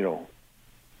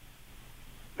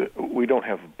 we don't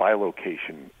have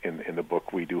bilocation in the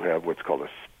book. We do have what's called a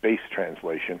space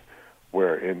translation,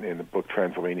 where in the book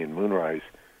Transylvanian Moonrise,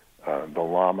 the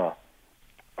Lama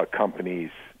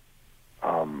accompanies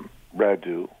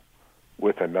Radu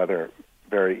with another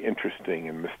very interesting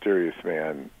and mysterious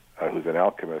man who's an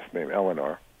alchemist named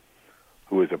Eleanor,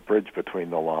 who is a bridge between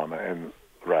the Lama and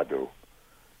Radu.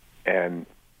 And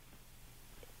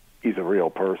he's a real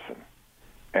person.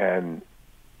 And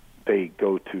they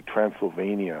go to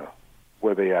Transylvania,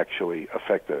 where they actually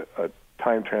effect a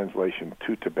time translation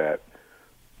to Tibet,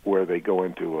 where they go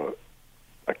into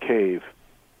a cave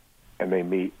and they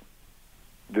meet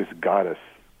this goddess,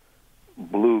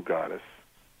 blue goddess,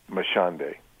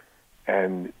 Mashande,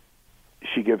 and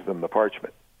she gives them the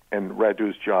parchment. And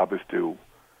Radu's job is to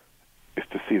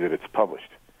see that it's published.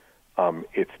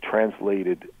 It's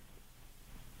translated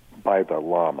by the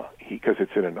Lama, because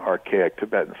it's in an archaic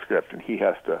Tibetan script, and he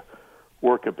has to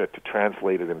work a bit to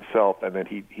translate it himself, and then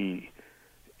he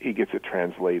gets it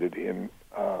translated in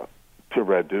to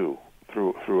Radu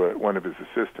through one of his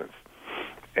assistants,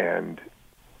 and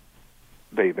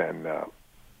they then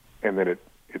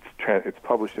it's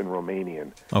published in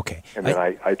Romanian. Okay, and then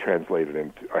I translate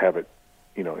it I have it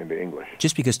into English.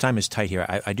 Just because time is tight here,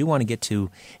 I do want to get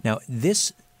to now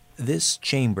this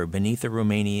chamber beneath the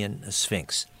Romanian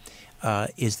Sphinx.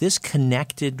 Is this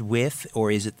connected with,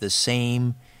 or is it the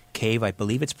same cave? I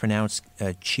believe it's pronounced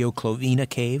Cioclovina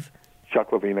Cave.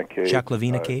 Cioclovina Cave.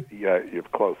 Cioclovina Cave. Yeah, you're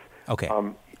close. Okay.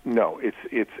 No,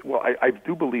 it's well, I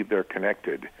do believe they're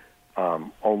connected,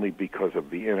 only because of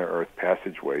the inner Earth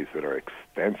passageways that are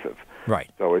extensive.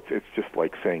 Right. So it's just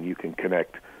like saying you can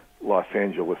connect Los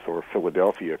Angeles or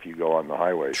Philadelphia if you go on the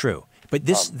highway. True. But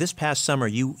this past summer,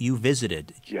 you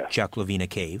visited Cioclovina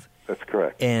Cave. That's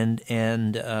correct. And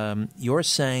you're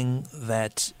saying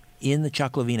that in the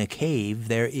Cioclovina Cave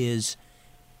there is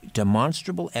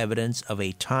demonstrable evidence of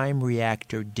a time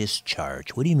reactor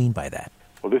discharge. What do you mean by that?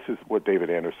 Well, this is what David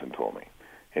Anderson told me.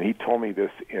 And he told me this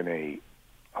in a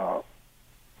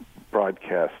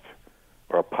broadcast,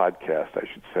 or a podcast, I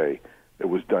should say, that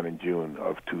was done in June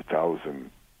of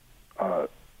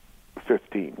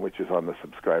 2015, which is on the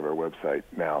subscriber website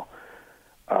now.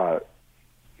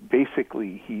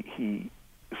 Basically, he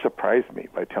surprised me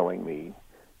by telling me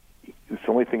it's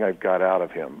the only thing I've got out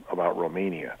of him about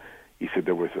Romania. He said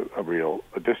there was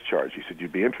a discharge. He said,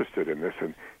 you'd be interested in this.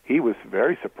 And he was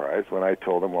very surprised when I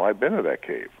told him, well, I've been to that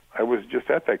cave. I was just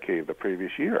at that cave the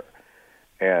previous year.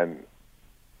 And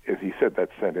as he said, that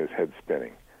sent his head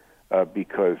spinning,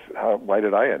 because why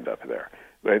did I end up there?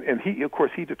 And he, of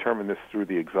course, he determined this through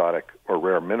the exotic or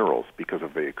rare minerals because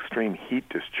of the extreme heat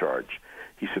discharge.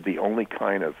 He said the only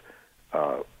kind of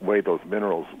way those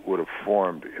minerals would have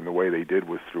formed in the way they did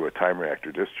was through a time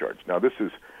reactor discharge. Now, this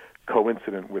is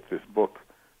coincident with this book,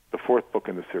 the fourth book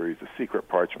in the series, The Secret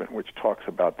Parchment, which talks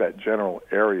about that general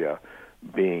area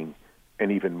being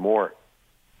an even more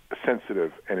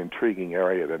sensitive and intriguing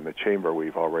area than the chamber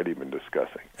we've already been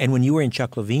discussing. And when you were in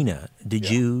Cioclovina, did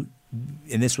you,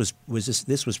 and this was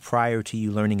prior to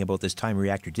you learning about this time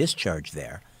reactor discharge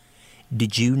there,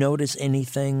 did you notice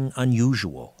anything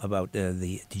unusual about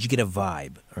did you get a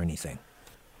vibe or anything?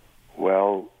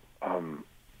 Well,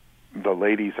 the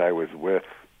ladies I was with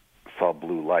saw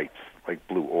blue lights, like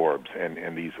blue orbs,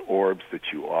 and these orbs that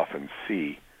you often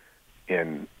see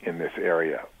in this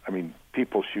area. I mean,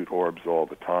 people shoot orbs all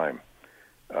the time,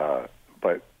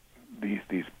 but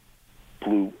these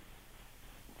blue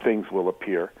things will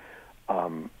appear,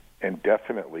 and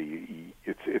definitely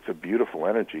it's a beautiful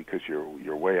energy because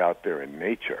you're way out there in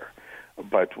nature.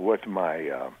 But what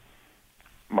my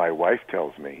wife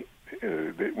tells me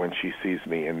that when she sees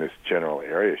me in this general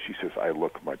area, she says I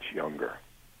look much younger.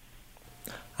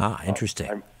 Ah,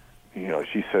 interesting.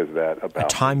 She says that about a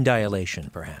time dilation,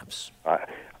 perhaps.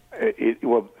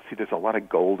 Well, see, there's a lot of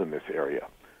gold in this area.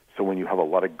 So when you have a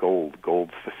lot of gold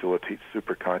facilitates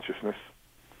super consciousness,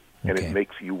 and it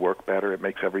makes you work better. It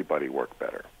makes everybody work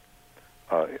better.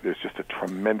 There's just a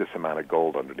tremendous amount of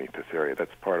gold underneath this area.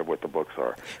 That's part of what the books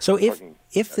are. So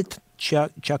if the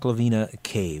Cioclovina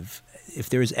Cave, if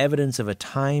there is evidence of a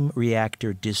time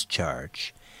reactor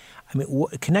discharge, I mean,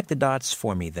 connect the dots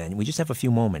for me then. We just have a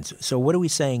few moments. So what are we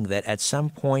saying? That at some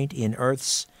point in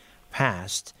Earth's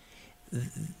past,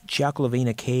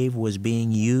 Cioclovina Cave was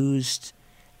being used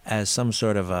as some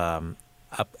sort of a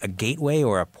gateway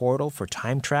or a portal for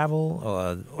time travel?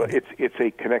 Well, it's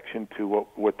a connection to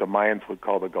what the Mayans would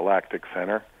call the galactic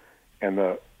center, and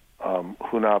the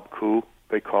Hunab Ku,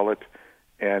 they call it,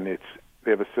 and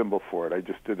they have a symbol for it. I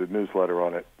just did a newsletter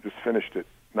on it, just finished it,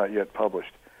 not yet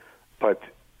published. But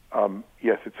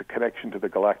yes, it's a connection to the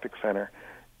galactic center,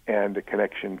 and a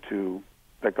connection to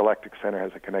the galactic center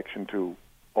has a connection to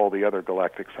all the other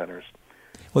galactic centers.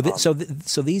 Well, so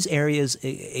these areas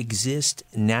exist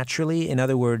naturally. In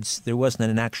other words, there wasn't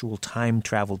an actual time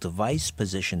travel device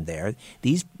positioned there.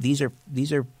 These are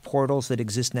portals that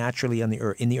exist naturally in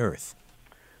the Earth.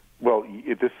 Well,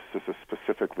 this is a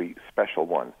specifically special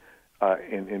one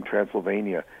in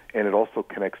Transylvania, and it also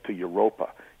connects to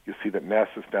Europa. You see that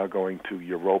NASA's now going to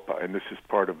Europa, and this is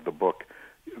part of the book.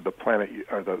 The planet,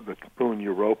 or the moon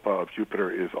Europa of Jupiter,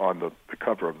 is on the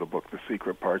cover of the book, The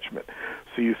Secret Parchment.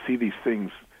 So you see these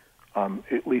things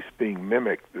at least being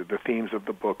mimicked, the themes of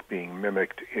the book being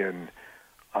mimicked in,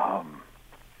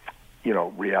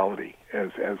 reality,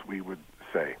 as we would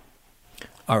say.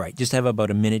 All right, just have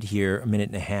about a minute here, a minute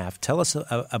and a half. Tell us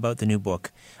about the new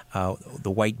book,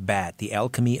 The White Bat, The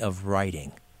Alchemy of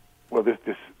Writing. Well, this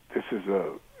is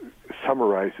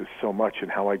summarizes so much in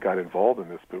how I got involved in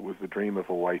this, but it was the dream of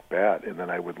a white bat, and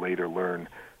then I would later learn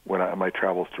on my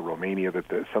travels to Romania that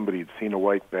somebody had seen a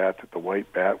white bat, that the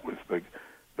white bat was the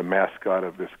mascot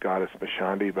of this goddess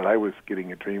Mashandi, but I was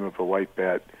getting a dream of a white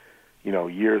bat,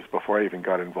 years before I even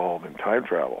got involved in time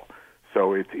travel.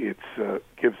 So it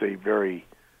gives a very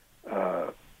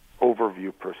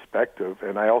overview perspective,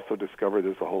 and I also discovered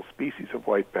there's a whole species of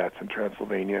white bats in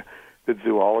Transylvania that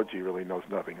zoology really knows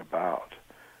nothing about.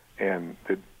 And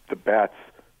the bats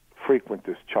frequent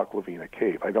this Cioclovina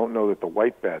Cave. I don't know that the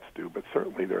white bats do, but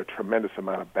certainly there are a tremendous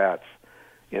amount of bats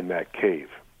in that cave,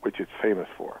 which it's famous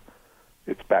for.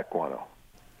 It's bat guano.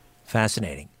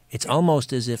 Fascinating. It's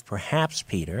almost as if perhaps,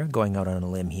 Peter, going out on a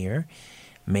limb here,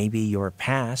 maybe your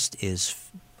past is,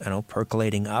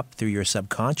 percolating up through your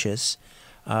subconscious.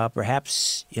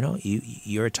 Perhaps,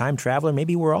 you're a time traveler.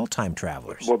 Maybe we're all time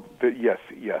travelers. Well, yes.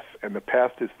 And the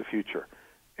past is the future.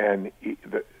 And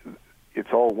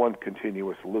it's all one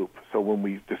continuous loop. So when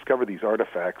we discover these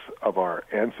artifacts of our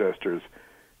ancestors,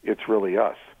 it's really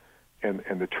us. And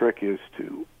the trick is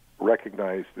to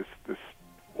recognize this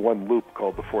one loop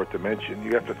called the fourth dimension.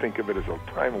 You have to think of it as a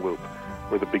time loop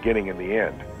where the beginning and the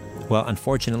end. Well,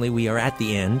 unfortunately, we are at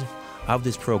the end of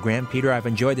this program. Peter, I've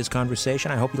enjoyed this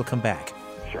conversation. I hope you'll come back.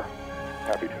 Sure.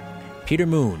 Happy to. Peter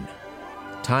Moon,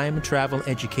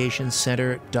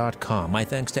 TimeTravelEducationCenter.com. My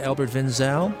thanks to Albert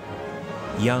Vinzel,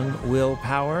 Young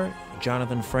Willpower,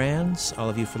 Jonathan Franz, all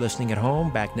of you for listening at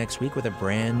home. Back next week with a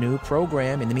brand new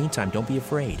program. In the meantime, don't be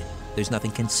afraid. There's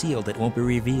nothing concealed that won't be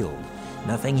revealed,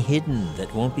 nothing hidden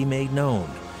that won't be made known.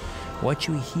 What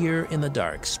you hear in the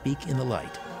dark, speak in the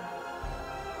light.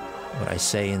 What I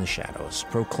say in the shadows,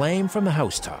 proclaim from the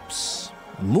housetops.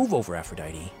 Move over,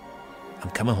 Aphrodite. I'm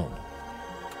coming home.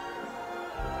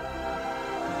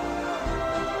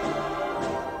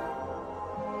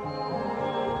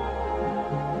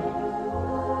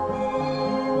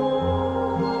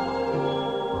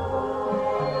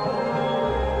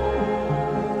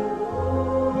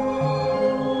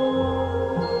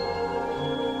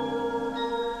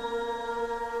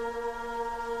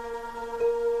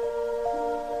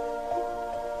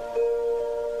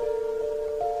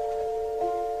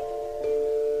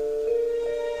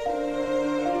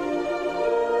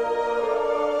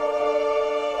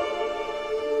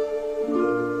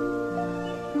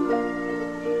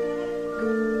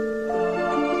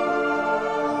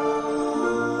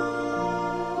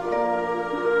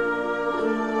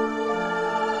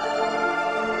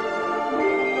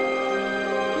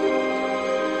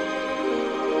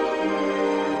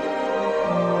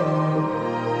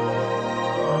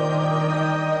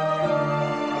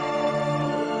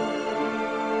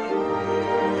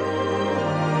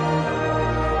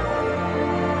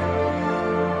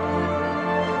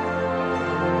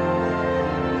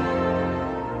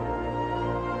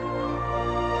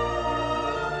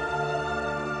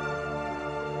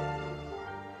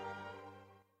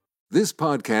 This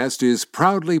podcast is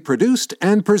proudly produced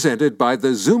and presented by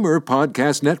the Zoomer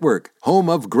Podcast Network, home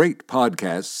of great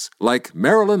podcasts like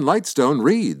Marilyn Lightstone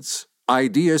Reads,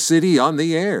 Idea City on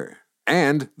the Air,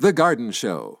 and The Garden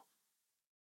Show.